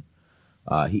third one.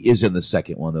 He is in the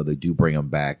second one, though. They do bring him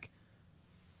back.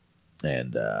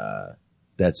 And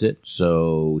that's it.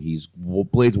 So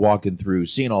Blade's walking through,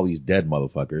 seeing all these dead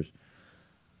motherfuckers.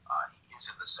 He is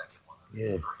in the second one.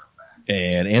 Yeah.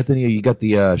 And Anthony, you got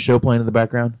the show playing in the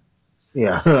background?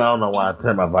 Yeah, I don't know why I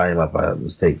turned my volume up by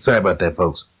mistake. Sorry about that,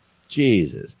 folks.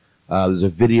 Jesus. There's a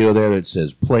video there that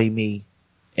says, play me.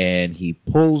 And he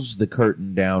pulls the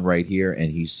curtain down right here,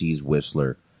 and he sees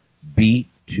Whistler beat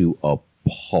to a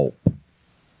pulp.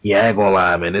 Yeah, I ain't gonna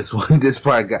lie, man. This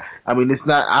part got, I mean, it's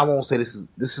not, I won't say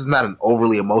this is not an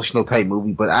overly emotional type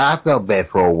movie, but I felt bad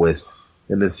for old Whist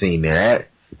in the scene there.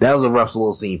 That was a rough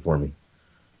little scene for me.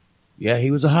 Yeah,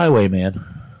 he was a highwayman.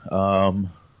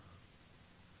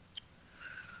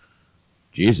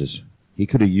 Jesus. He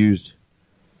could have used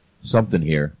something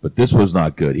here, but this was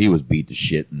not good. He was beat to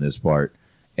shit in this part.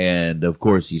 And, of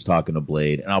course, he's talking to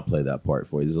Blade, and I'll play that part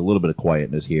for you. There's a little bit of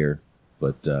quietness here,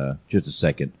 but just a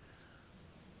second.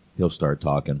 He'll start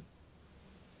talking.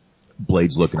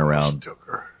 Blade's looking around.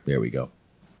 There we go.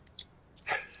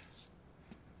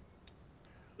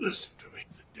 Listen to me,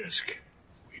 the disc.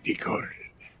 We decoded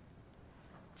it.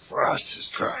 Frost is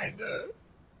trying to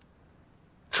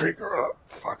trigger a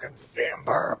fucking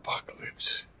vampire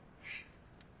apocalypse.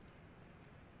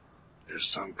 There's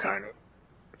some kind of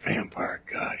vampire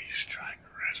god he's trying to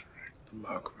resurrect. The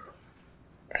Mugwort.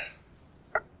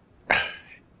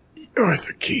 You're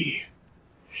the key.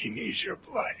 He needs your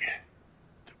blood.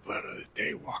 The blood of the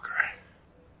Daywalker.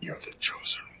 You're the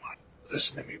chosen one.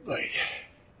 Listen to me, Blade.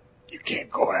 You can't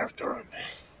go after him.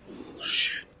 Oh,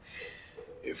 shit.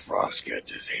 If Frost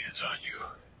gets his hands on you,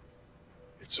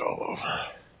 it's all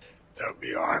over. There'll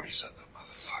be armies of the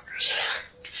motherfuckers.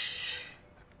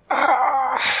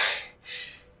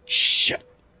 Shit.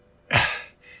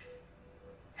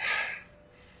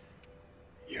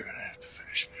 You're gonna have to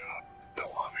finish me up.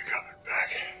 Don't want me coming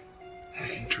back. I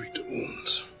can treat the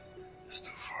wounds. It's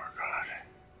too far gone.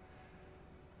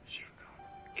 You know,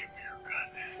 give me your gun.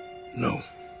 No.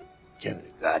 Give me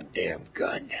the goddamn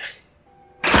gun.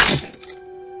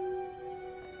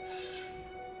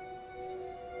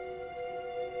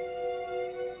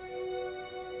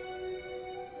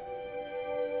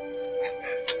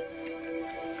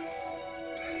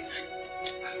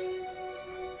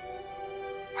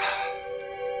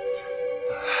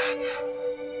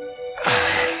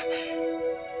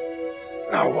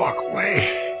 Now walk away,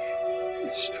 you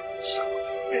stupid son of a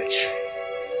bitch.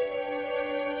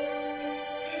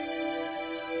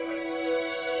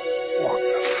 Walk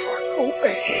the fuck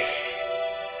away.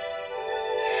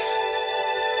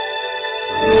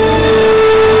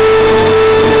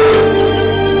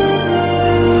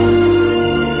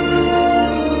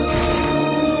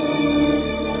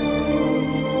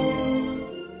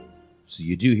 So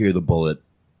you do hear the bullet.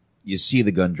 You see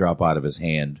the gun drop out of his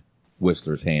hand,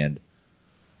 Whistler's hand.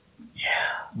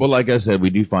 But like I said, we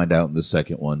do find out in the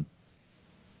second one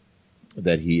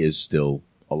that he is still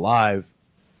alive.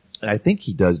 And I think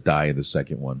he does die in the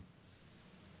second one.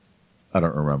 I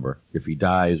don't remember if he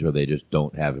dies or they just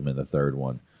don't have him in the third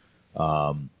one.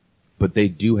 But they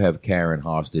do have Karen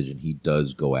hostage and he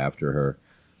does go after her.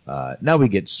 Now we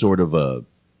get sort of a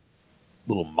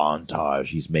little montage.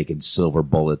 He's making silver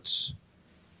bullets,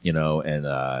 you know,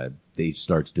 and they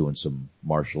starts doing some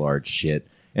martial arts shit.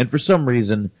 And for some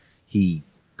reason, he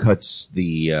cuts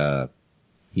a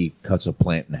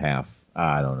plant in half.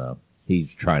 I don't know.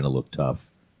 He's trying to look tough.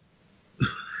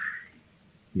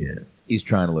 Yeah. He's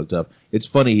trying to look tough. It's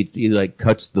funny. He like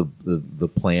cuts the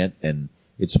plant and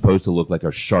it's supposed to look like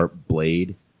a sharp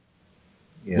blade.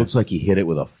 Yeah. Looks like he hit it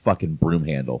with a fucking broom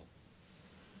handle.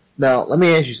 Now, let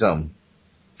me ask you something.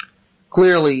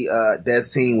 Clearly, that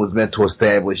scene was meant to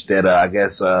establish that, I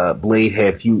guess, Blade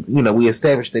had we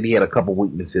established that he had a couple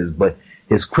weaknesses, but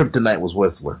his kryptonite was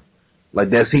Whistler. Like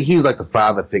he was like the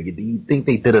father figure. Do you think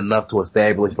they did enough to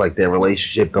establish like their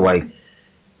relationship to like,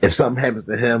 if something happens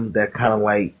to him, that kind of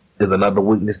like is another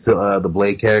weakness to, the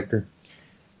Blade character?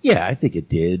 Yeah, I think it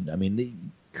did. I mean, they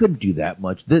couldn't do that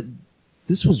much.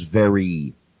 This was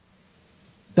very,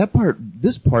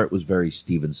 this part was very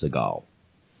Steven Seagal.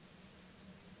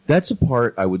 That's a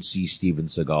part I would see Steven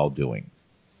Seagal doing.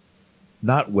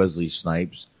 Not Wesley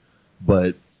Snipes,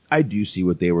 but I do see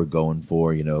what they were going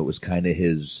for. You know, it was kind of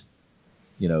his,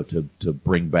 you know, to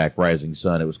bring back Rising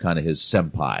Sun. It was kind of his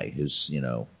senpai, his, you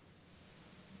know,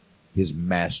 his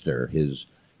master, his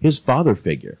father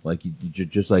figure, like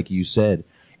just like you said.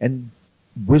 And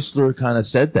Whistler kind of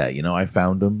said that, you know, I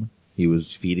found him. He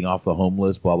was feeding off the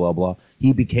homeless, blah, blah, blah.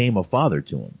 He became a father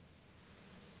to him.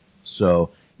 So,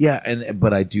 yeah,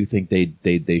 but I do think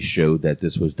they showed that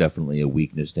this was definitely a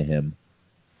weakness to him.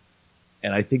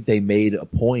 And I think they made a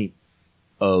point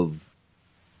of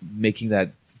making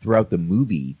that throughout the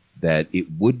movie that it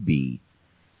would be.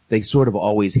 They sort of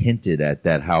always hinted at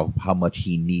that, how much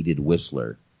he needed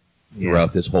Whistler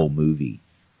throughout this whole movie.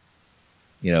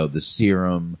 You know, the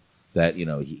serum that, you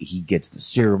know, he gets the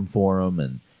serum for him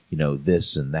and, you know,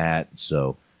 this and that.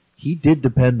 So he did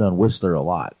depend on Whistler a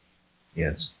lot.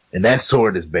 Yes. And that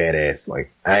sword is badass.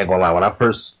 Like, I ain't gonna lie. When I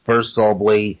first saw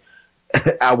Blade,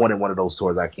 I wanted one of those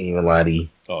swords. I can't even lie to you.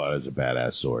 Oh, that is a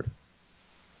badass sword.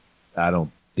 I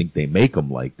don't think they make them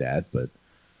like that, but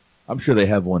I'm sure they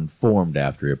have one formed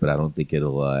after it, but I don't think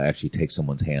it'll actually take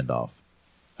someone's hand off.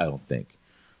 I don't think.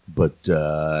 But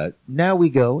now we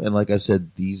go, and like I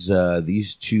said, these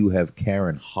two have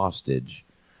Karen hostage,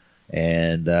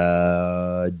 and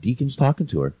Deacon's talking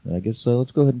to her. I guess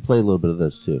let's go ahead and play a little bit of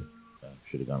this too.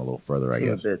 Should have gone a little further, I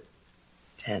guess. A bit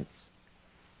tense,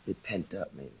 a bit pent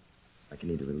up, maybe. Like you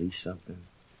need to release something.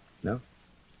 No,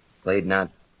 Blade not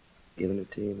giving it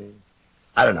to you, maybe.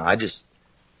 I don't know. I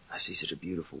see such a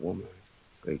beautiful woman,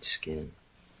 great skin.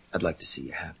 I'd like to see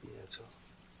you happy. That's all.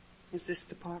 Is this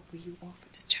the part where you offer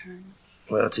to turn?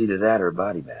 Well, it's either that or a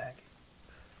body bag.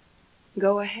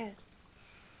 Go ahead.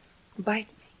 Bite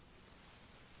me.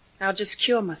 I'll just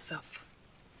cure myself.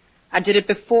 I did it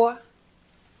before,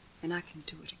 and I can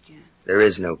do it again. There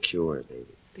is no cure, baby.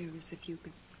 There is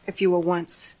if you were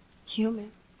once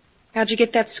human. How'd you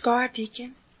get that scar,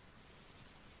 Deacon?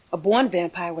 A born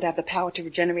vampire would have the power to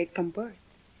regenerate from birth.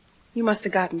 You must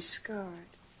have gotten scarred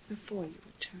before you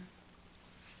returned.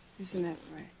 Isn't that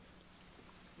right?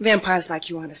 Vampires like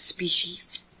you aren't a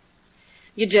species.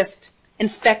 You're just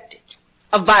infected.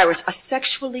 A virus, a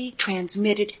sexually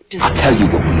transmitted disease. I'll tell you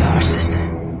what we are, sister.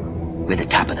 We're the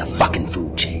top of the fucking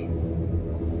food chain.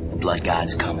 The blood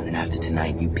god's coming, and after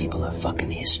tonight, you people are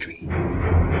fucking history.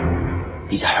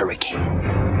 He's a hurricane.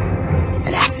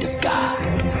 An act of God.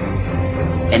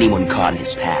 Anyone caught in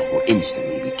his path will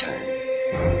instantly be turned.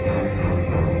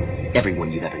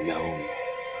 Everyone you've ever known.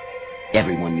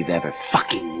 Everyone you've ever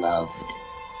fucking loved.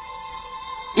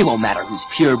 It won't matter who's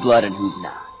pure blood and who's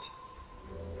not.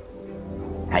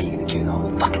 How you gonna cure the whole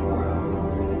fucking world?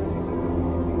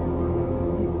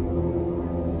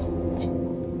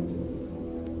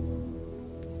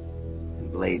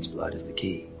 And Blade's blood is the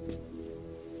key.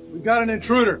 We got an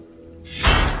intruder.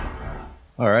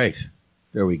 All right.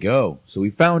 There we go. So we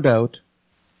found out,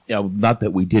 not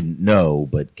that we didn't know,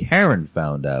 but Karen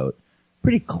found out,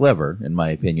 pretty clever, in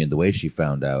my opinion, the way she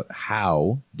found out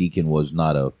how Deacon was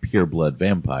not a pure-blood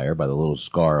vampire by the little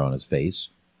scar on his face.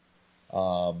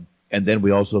 And then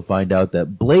we also find out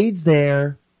that Blade's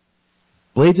there.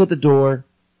 Blade's at the door.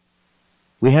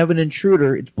 We have an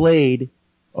intruder. It's Blade,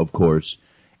 of course.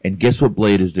 And guess what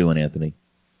Blade is doing, Anthony?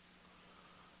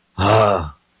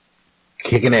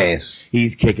 Kicking ass.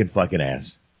 He's kicking fucking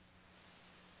ass.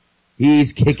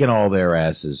 He's kicking all their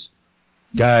asses.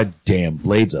 God damn,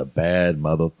 Blade's a bad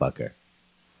motherfucker.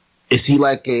 Is he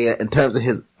like in terms of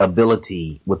his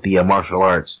ability with the martial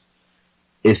arts,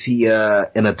 is he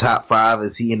in the top 5?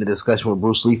 Is he in the discussion with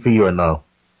Bruce Lee for you or no?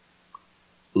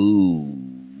 Ooh,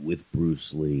 with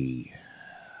Bruce Lee.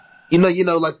 You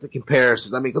know, like the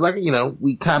comparisons. I mean, like,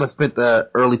 we kind of spent the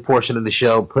early portion of the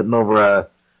show putting over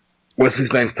Wesley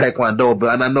Snipes' Taekwondo,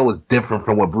 but and I know it's different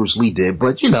from what Bruce Lee did,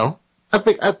 but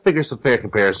I figure it's a fair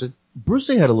comparison. Bruce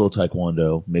Lee had a little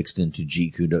Taekwondo mixed into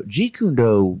Jeet Kune Do. Jeet Kune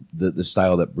Do, the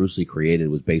style that Bruce Lee created,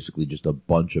 was basically just a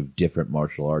bunch of different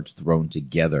martial arts thrown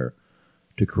together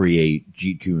to create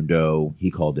Jeet Kune Do. He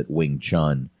called it Wing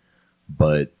Chun.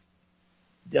 But,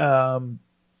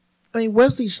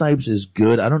 Wesley Snipes is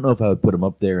good. I don't know if I would put him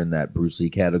up there in that Bruce Lee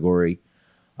category.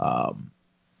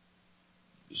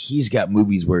 He's got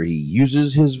movies where he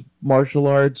uses his martial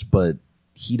arts, but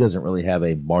he doesn't really have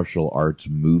a martial arts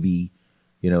movie,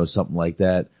 something like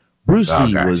that. Bruce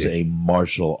Lee was a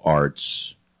martial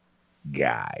arts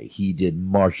guy. He did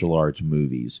martial arts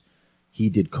movies. He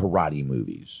did karate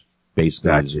movies,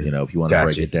 basically, if you want to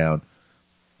break it down.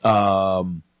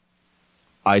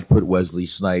 I'd put Wesley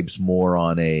Snipes more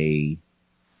on a...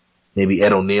 maybe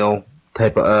Ed O'Neill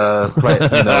type of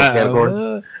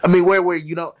category. I mean, where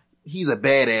he's a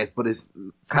badass, but it's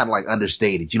kind of like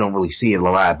understated. You don't really see it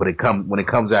live, but when it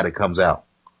comes out, it comes out.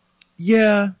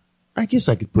 Yeah, I guess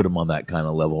I could put him on that kind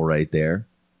of level right there.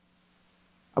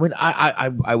 I mean,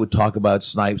 I would talk about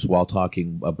Snipes while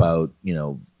talking about,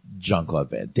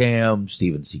 Jean-Claude Van Damme,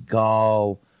 Steven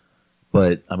Seagal,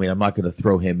 but I mean, I'm not going to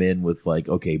throw him in with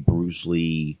Bruce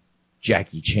Lee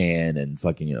Jackie Chan and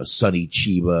fucking, Sonny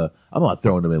Chiba. I'm not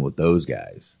throwing him in with those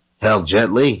guys. Hell,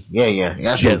 Jet Li. Yeah.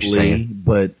 That's Jet what you're Li, saying.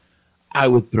 but I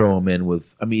would throw him in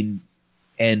with, Steven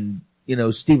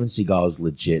Seagal is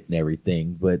legit and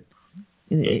everything, but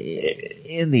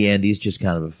in the end, he's just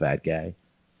kind of a fat guy.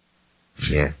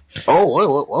 Yeah.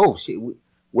 Oh, shit.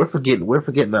 We're forgetting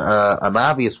an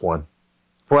obvious one.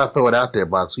 Before I throw it out there,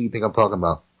 Box, who you think I'm talking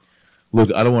about?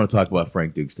 Look, I don't want to talk about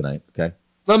Frank Dukes tonight, okay?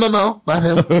 No, not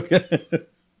him. Okay.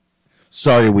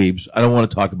 Sorry, Weebs. I don't want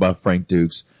to talk about Frank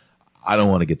Dukes. I don't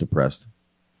want to get depressed.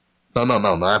 No,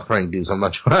 not Frank Dukes. I'm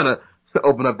not trying to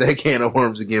open up that can of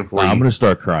worms again for you. I'm going to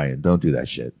start crying. Don't do that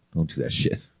shit.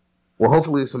 Well,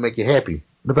 hopefully this will make you happy.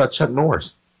 What about Chuck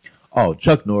Norris? Oh,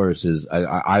 Chuck Norris is.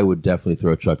 I would definitely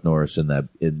throw Chuck Norris in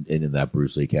that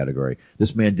Bruce Lee category.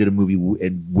 This man did a movie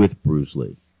with Bruce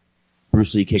Lee.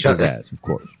 Bruce Lee kicked his ass, of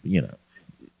course.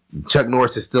 Chuck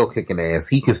Norris is still kicking ass.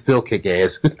 He can still kick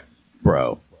ass,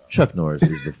 bro. Chuck Norris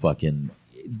is the fucking.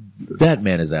 That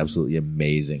man is absolutely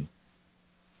amazing,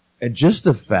 and just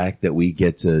the fact that we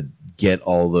get to get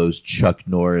all those Chuck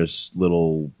Norris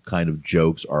little kind of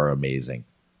jokes are amazing.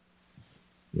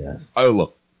 Yes.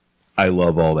 I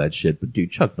love all that shit, but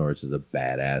dude, Chuck Norris is a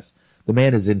badass. The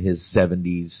man is in his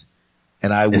 70s,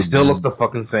 and it still looks the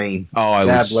fucking same. Oh, I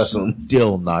God would bless him.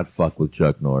 Still not fuck with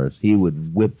Chuck Norris. He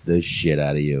would whip the shit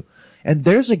out of you. And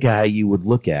there's a guy you would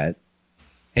look at,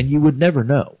 and you would never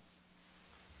know.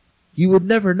 You would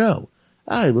never know.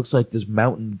 He looks like this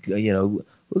mountain,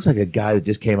 looks like a guy that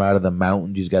just came out of the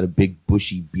mountains. He's got a big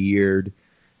bushy beard,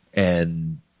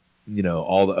 and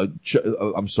all the.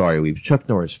 I'm sorry, Chuck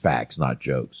Norris facts, not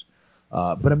jokes.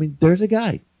 But there's a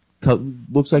guy.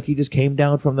 Looks like he just came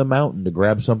down from the mountain to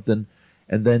grab something,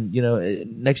 and then,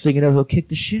 next thing you know, he'll kick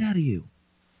the shit out of you.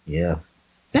 Yes.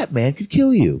 That man could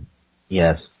kill you.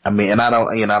 Yes. And I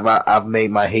don't, I've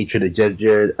made my hatred of Judge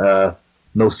Jared,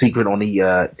 no secret on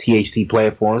the, THT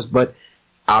platforms, but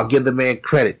I'll give the man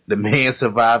credit. The man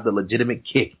survived the legitimate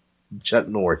kick. Chuck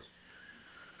Norris.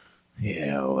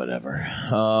 Yeah, whatever.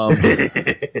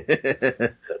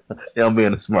 I'm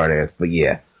being a smart ass, but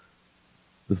yeah.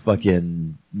 The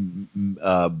fucking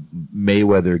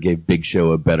Mayweather gave Big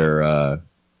Show a better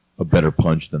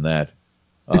punch than that.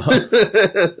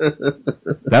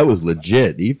 That was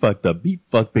legit. He fucked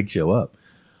Big Show up.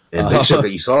 And Big Show,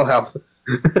 you saw how.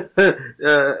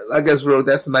 I guess, bro,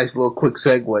 that's a nice little quick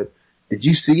segue. Did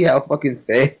you see how fucking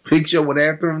fast Big Show went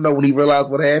after him though when he realized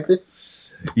what happened?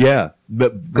 Yeah,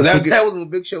 but that was when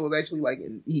Big Show was actually like,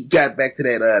 he got back to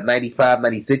that 95,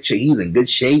 96 shit. He was in good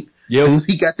shape. Yep. As soon as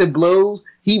he got the blows,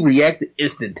 he reacted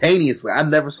instantaneously. I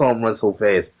never saw him run so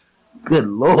fast. Good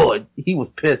Lord. He was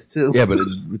pissed too. Yeah, but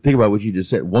think about what you just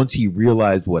said. Once he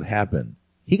realized what happened,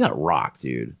 he got rocked,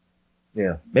 dude.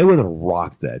 Yeah. Mayweather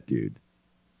rocked that dude.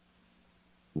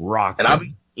 Rocked him.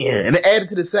 And it added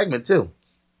to the segment too.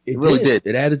 It really did.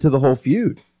 It added to the whole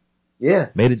feud. Yeah.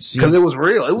 Made it seem. Because it was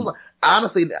real. It was like,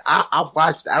 honestly, I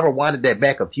rewinded that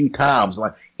back a few times.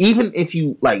 Like, even if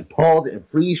you like pause it and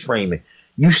freeze frame it,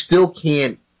 you still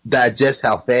can't digest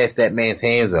how fast that man's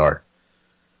hands are.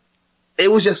 It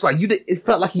was just like it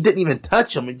felt like he didn't even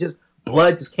touch him, and just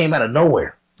blood just came out of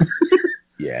nowhere.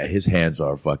 Yeah, his hands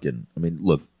are fucking.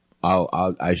 Look,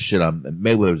 I shit on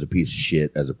Mayweather's a piece of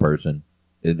shit as a person,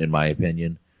 in my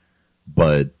opinion,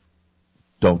 but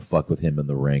don't fuck with him in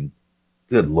the ring.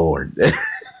 Good Lord.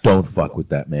 Don't fuck with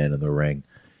that man in the ring.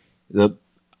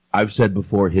 I've said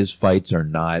before, his fights are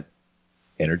not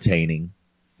entertaining.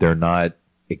 They're not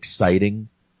exciting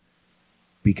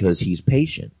because he's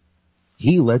patient.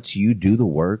 He lets you do the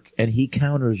work and he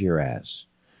counters your ass.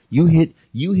 You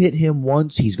hit him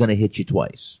once, he's going to hit you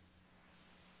twice.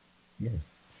 Yeah.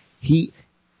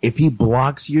 If he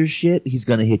blocks your shit, he's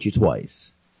going to hit you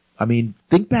twice.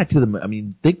 Think back to the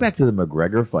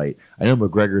McGregor fight. I know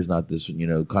McGregor's not this,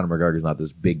 Conor McGregor's not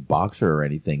this big boxer or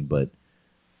anything, but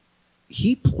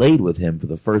he played with him for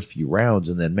the first few rounds.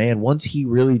 And then, man, once he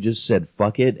really just said,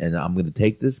 fuck it, and I'm going to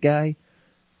take this guy,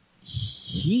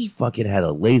 he fucking had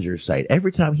a laser sight.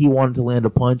 Every time he wanted to land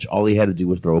a punch, all he had to do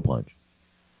was throw a punch.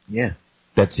 Yeah.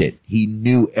 That's it. He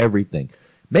knew everything.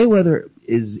 Mayweather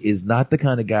is not the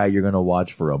kind of guy you're going to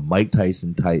watch for a Mike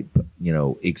Tyson type,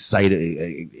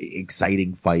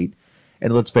 exciting fight.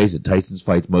 And let's face it, Tyson's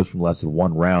fights, most of them lasted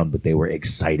one round, but they were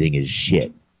exciting as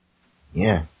shit.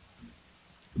 Yeah.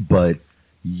 But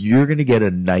you're going to get a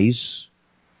nice,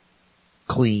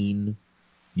 clean,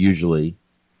 usually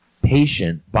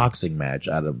patient boxing match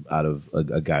out of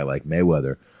a guy like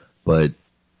Mayweather. But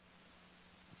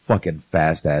fucking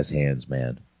fast ass hands,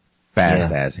 man.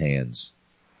 Fast ass hands.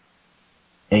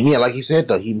 And yeah, like you said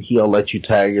though, he'll let you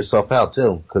tire yourself out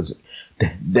too. Cause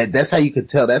That's how you could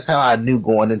tell. That's how I knew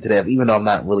going into that. Even though I'm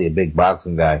not really a big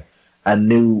boxing guy, I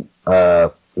knew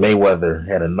Mayweather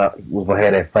was gonna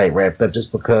have that fight wrapped up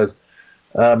just because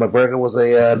McGregor was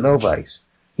a novice.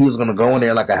 He was gonna go in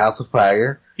there like a house of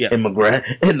fire, and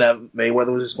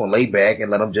Mayweather was just gonna lay back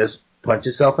and let him just punch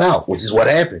himself out, which is what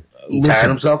happened. He tired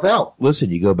himself out.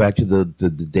 Listen, you go back to the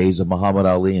days of Muhammad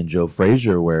Ali and Joe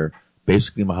Frazier, where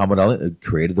basically Muhammad Ali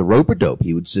created the rope-a-dope.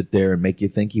 He would sit there and make you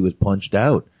think he was punched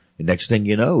out. And next thing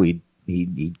you know, he'd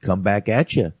come back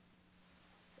at you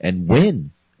and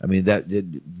win. I mean,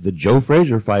 the Joe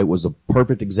Frazier fight was a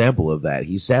perfect example of that.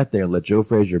 He sat there and let Joe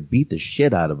Frazier beat the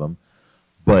shit out of him,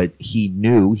 but he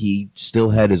knew he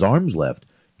still had his arms left.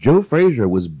 Joe Frazier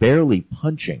was barely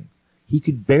punching. He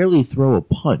could barely throw a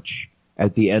punch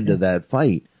at the end of that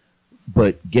fight,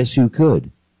 but guess who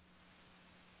could?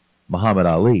 Muhammad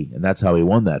Ali, and that's how he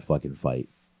won that fucking fight.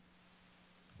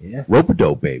 Yeah.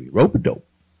 Rope-a-dope, baby. Rope-a-dope.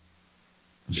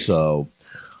 So,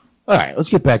 all right, let's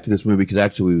get back to this movie, because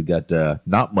actually we've got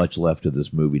not much left of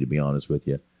this movie, to be honest with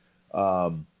you.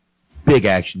 Big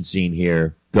action scene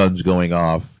here. Guns going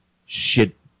off.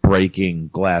 Shit breaking.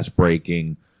 Glass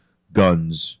breaking.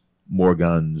 Guns. More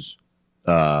guns.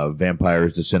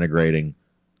 Vampires disintegrating.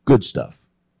 Good stuff.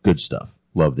 Good stuff.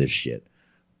 Love this shit.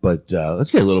 But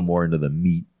let's get a little more into the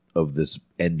meat of this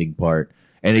ending part.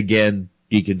 And again,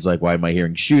 Deacon's like, why am I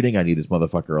hearing shooting? I need this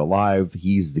motherfucker alive.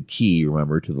 He's the key,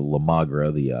 remember, to the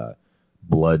Lamagra, the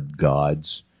blood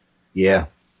gods. Yeah.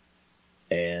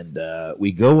 And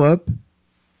we go up,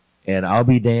 and I'll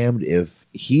be damned if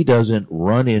he doesn't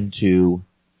run into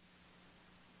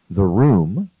the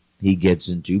room he gets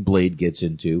into, Blade gets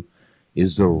into,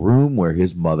 is the room where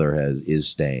his mother is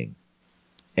staying.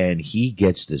 And he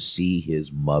gets to see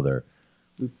his mother.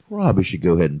 We probably should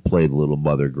go ahead and play the little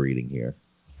mother greeting here.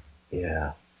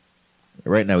 Yeah.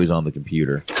 Right now he's on the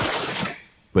computer.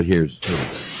 But here's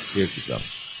the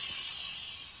stuff.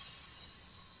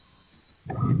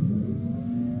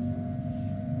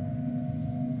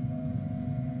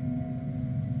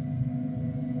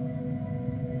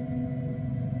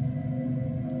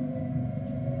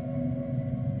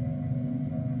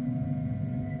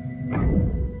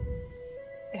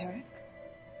 Eric?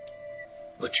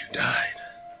 But you died.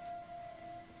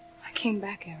 I came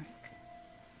back, Eric.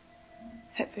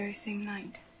 That very same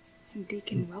night, and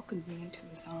Deacon welcomed me into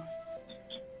his arms.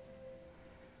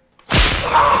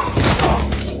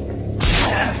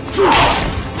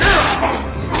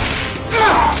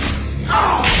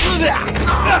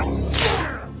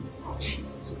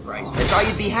 Jesus Christ, I thought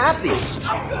you'd be happy.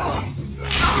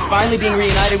 You're finally being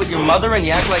reunited with your mother and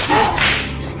you act like this?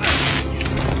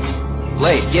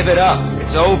 Blade, give it up.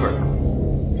 It's over.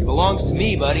 It belongs to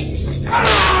me, buddy.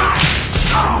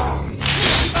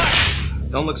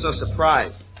 Don't look so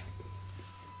surprised.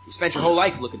 You spent your whole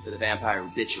life looking for the vampire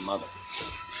who bit your mother.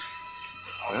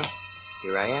 Well,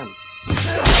 here I am.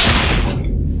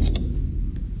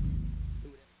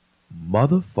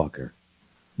 Motherfucker.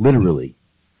 Literally.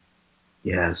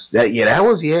 Yes. That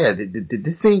was. Did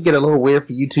this scene get a little weird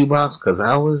for you two, Box? Because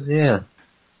I was,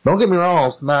 Don't get me wrong,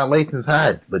 it's not Lathan's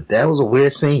hot, but that was a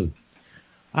weird scene.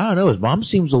 I don't know. His mom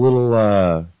seems a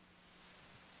little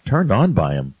turned on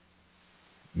by him.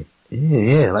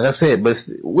 Yeah, like I said, but it's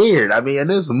weird. I mean, it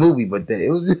is a movie, but it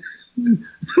was.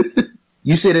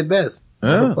 You said it best.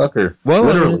 Motherfucker. Well,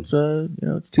 literally.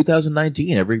 It's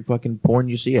 2019. Every fucking porn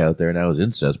you see out there now is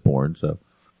incest porn, so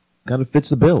kind of fits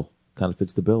the bill. Kind of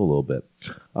fits the bill a little bit.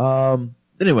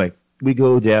 Anyway, we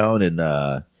go down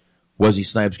and Wesley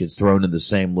Snipes gets thrown in the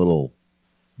same little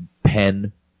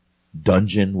pen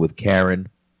dungeon with Karen,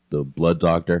 the blood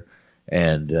doctor,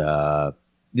 and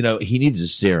he needs a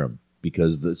serum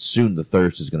because soon the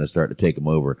thirst is going to start to take him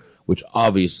over, which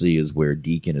obviously is where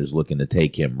Deacon is looking to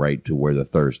take him, right to where the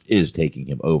thirst is taking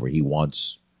him over. He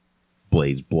wants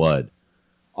Blade's blood,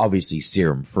 obviously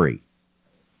serum free.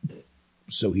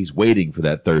 So he's waiting for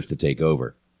that thirst to take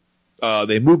over.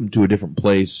 They move him to a different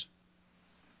place,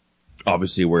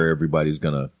 obviously where everybody's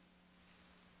going to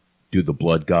do the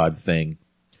blood god thing.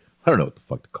 I don't know what the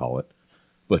fuck to call it,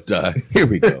 but here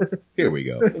we go. Here we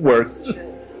go. It works.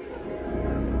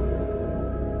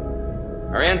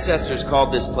 Our ancestors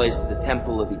called this place the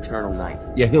Temple of Eternal Night.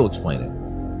 Yeah, he'll explain it.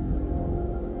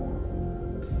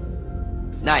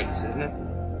 Nice, isn't it?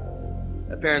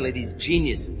 Apparently these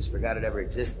geniuses forgot it ever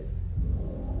existed.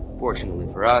 Fortunately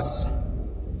for us,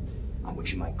 I'm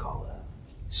what you might call a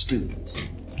student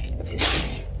of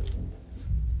history.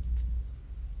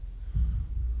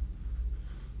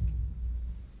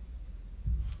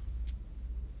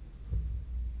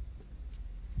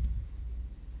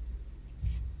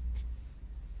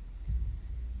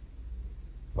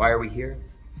 Why are we here?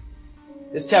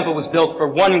 This temple was built for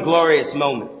one glorious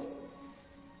moment.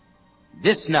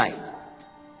 This night,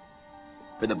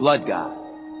 for the blood god.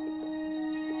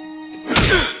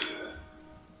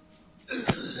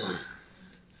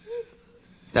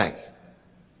 Thanks.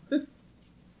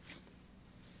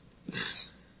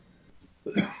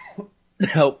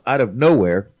 Now, out of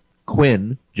nowhere,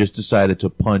 Quinn just decided to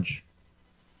punch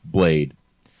Blade,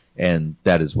 and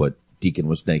that is what Deacon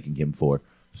was thanking him for.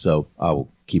 So I will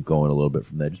keep going a little bit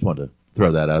from there. Just wanted to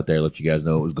throw that out there, let you guys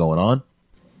know what was going on.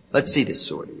 Let's see this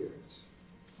sword of yours.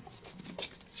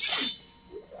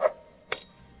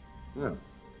 Oh.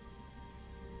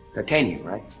 Titanium,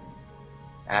 right?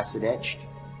 Acid etched.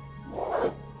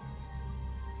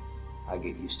 I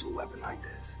get used to a weapon like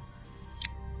this.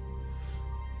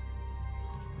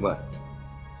 What?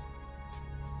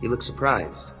 You look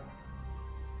surprised.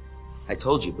 I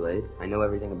told you, Blade. I know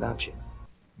everything about you.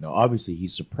 Now, obviously,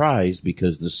 he's surprised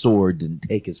because the sword didn't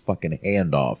take his fucking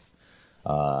hand off.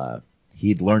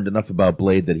 He'd learned enough about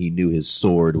Blade that he knew his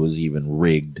sword was even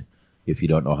rigged if you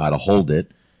don't know how to hold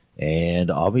it.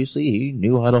 And obviously, he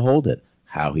knew how to hold it.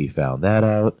 How he found that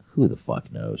out, who the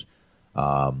fuck knows?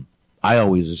 I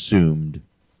always assumed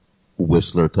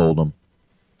Whistler told him.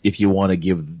 If you want to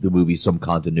give the movie some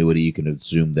continuity, you can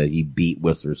assume that he beat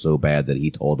Whistler so bad that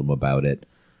he told him about it.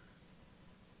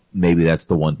 Maybe that's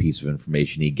the one piece of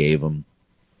information he gave him.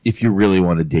 If you really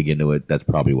want to dig into it, that's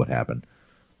probably what happened.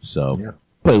 So,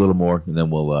 play a little more, and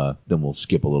then we'll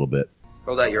skip a little bit.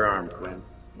 Hold out your arm, Quinn.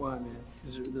 Why, man?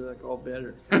 Because they're like all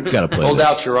better. Gotta play Hold this.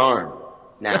 out your arm.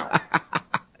 Now.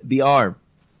 The arm.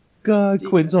 God,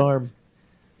 Quinn's arm.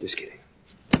 Just kidding.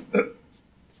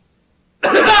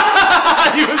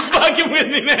 He was fucking with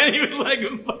me, man. He was like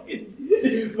fucking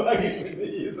with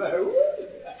me. He was like,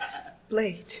 what?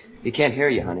 Blade. He can't hear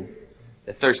you, honey.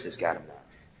 The thirst has got him now.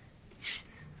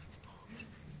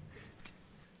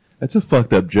 That's a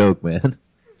fucked up joke, man.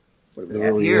 What do we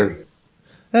have here?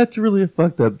 That's really a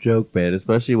fucked up joke, man,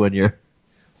 especially when you've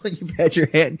had your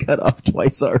hand cut off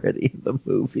twice already in the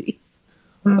movie.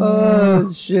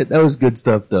 Oh shit, that was good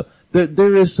stuff though.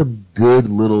 There is some good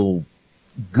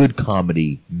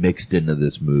comedy mixed into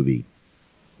this movie.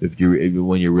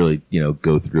 When you really,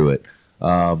 go through it.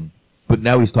 But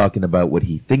now he's talking about what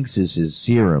he thinks is his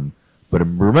serum. But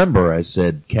remember, I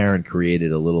said Karen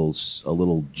created a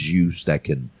little juice that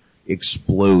can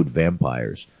explode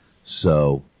vampires.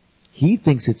 So he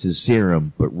thinks it's his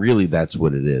serum, but really that's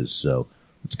what it is. So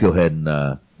let's go ahead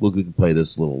and we can play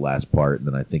this little last part, and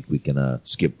then I think we can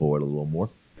skip forward a little more.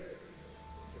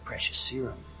 Your precious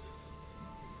serum.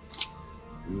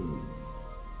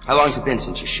 How long's it been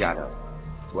since you shot up?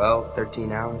 12,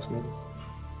 13 hours, maybe?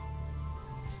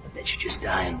 I bet you're just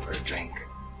dying for a drink,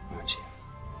 aren't you?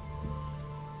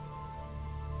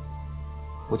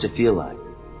 What's it feel like?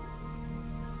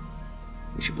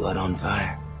 Is your blood on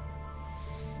fire?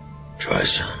 Try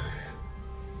some.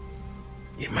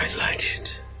 You might like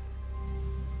it.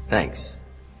 Thanks,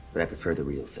 but I prefer the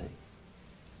real thing.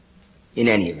 In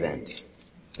any event,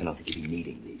 I don't think you'll be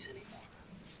needing these anymore.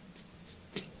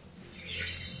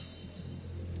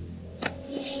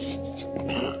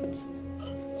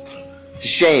 It's a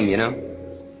shame,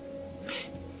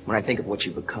 when I think of what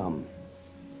you've become,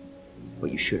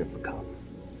 what you should have become.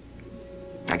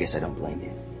 I guess I don't blame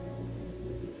you.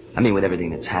 I mean, with everything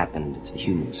that's happened, it's the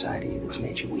human side of you that's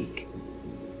made you weak.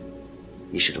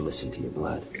 You should have listened to your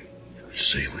blood. You can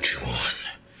say what you want.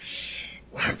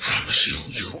 But I promise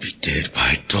you'll be dead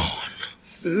by dawn.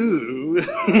 Ooh.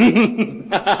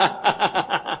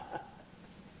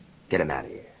 Get him out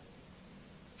of here.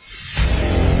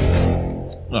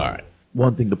 All right.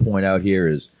 One thing to point out here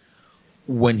is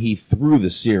when he threw the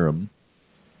serum,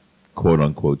 quote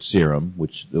unquote serum,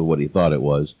 which what he thought it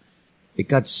was, it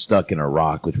got stuck in a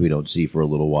rock, which we don't see for a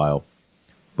little while.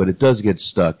 But it does get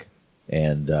stuck,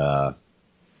 and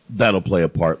that'll play a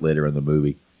part later in the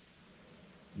movie.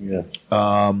 Yeah.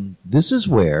 This is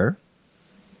where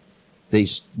they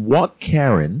walk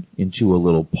Karen into a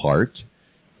little part,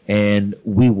 and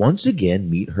we once again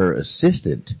meet her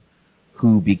assistant,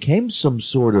 who became some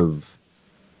sort of,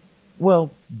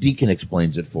 well, Deacon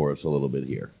explains it for us a little bit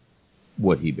here,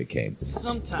 what he became.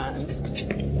 Sometimes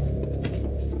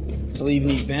they'll even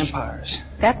eat vampires.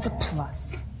 That's a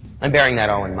plus. I'm bearing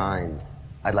that all in mind.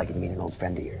 I'd like you to meet an old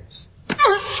friend of yours.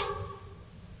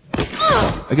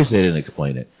 I guess they didn't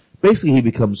explain it. Basically, he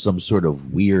becomes some sort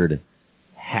of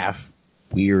half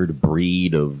weird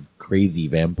breed of crazy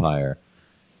vampire.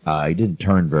 He didn't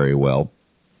turn very well.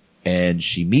 And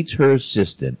she meets her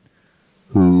assistant,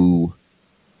 who,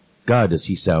 God, does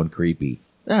he sound creepy.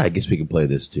 I guess we can play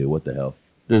this too. What the hell?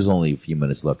 There's only a few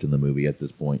minutes left in the movie at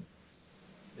this point.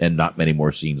 And not many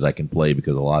more scenes I can play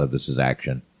because a lot of this is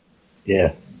action.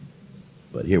 Yeah.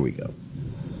 But here we go.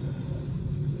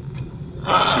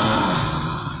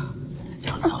 I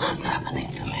don't know what's happening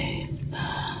to me.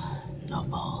 No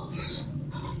balls.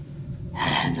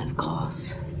 And, of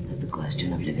course, there's the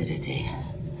question of lividity.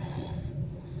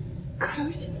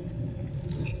 Curtis?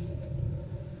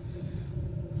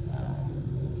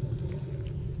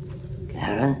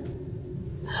 Karen?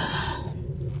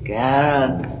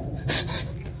 Karen?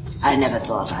 I never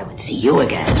thought I would see you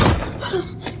again.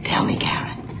 Tell me,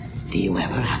 Karen, do you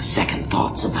ever have second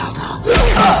thoughts about us?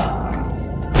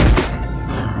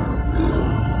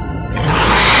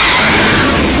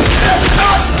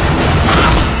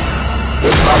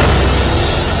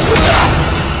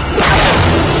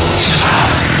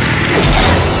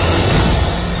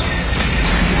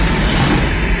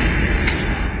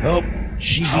 Oh,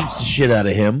 she beats the shit out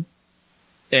of him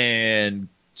and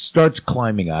starts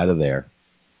climbing out of there.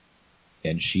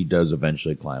 And she does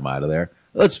eventually climb out of there.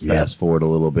 Let's fast forward a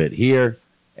little bit here.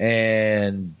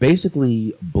 And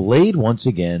basically, Blade once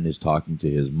again is talking to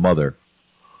his mother.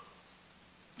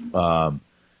 And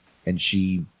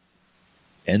she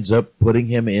ends up putting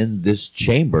him in this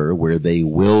chamber where they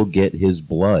will get his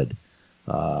blood.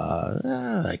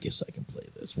 I guess I can play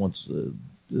this. Once,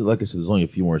 like I said, there's only a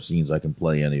few more scenes I can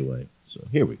play anyway. So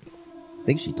here we go. I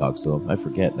think she talks to him. I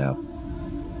forget now.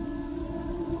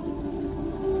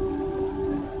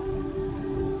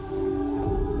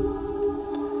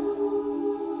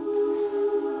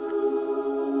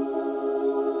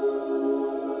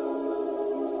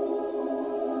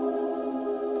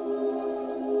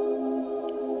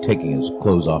 Taking his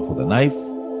clothes off with a knife.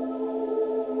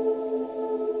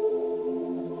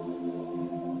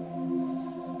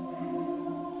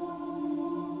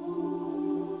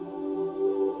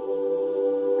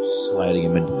 Sliding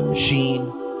him into the machine.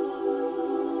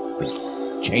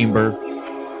 The chamber.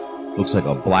 Looks like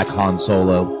a black Han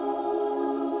Solo.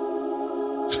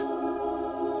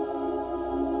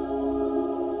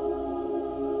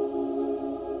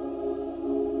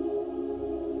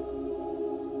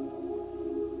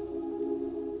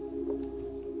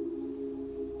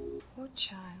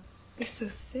 You're so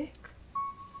sick.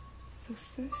 So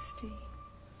thirsty.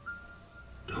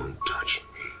 Don't touch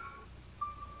me.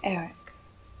 Eric,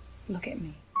 look at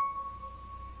me.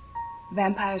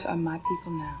 Vampires are my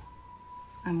people now.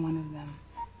 I'm one of them.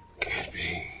 Can't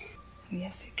be.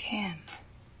 Yes, it can.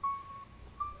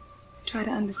 Try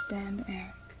to understand,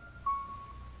 Eric.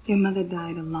 Your mother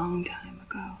died a long time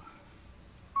ago.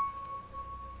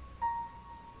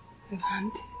 I've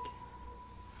hunted.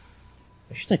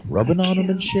 She's like rubbing on him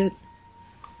and shit.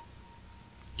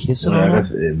 Kissing on him.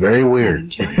 That's very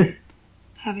weird.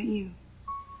 Haven't you?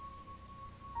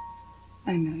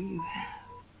 I know you have.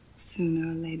 Sooner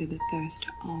or later, the thirst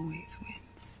always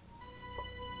wins.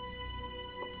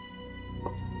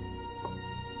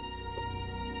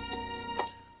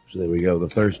 So there we go. The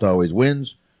thirst always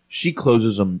wins. She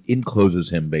closes him,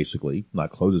 encloses him, basically.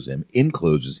 Not closes him,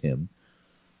 encloses him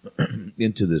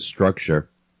into this structure.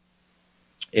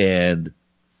 And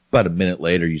about a minute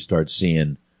later, you start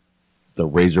seeing the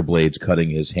razor blades cutting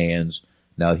his hands.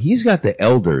 Now, he's got the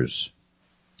elders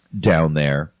down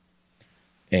there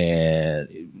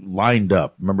and lined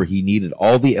up. Remember, he needed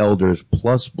all the elders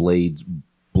plus Blade's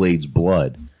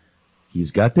blood.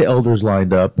 He's got the elders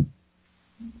lined up,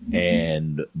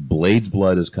 and Blade's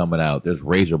blood is coming out. There's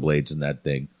razor blades in that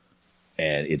thing,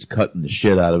 and it's cutting the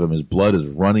shit out of him. His blood is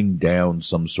running down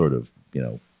some sort of,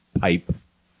 pipe,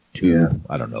 tube,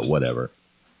 I don't know, whatever.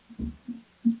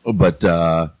 But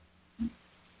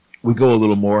we go a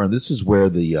little more, and this is where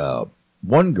the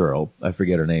one girl, I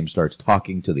forget her name, starts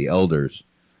talking to the elders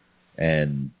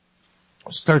and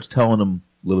starts telling them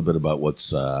a little bit about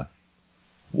what's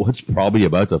probably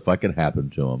about to fucking happen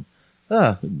to him.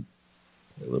 A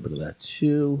little bit of that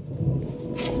too.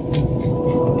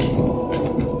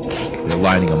 They're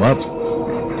lining him up.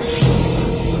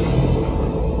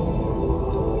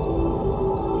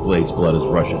 Blade's blood is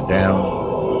rushing down.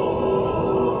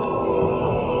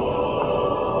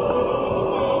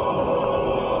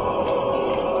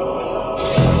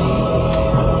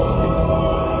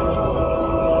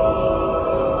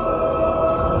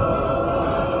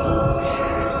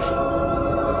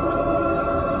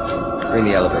 Bring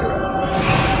the elevator up.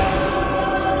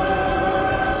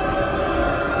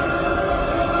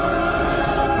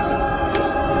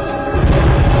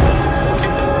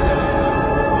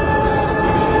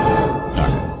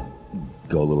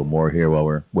 Go a little more here while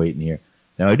we're waiting here.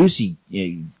 Now, I do see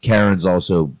Karen's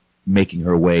also making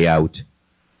her way out,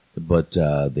 but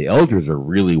the elders are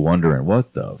really wondering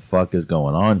what the fuck is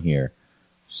going on here.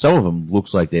 Some of them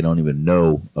looks like they don't even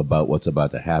know about what's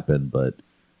about to happen, but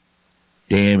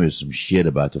damn, is some shit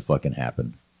about to fucking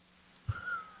happen.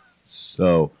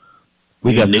 So,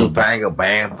 we got newfangled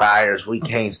vampires. We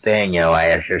can't stand your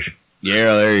asses.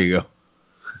 Yeah, there you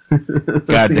go.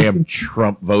 Goddamn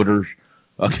Trump voters.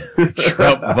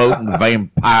 Trump voting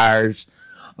vampires.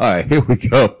 All right, here we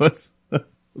go.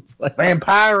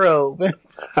 Vampiro.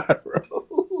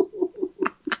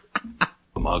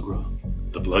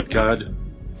 Lamagra, the blood god?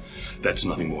 That's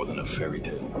nothing more than a fairy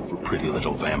tale for pretty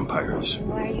little vampires.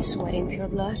 Why are you sweating, pure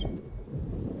blood?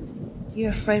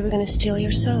 You're afraid we're gonna steal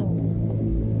your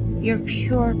soul. Your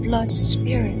pure blood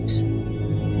spirit.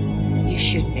 You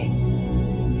should be.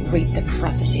 Read the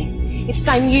prophecy. It's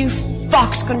time you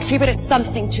fucks contributed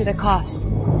something to the cause.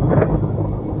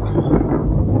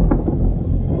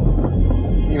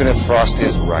 Even if Frost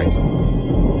is right,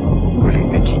 you really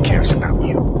think he cares about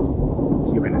you?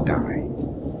 You're gonna die.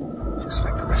 Just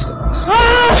like the rest of us.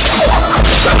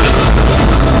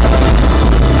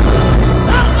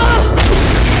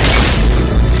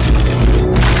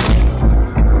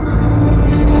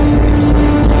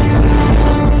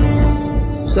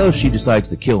 So she decides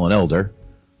to kill an elder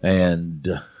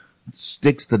and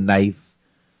sticks the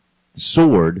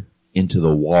sword into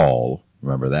the wall.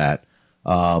 Remember that.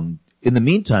 In the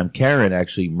meantime, Karen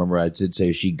actually, remember I did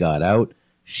say she got out.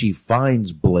 She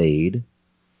finds Blade,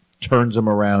 turns him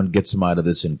around, gets him out of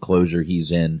this enclosure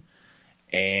he's in,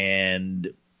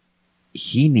 and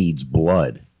he needs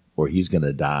blood or he's going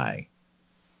to die.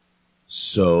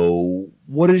 So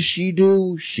what does she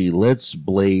do? She lets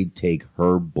Blade take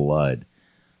her blood.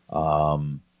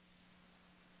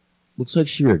 Looks like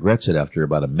she regrets it after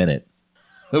about a minute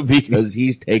because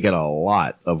he's taken a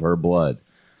lot of her blood.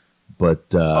 But,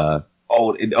 yes.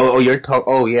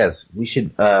 We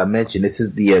should, mention this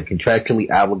is the, contractually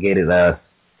obligated,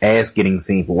 ass-getting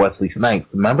scene for Wesley Snipes.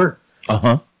 Remember?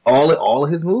 Uh-huh. All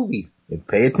of his movies.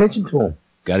 Pay attention to him.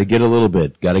 Gotta get a little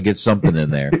bit. Gotta get something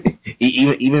in there.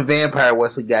 Even Vampire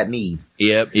Wesley got needs.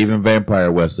 Yep. Even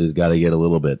Vampire Wesley's gotta get a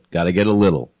little bit. Gotta get a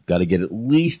little. Gotta get at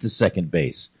least a second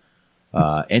base.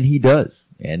 And he does.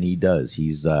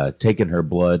 He's, taken her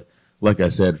blood. Like I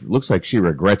said, looks like she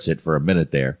regrets it for a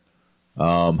minute there.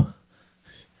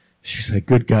 She's like,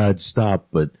 good God, stop.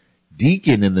 But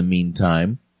Deacon, in the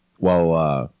meantime,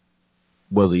 while,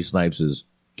 Wesley Snipes is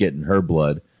getting her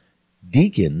blood,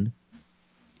 Deacon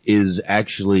is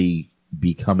actually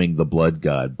becoming the blood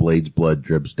god. Blade's blood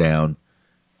drips down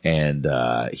and,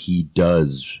 he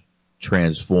does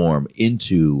transform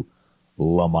into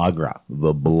Lamagra,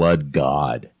 the blood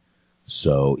god.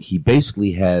 So he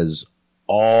basically has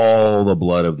all the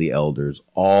blood of the elders,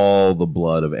 all the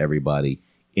blood of everybody,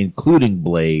 including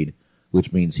Blade,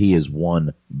 which means he is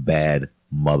one bad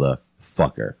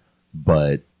motherfucker.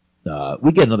 But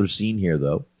we get another scene here,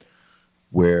 though,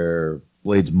 where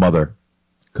Blade's mother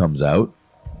comes out,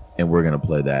 and we're going to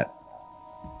play that.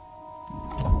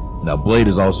 Now, Blade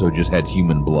has also just had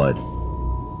human blood.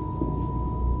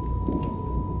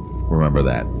 Remember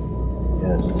that.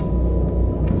 Yes.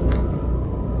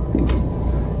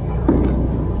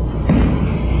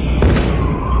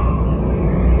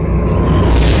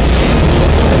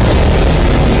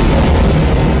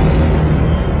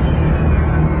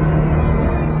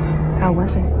 How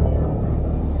was it?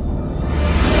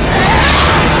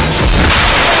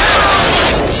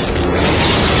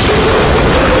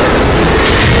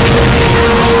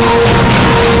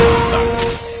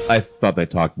 I thought they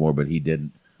talked more, but he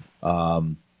didn't.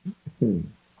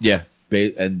 Yeah,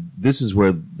 and this is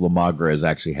where Lamagra is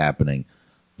actually happening.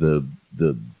 The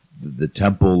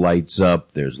temple lights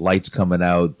up. There's lights coming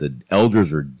out. The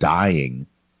elders are dying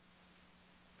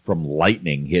from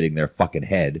lightning hitting their fucking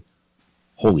head.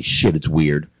 Holy shit, it's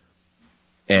weird.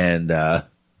 And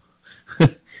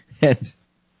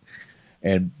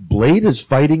and Blade is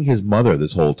fighting his mother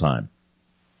this whole time.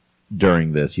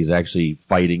 During this, he's actually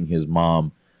fighting his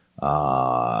mom.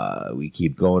 We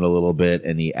keep going a little bit,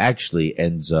 and he actually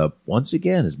ends up, once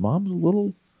again, his mom's a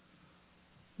little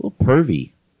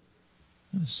pervy.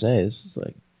 I'm gonna say, this is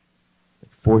like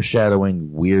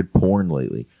foreshadowing weird porn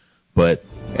lately. But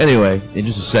anyway, in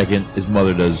just a second, his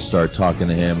mother does start talking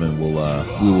to him, and we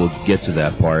will get to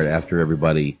that part after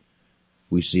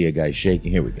we see a guy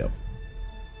shaking. Here we go.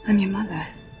 I'm your mother.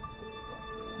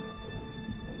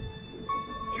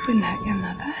 You wouldn't hurt your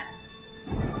mother,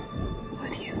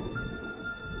 would you?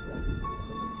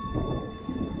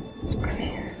 Come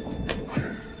here.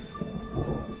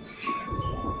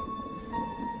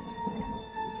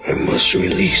 I must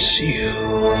release you.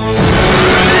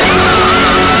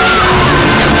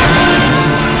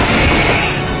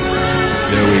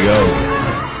 There we go.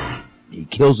 He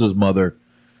kills his mother,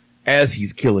 as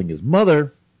he's killing his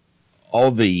mother,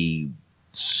 all the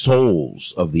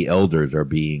souls of the elders are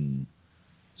being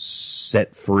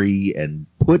set free and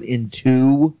put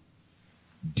into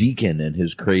Deacon and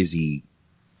his crazy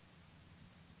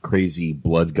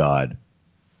blood god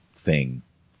thing.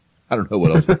 I don't know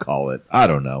what else to call it. I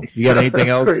don't know. You got anything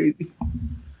else?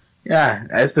 Yeah,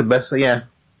 that's the best. Yeah,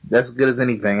 that's as good as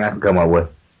anything I can come up with.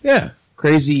 Yeah,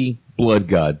 crazy blood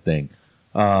god thing.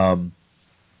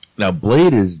 Now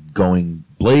Blade is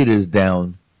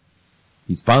down.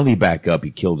 He's finally back up.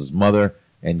 He killed his mother,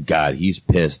 and God, he's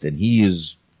pissed, and he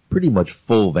is pretty much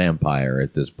full vampire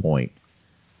at this point.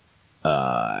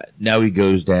 Now he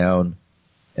goes down,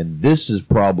 and this is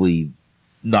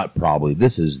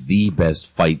this is the best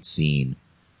fight scene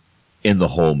in the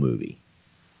whole movie.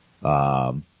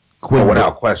 Quinn,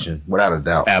 without question, without a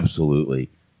doubt. Absolutely.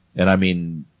 And I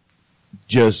mean,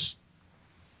 just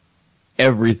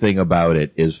everything about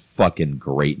it is fucking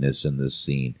greatness in this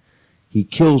scene. He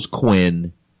kills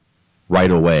Quinn right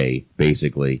away,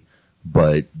 basically,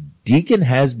 but Deacon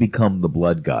has become the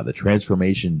blood god. The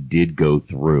transformation did go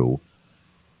through,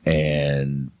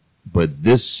 but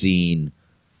this scene,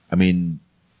 I mean,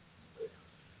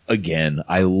 again,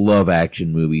 I love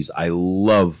action movies. I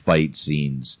love fight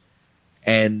scenes.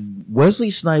 And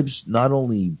Wesley Snipes not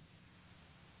only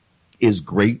is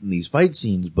great in these fight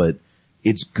scenes, but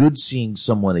it's good seeing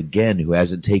someone again who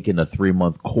hasn't taken a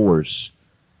 3-month course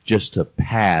just to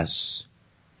pass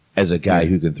as a guy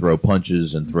who can throw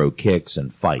punches and throw kicks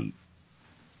and fight.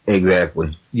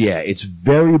 Exactly. Yeah, it's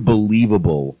very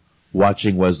believable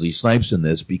watching Wesley Snipes in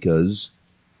this because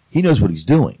he knows what he's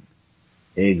doing.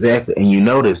 Exactly. And you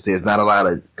notice there's not a lot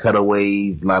of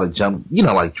cutaways, a lot of jump,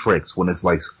 like tricks when it's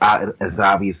like, it's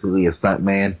obviously a stunt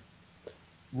man.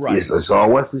 Right. It's all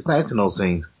Wesley Snipes in those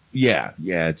scenes. Yeah,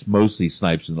 it's mostly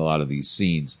Snipes in a lot of these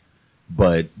scenes.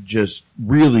 But just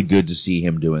really good to see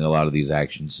him doing a lot of these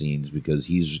action scenes because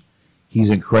he's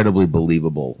incredibly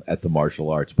believable at the martial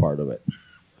arts part of it.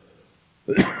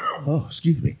 Oh,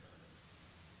 excuse me.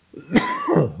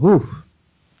 Oof.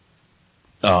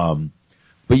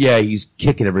 But yeah, he's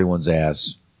kicking everyone's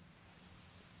ass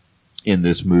in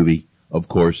this movie. Of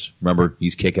course, remember,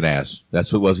 he's kicking ass.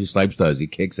 That's what Wesley Snipes does. He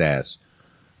kicks ass.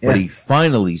 Yeah. But he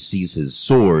finally sees his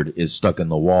sword is stuck in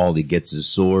the wall. He gets his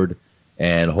sword,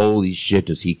 and holy shit,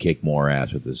 does he kick more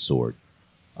ass with his sword.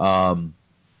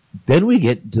 Then we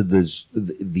get to this,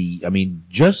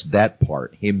 just that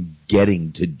part, him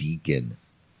getting to Deacon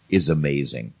is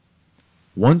amazing.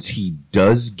 Once he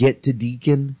does get to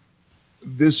Deacon,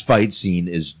 this fight scene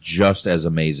is just as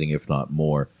amazing, if not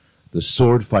more. The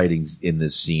sword fighting in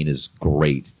this scene is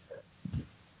great.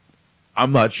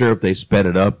 I'm not sure if they sped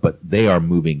it up, but they are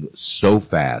moving so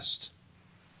fast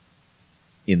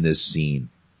in this scene.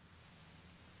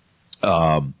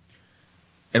 And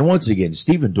once again,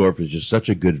 Stephen Dorff is just such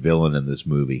a good villain in this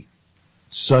movie.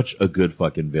 Such a good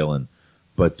fucking villain.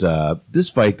 But this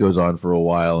fight goes on for a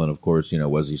while, and of course,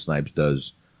 Wesley Snipes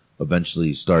does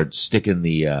eventually start sticking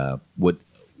the what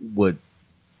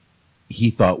he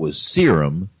thought was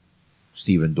serum.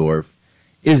 Stephen Dorff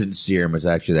isn't serum; it's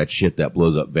actually that shit that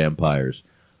blows up vampires.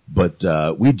 But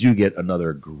we do get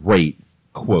another great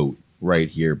quote right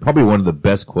here. Probably one of the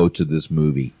best quotes of this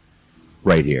movie,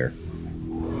 right here.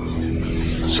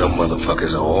 Some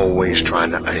motherfuckers are always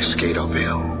trying to ice skate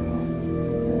uphill.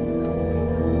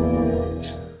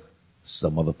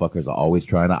 Some motherfuckers are always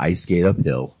trying to ice skate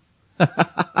uphill.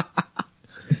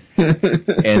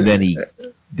 And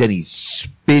then he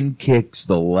spin kicks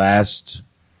the last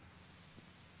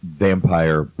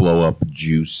vampire blow up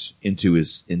juice into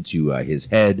his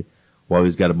head while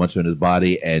he's got a bunch in his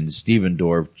body, and Stephen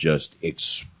Dorff just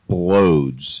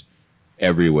explodes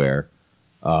everywhere.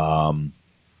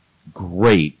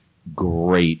 Great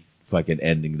fucking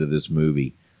ending to this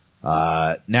movie.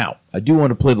 Now, I do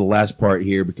want to play the last part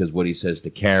here because what he says to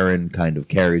Karen kind of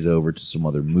carries over to some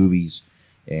other movies.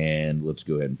 And let's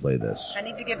go ahead and play this. I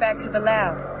need to get back to the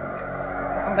lab.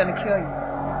 I'm going to kill you.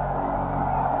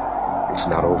 It's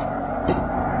not over.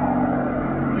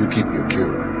 You keep your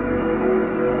cure.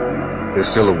 There's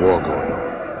still a war going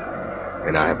on,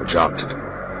 and I have a job to do.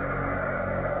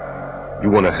 You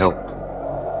want to help?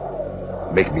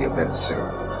 Make me a better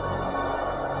serum.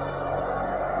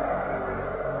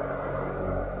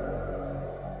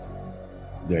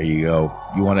 There you go.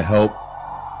 You want to help?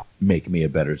 Make me a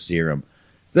better serum.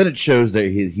 Then it shows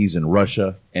that he's in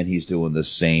Russia, and he's doing the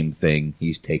same thing.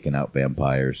 He's taking out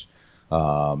vampires.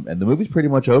 And the movie's pretty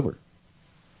much over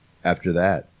after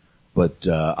that. But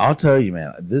I'll tell you,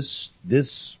 man, this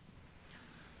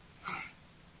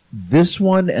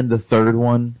one and the third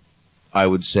one, I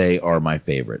would say, are my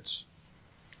favorites.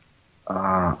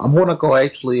 I'm gonna go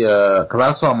actually, cause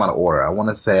I saw them out of order. I want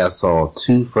to say I saw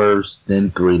 2 first,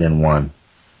 then 3, then 1.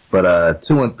 But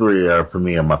 2 and 3 are for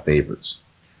me are my favorites.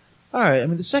 All right. I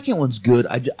mean, the second one's good.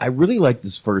 I really like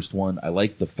this first one. I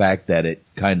like the fact that it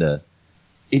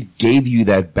it gave you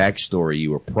that backstory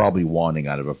you were probably wanting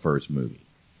out of a first movie.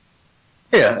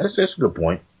 Yeah, that's a good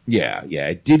point. Yeah.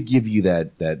 It did give you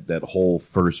that whole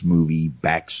first movie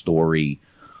backstory,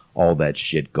 all that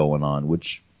shit going on,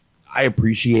 which I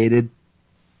appreciated,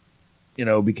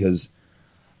 because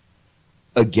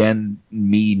again,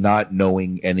 me not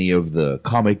knowing any of the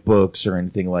comic books or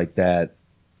anything like that,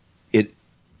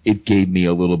 it gave me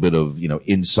a little bit of,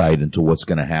 insight into what's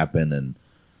going to happen. And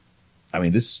I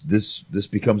mean, this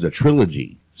becomes a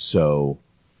trilogy. So,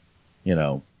 we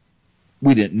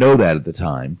didn't know that at the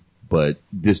time, but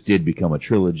this did become a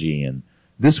trilogy, and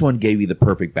this one gave you the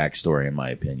perfect backstory, in my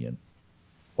opinion.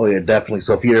 Oh yeah, definitely.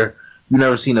 So if you've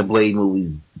never seen the Blade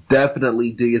movies,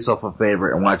 definitely do yourself a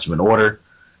favor and watch them in order.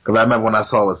 Because I remember when I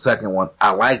saw the second one,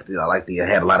 I liked it. It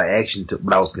had a lot of action to it,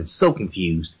 but I was so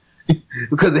confused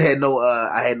because it had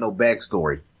I had no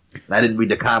backstory. I didn't read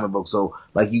the comic book, so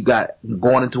you got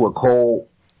going into a cold.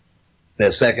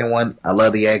 That second one, I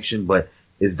love the action, but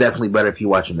it's definitely better if you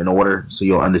watch them in order so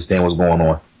you'll understand what's going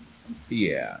on.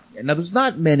 Yeah. Now there's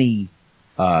not many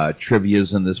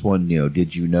trivias in this one.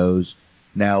 Did you knows?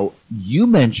 Now you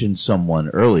mentioned someone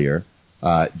earlier,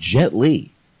 Jet Li.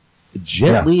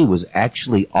 Jet Li was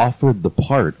actually offered the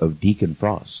part of Deacon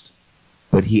Frost,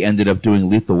 but he ended up doing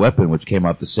Lethal Weapon, which came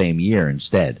out the same year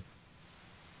instead.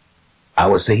 I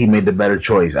would say he made the better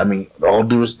choice. I mean, all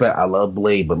due respect, I love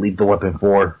Blade, but Lethal Weapon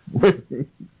 4,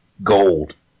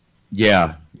 gold.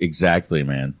 Yeah, exactly,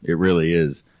 man. It really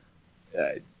is.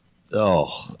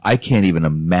 I can't even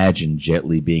imagine Jet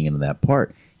Li being in that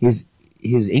part. His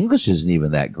English isn't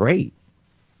even that great.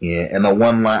 Yeah, and the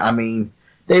one line, I mean,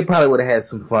 they probably would have had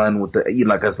some fun with the,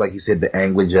 like you said, the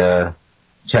English,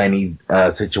 Chinese,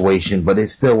 situation, but it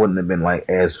still wouldn't have been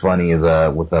as funny as,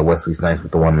 with, Wesley Snipes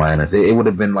with the one-liners. It would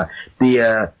have been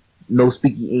no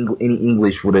speaking any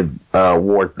English would have,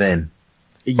 wore thin.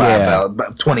 Yeah.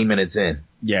 About 20 minutes in.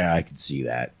 Yeah, I could see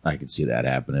that. I could see that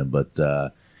happening,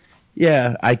 but,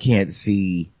 yeah, I can't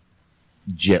see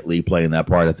Jet Li playing that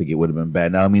part. I think it would have been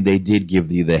bad. Now, I mean, they did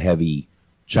give you the heavy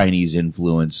Chinese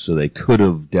influence, so they could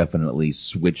have definitely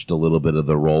switched a little bit of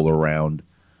the roll around.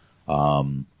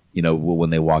 When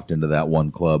they walked into that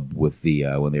one club with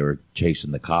when they were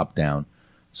chasing the cop down.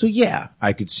 So yeah,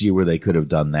 I could see where they could have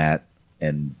done that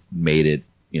and made it,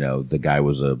 the guy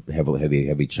was a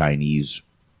heavy Chinese,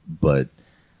 but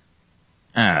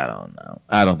I don't know.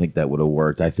 I don't think that would have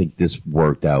worked. I think this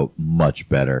worked out much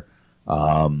better.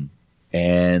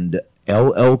 And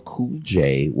LL Cool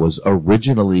J was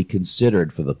originally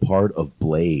considered for the part of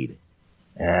Blade.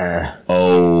 No.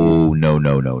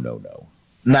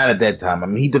 Not at that time. I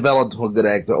mean, he developed to a good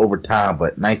actor over time,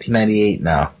 but 1998,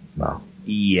 no.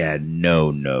 Yeah,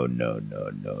 no.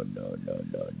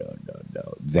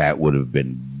 That would have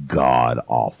been god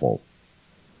awful.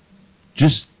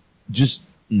 Just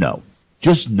no.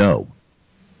 Just no.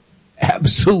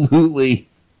 Absolutely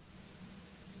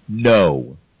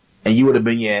no. And you would have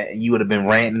been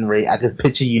ranting, Ray. I could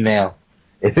picture you now.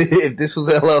 If this was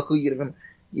LL Cool, you'd have been,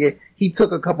 yeah, he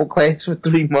took a couple classes for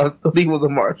 3 months, thought he was a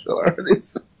martial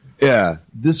artist. Yeah,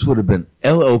 this would have been,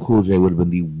 LL Cool J would have been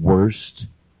the worst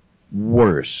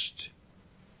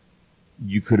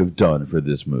you could have done for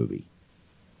this movie.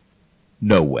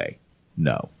 No way.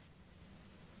 No.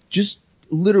 Just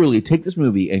literally take this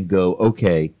movie and go,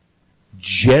 okay,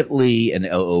 Jet Li and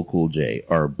LL Cool J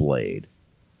are Blade.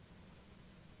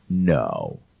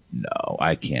 No,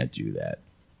 I can't do that.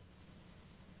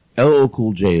 LL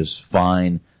Cool J is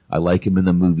fine. I like him in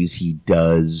the movies he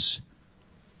does.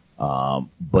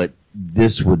 But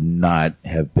this would not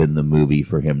have been the movie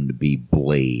for him to be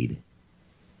Blade.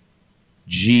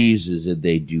 Jesus, did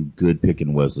they do good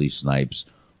picking Wesley Snipes.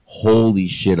 Holy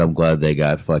shit, I'm glad they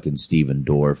got fucking Steven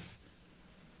Dorff.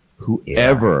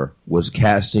 Whoever was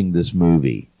casting this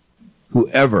movie,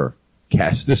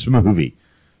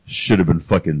 should have been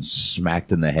fucking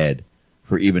smacked in the head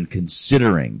for even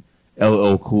considering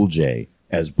LL Cool J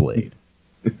as Blade.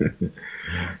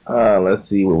 Let's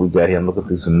see what we got here. I'm looking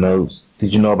through some notes.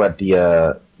 Did you know about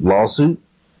the lawsuit?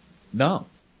 No.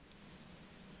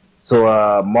 So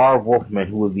Marv Wolfman,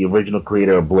 who was the original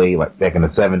creator of Blade back in the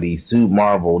 70s, sued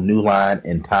Marvel, New Line,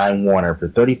 and Time Warner for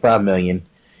 $35 million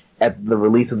after the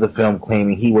release of the film,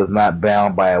 claiming he was not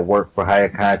bound by a work-for-hire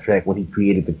contract when he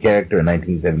created the character in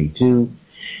 1972.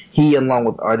 He, along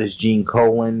with artist Gene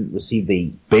Colan, received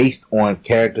a based on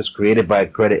characters created by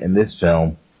credit in this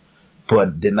film.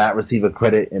 but did not receive a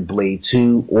credit in Blade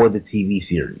 2 or the TV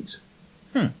series.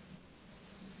 Yeah,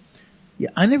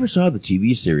 I never saw the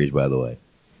TV series, by the way.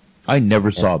 I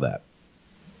never saw that.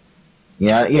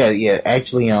 Yeah.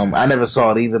 Actually, I never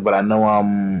saw it either, but I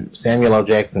know Samuel L.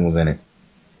 Jackson was in it.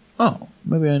 Oh,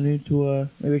 maybe I need to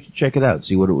maybe I should check it out,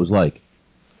 see what it was like.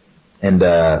 And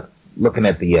looking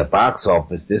at the box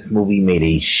office, this movie made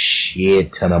a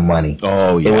shit ton of money.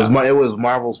 Oh yeah, it was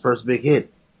Marvel's first big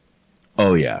hit.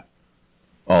 Oh yeah.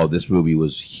 Oh, this movie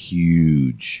was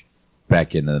huge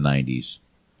back in the 90s.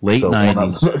 Late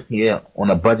 90s. On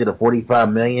a budget of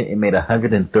 $45 million, it made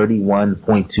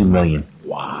 $131.2 million.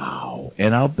 Wow.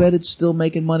 And I'll bet it's still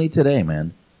making money today,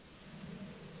 man.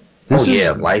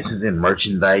 Licensing,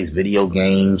 merchandise, video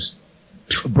games.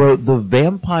 Bro, the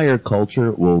vampire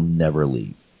culture will never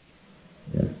leave.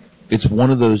 Yeah. It's one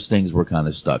of those things we're kind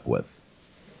of stuck with.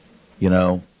 You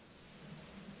know?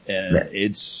 And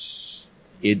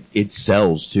it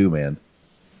sells too, man.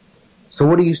 So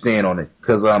what do you stand on it?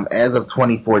 Because as of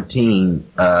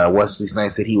 2014, Wesley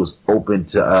Snipes said he was open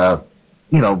to,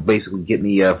 basically getting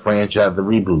the franchise, the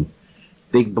reboot.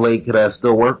 Think Blade could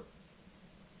still work?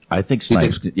 I think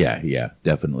Snipes,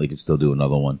 definitely could still do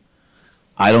another one.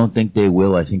 I don't think they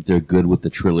will. I think they're good with the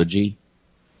trilogy,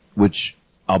 which,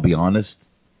 I'll be honest,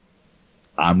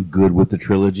 I'm good with the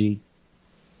trilogy.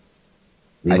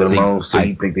 Leave it alone? So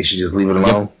you think they should just leave it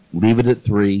alone? Yep, leave it at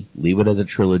 3. Leave it as a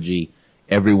trilogy.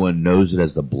 Everyone knows it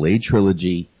as the Blade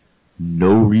trilogy.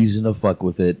 No reason to fuck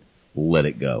with it. Let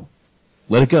it go.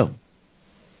 Let it go.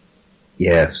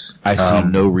 Yes. I see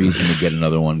no reason to get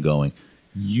another one going.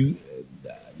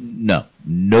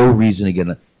 No reason to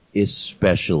get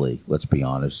especially, let's be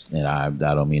honest, and I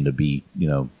don't mean to be,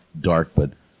 dark,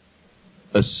 but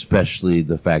especially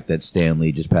the fact that Stan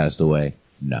Lee just passed away.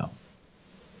 No.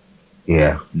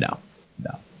 Yeah. No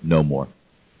more.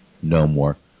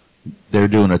 They're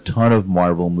doing a ton of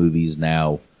Marvel movies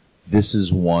now. This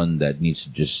is one that needs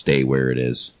to just stay where it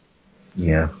is.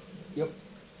 Yeah. Yep.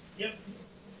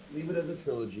 Leave it as a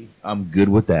trilogy. I'm good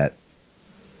with that.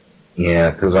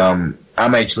 Yeah, because I'm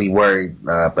actually worried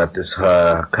about this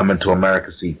Coming to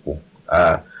America sequel.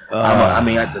 The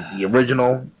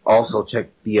original. Also check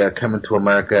the Coming to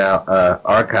America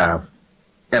archive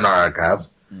in our archives,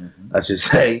 I should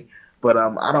say. But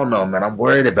I don't know, man. I'm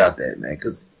worried about that, man,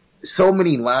 because so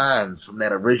many lines from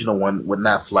that original one would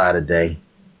not fly today.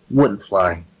 Wouldn't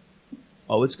fly.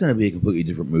 Oh, it's going to be a completely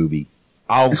different movie.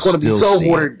 It's going to be so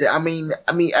watered down. I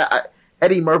mean,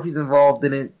 Eddie Murphy's involved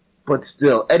in it, but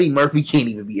still, Eddie Murphy can't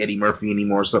even be Eddie Murphy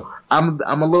anymore. So I'm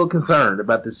a little concerned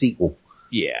about the sequel.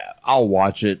 Yeah, I'll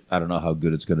watch it. I don't know how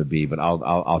good it's going to be, but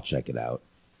I'll check it out.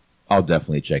 I'll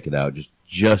definitely check it out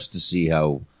just to see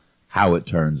how it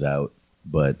turns out.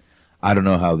 But I don't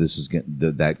know how this is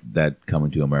that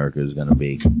Coming to America is going to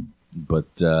be. But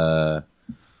well,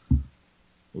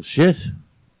 shit.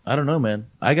 I don't know, man.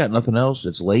 I got nothing else.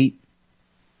 It's late.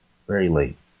 Very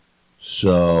late.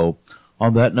 So,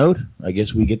 on that note, I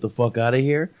guess we get the fuck out of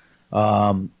here.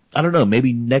 I don't know.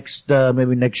 Maybe next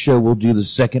show we'll do the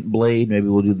second Blade. Maybe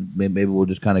we'll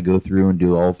just kind of go through and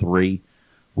do all 3.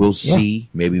 We'll see.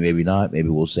 Yeah. Maybe not. Maybe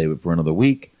we'll save it for another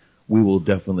week. We will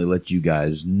definitely let you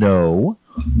guys know.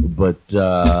 But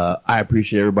I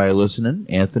appreciate everybody listening.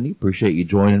 Anthony, appreciate you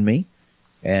joining me.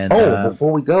 And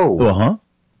before we go,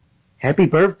 happy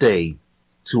birthday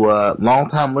to a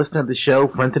longtime listener of the show,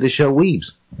 friend to the show,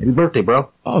 Weebs. Happy birthday,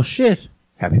 bro. Oh, shit.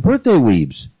 Happy birthday,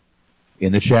 Weebs.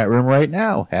 In the chat room right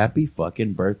now. Happy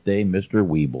fucking birthday, Mr.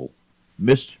 Weeble.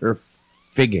 Mr.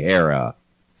 Figuera.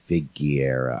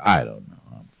 I don't know.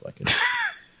 I'm fucking...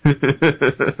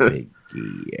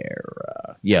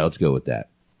 Figuera. Yeah, let's go with that.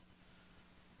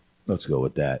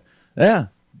 Yeah.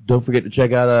 Don't forget to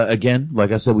check out, again,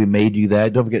 like I said, we may do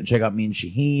that. Don't forget to check out me and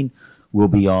Shaheen. We'll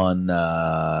be on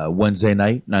Wednesday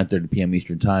night, 9:30 p.m.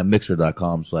 Eastern Time,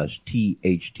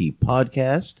 mixer.com/THT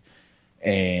podcast.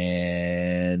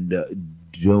 And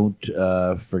don't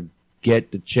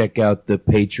forget to check out the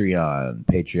Patreon,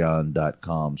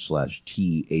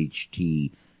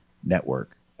 patreon.com/THT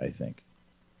network, I think.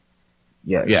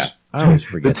 Yes. Yeah, I always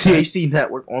forget the THT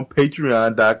network on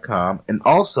patreon.com. And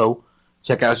also,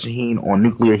 check out Shaheen on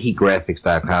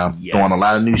nuclearheatgraphics.com. Yes. Doing a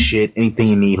lot of new shit. Anything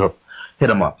you need, hit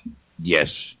him up.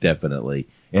 Yes, definitely.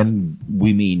 And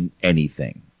we mean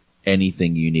anything.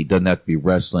 Anything you need. Doesn't have to be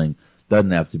wrestling.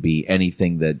 Doesn't have to be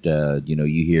anything that,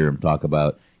 you hear him talk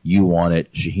about. You want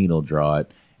it. Shaheen will draw it.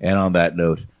 And on that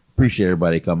note, appreciate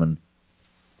everybody coming.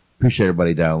 Appreciate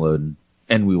everybody downloading.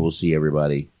 And we will see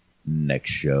everybody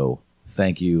next show.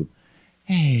 Thank you.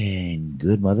 And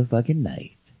good motherfucking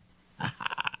night.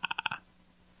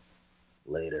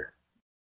 Later.